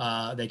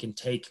 They can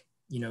take,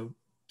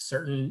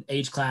 certain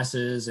age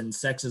classes and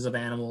sexes of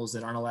animals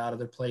that aren't allowed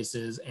other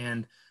places.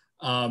 And,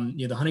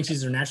 the hunting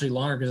seasons are naturally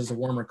longer because it's a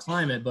warmer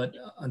climate. But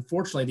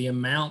unfortunately, the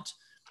amount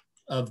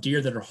of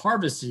deer that are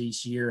harvested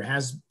each year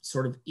has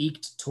sort of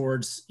eked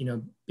towards,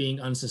 being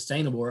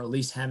unsustainable, or at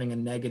least having a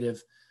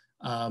negative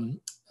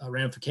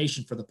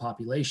ramification for the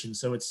population.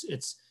 So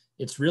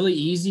it's really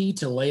easy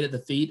to lay it at the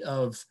feet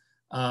of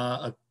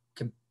a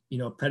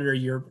predator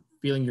you're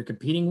feeling you're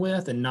competing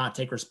with and not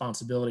take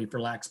responsibility for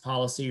lax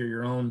policy or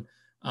your own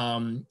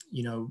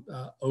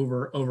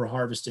over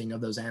harvesting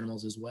of those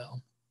animals as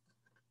well.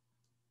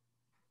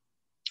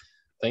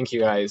 Thank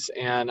you, guys.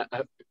 And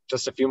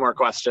just a few more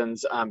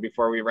questions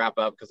before we wrap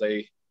up, because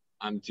I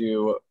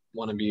do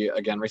want to be,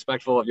 again,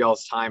 respectful of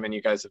y'all's time, and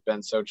you guys have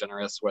been so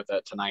generous with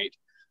it tonight.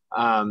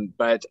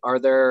 But are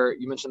there,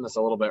 you mentioned this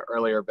a little bit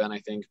earlier, Ben, I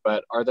think,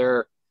 but are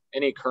there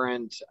any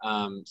current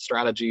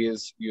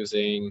strategies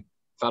using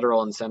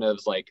federal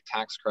incentives like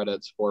tax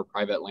credits for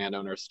private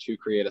landowners to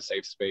create a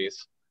safe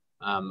space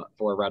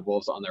for red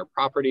wolves on their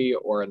property,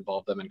 or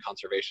involve them in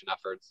conservation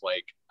efforts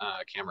like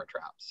camera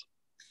traps?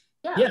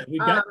 Yeah, we've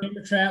got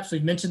camera traps.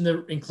 We've mentioned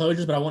the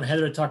enclosures, but I want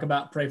Heather to talk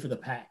about Pray for the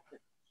Pack.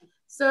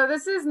 So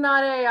this is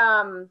not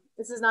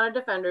a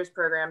defenders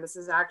program. This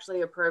is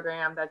actually a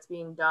program that's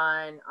being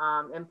done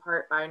in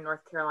part by North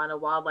Carolina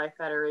Wildlife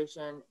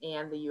Federation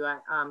and the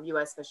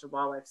US Fish and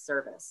Wildlife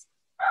Service.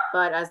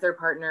 But as their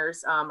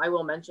partners, I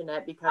will mention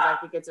it because I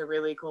think it's a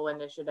really cool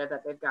initiative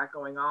that they've got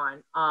going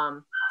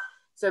on.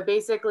 So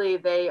basically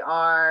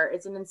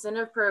it's an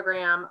incentive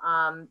program,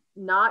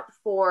 not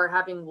for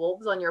having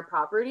wolves on your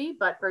property,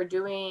 but for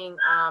doing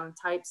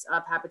types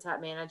of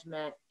habitat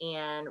management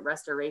and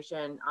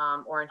restoration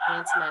or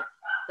enhancement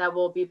that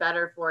will be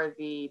better for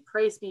the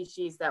prey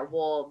species that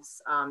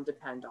wolves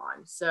depend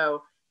on.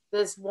 So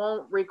this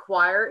won't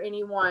require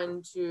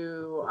anyone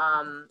to,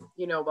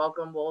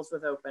 welcome wolves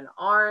with open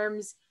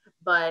arms,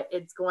 but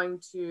it's going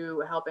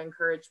to help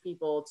encourage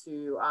people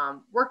to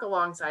work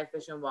alongside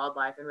Fish and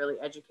Wildlife and really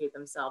educate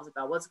themselves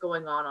about what's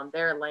going on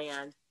their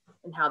land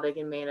and how they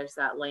can manage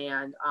that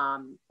land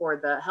for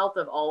the health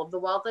of all of the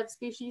wildlife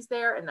species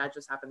there. And that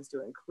just happens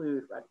to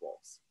include red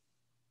wolves.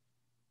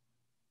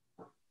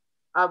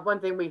 One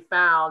thing we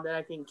found, and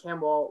I think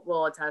Kim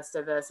will attest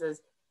to this,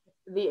 is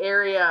the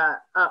area,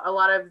 a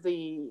lot of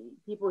the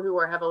people who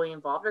are heavily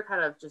involved are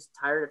kind of just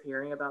tired of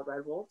hearing about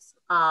red wolves.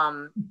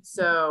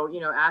 So,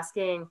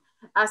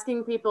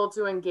 asking people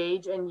to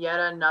engage in yet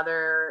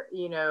another,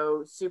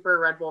 super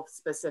red wolf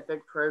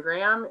specific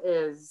program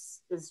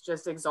is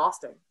just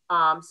exhausting.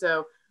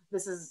 So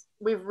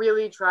we've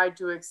really tried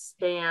to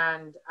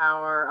expand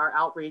our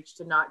outreach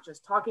to not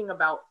just talking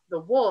about the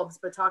wolves,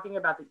 but talking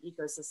about the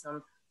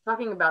ecosystem,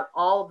 talking about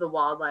all of the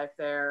wildlife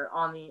there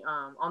on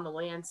the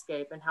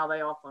landscape and how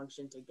they all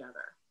function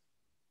together.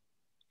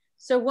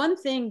 So one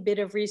bit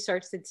of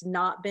research that's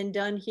not been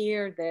done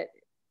here that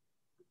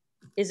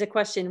is a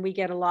question we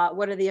get a lot: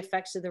 what are the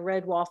effects of the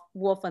red wolf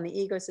on the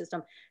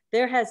ecosystem?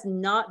 There has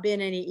not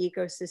been any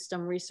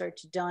ecosystem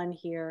research done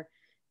here.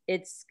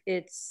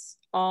 It's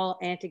all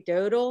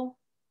anecdotal,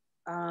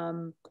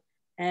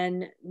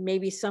 and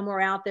maybe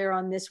somewhere out there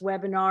on this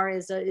webinar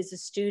is a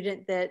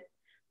student that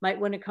might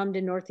want to come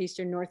to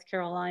Northeastern North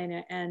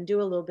Carolina and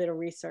do a little bit of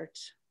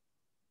research.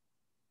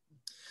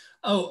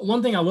 Oh,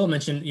 one thing I will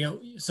mention,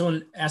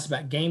 someone asked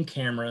about game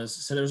cameras.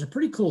 So there was a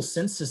pretty cool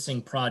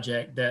censusing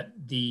project that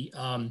the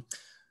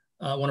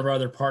one of our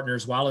other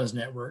partners, Wildlands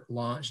Network,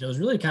 launched. It was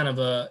really kind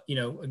of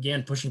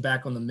again, pushing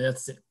back on the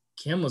myths that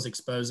Kim was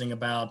exposing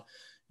about,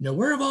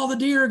 where have all the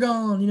deer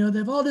gone?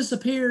 They've all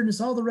disappeared and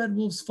it's all the red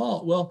wolves'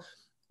 fault. Well,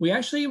 we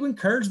actually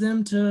encouraged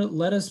them to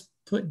let us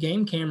put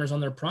game cameras on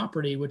their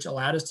property, which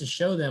allowed us to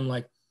show them,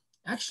 like,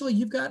 actually,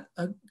 you've got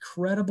a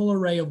credible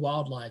array of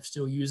wildlife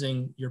still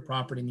using your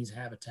property in these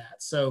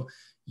habitats. So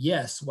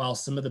yes, while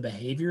some of the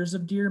behaviors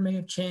of deer may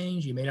have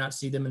changed, you may not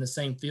see them in the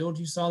same field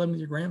you saw them with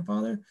your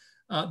grandfather,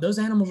 those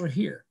animals are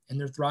here and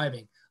they're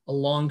thriving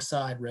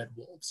alongside red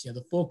wolves.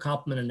 The full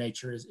complement of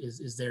nature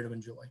is there to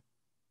enjoy.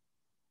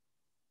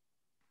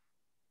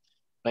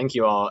 Thank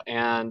you all.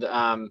 And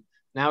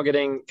now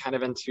getting kind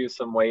of into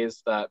some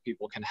ways that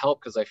people can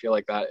help, because I feel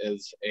like that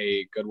is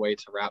a good way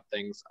to wrap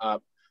things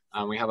up.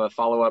 We have a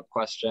follow-up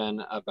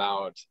question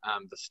about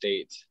the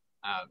state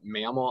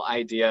mammal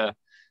idea.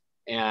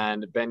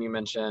 And Ben, you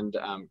mentioned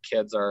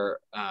kids are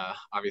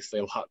obviously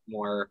a lot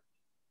more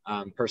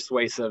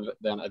persuasive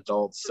than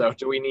adults. So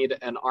do we need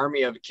an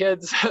army of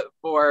kids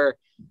for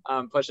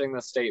pushing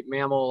the state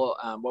mammal?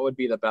 What would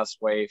be the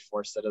best way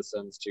for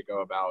citizens to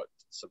go about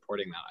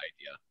supporting that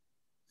idea?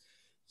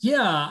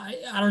 Yeah,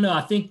 I don't know.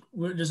 I think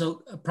there's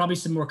probably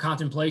some more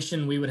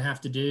contemplation we would have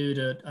to do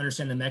to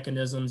understand the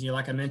mechanisms.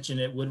 Like I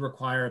mentioned, it would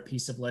require a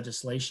piece of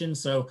legislation.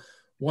 So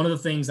one of the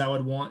things I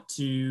would want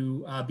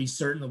to be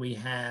certain that we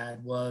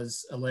had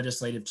was a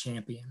legislative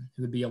champion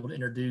who would be able to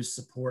introduce,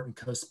 support, and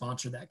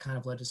co-sponsor that kind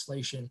of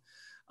legislation.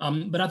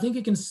 But I think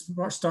it can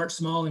start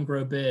small and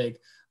grow big.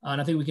 And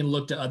I think we can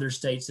look to other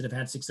states that have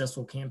had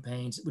successful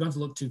campaigns. We don't have to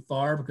look too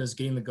far, because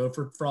getting the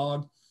gopher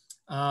frog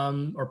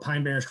or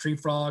Pine Barrens tree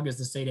frog as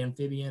the state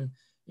amphibian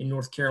in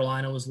North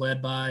Carolina was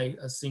led by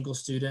a single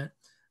student.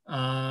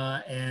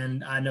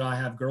 And I know I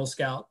have Girl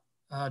Scout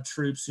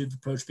troops who've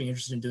approached being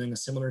interested in doing a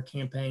similar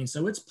campaign.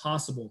 So it's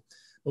possible,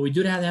 but we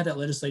do have to have that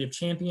legislative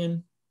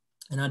champion.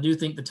 And I do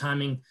think the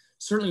timing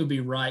certainly would be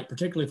right,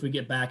 particularly if we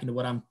get back into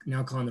what I'm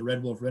now calling the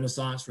red wolf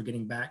renaissance. We're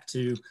getting back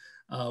to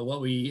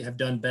what we have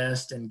done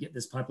best and get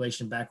this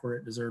population back where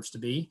it deserves to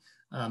be.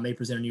 May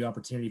present a new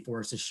opportunity for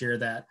us to share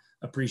that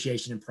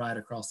appreciation and pride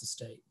across the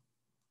state.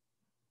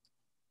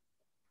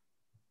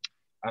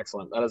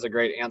 Excellent. That is a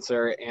great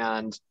answer.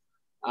 And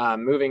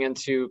moving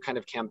into kind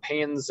of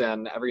campaigns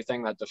and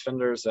everything that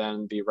Defenders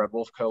and the Red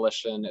Wolf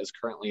Coalition is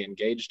currently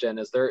engaged in,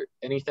 is there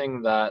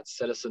anything that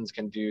citizens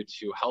can do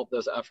to help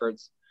those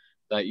efforts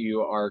that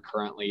you are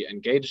currently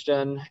engaged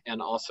in?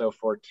 And also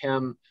for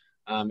Kim,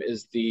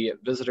 is the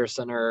Visitor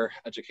Center,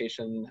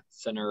 Education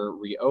Center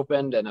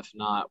reopened? And if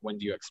not, when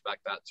do you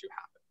expect that to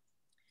happen?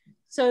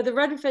 So the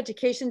Red Wolf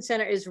Education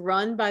Center is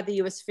run by the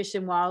U.S. Fish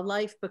and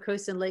Wildlife,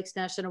 Pocosin Lakes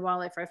National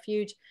Wildlife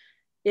Refuge.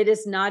 It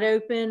is not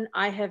open.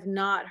 I have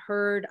not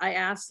heard. I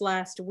asked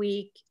last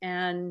week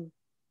and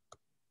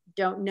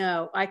don't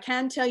know. I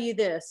can tell you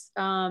this.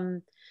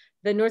 The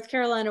North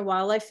Carolina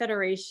Wildlife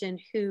Federation,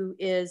 who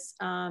is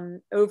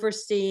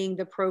overseeing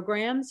the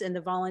programs and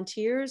the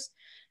volunteers,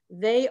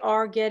 they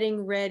are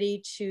getting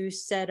ready to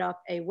set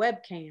up a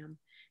webcam.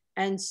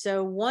 And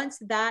so once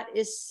that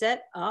is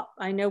set up,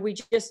 I know we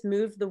just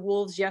moved the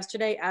wolves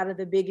yesterday out of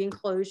the big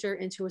enclosure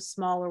into a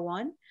smaller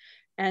one.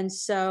 And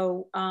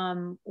so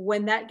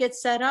when that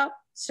gets set up,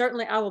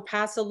 certainly I will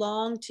pass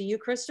along to you,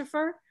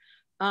 Christopher.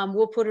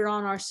 We'll put it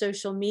on our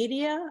social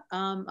media.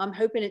 I'm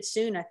hoping it's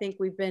soon. I think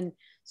we've been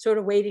sort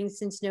of waiting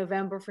since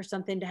November for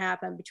something to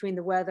happen between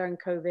the weather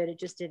and COVID. It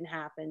just didn't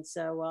happen.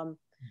 So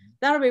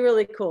that'll be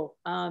really cool.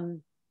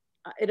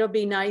 It'll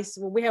be nice.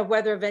 Well, we have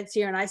weather events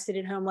here and I sit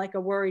at home like a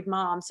worried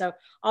mom. So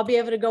I'll be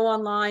able to go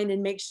online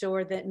and make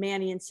sure that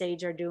Manny and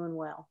Sage are doing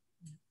well.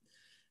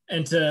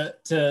 And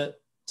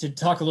to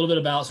talk a little bit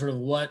about sort of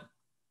what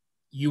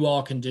you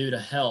all can do to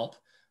help,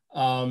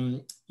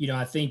 you know,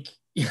 I think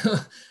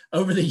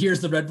over the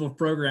years, the Red Wolf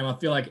program, I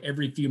feel like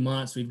every few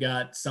months we've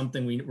got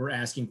something we're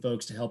asking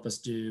folks to help us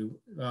do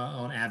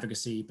on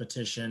advocacy,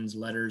 petitions,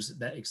 letters,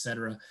 that, et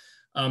cetera.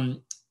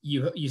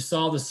 You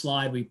saw the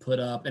slide we put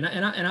up, and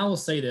I will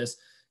say this,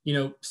 you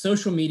know,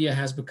 social media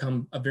has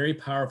become a very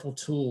powerful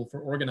tool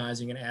for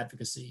organizing and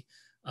advocacy.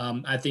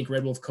 I think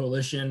Red Wolf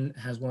Coalition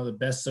has one of the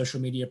best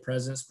social media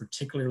presence,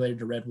 particularly related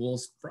to red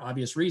wolves for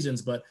obvious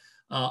reasons, but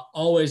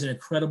always an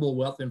incredible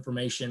wealth of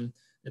information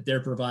that they're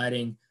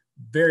providing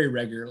very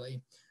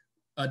regularly.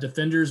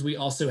 Defenders, we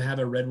also have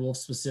a Red Wolf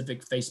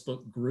specific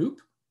Facebook group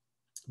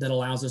that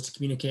allows us to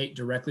communicate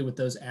directly with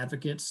those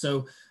advocates.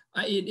 So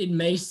it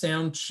may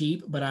sound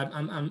cheap, but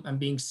I'm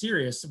being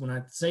serious when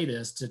I say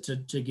this,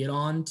 to get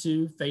on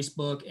to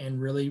Facebook and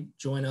really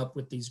join up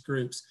with these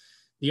groups.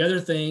 The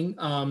other thing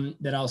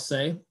that I'll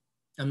say,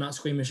 I'm not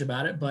squeamish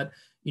about it, but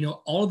you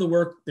know, all of the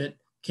work that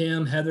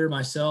Kim, Heather,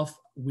 myself,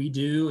 we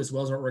do, as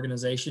well as our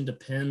organization,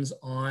 depends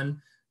on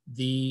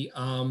the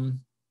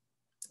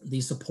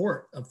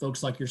support of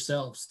folks like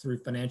yourselves through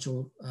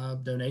financial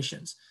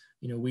donations.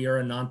 You know, we are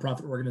a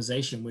nonprofit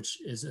organization,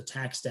 which is a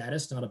tax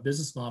status, not a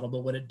business model, but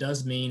what it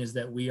does mean is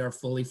that we are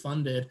fully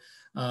funded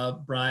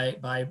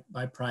by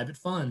private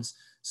funds.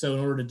 So in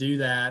order to do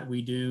that,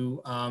 we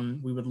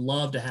would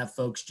love to have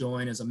folks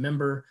join as a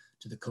member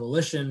to the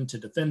coalition, to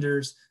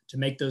Defenders, to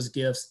make those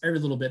gifts. Every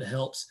little bit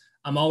helps.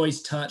 I'm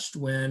always touched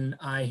when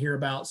I hear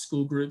about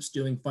school groups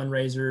doing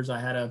fundraisers. I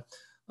had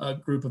a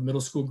group of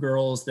middle school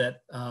girls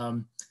that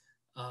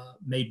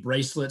made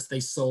bracelets they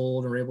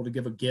sold and were able to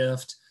give a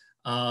gift.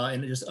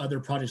 And just other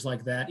projects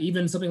like that.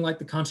 Even something like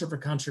the Concert for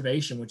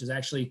Conservation, which has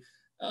actually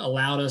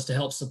allowed us to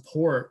help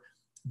support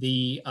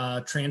the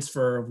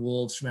transfer of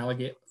wolves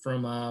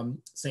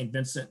from St.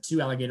 Vincent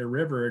to Alligator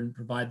River and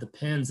provide the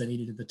pens they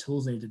needed, the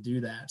tools they needed to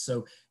do that.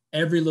 So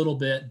every little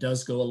bit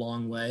does go a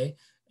long way.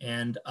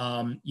 And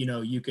you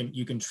know, you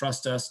can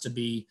trust us to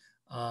be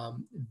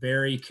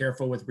very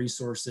careful with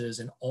resources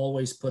and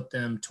always put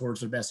them towards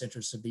the best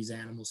interests of these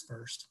animals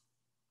first.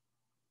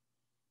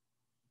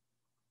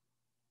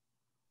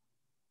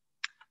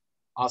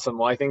 Awesome.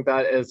 Well, I think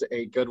that is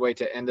a good way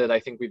to end it. I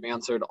think we've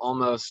answered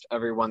almost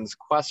everyone's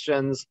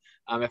questions.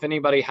 If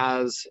anybody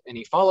has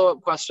any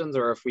follow-up questions,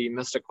 or if we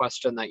missed a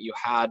question that you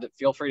had,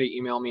 feel free to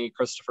email me,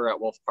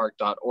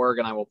 christopher@wolfpark.org,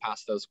 and I will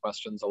pass those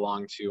questions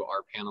along to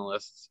our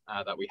panelists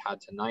that we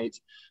had tonight.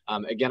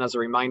 Again, as a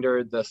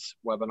reminder, this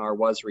webinar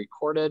was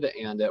recorded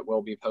and it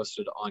will be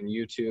posted on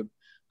YouTube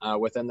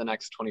within the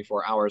next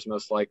 24 hours,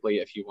 most likely,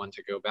 if you want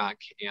to go back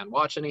and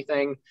watch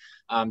anything.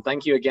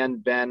 Thank you again,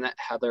 Ben,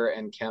 Heather,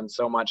 and Kim,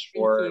 so much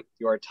for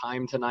your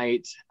time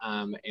tonight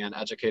and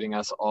educating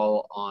us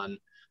all on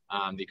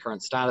the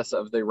current status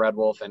of the Red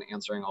Wolf and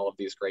answering all of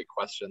these great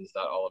questions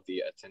that all of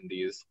the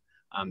attendees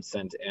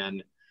sent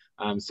in.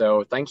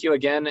 So thank you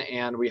again,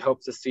 and we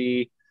hope to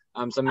see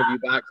some of you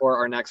back for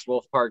our next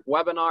Wolf Park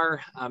webinar.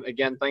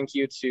 Again, thank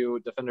you to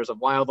Defenders of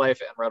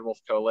Wildlife and Red Wolf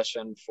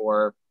Coalition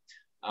for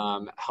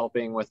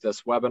helping with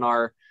this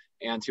webinar.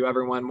 And to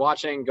everyone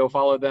watching, go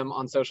follow them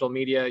on social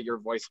media. Your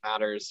voice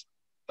matters.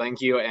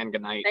 Thank you and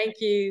good night. Thank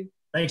you.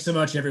 Thanks so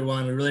much,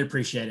 everyone. We really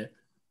appreciate it.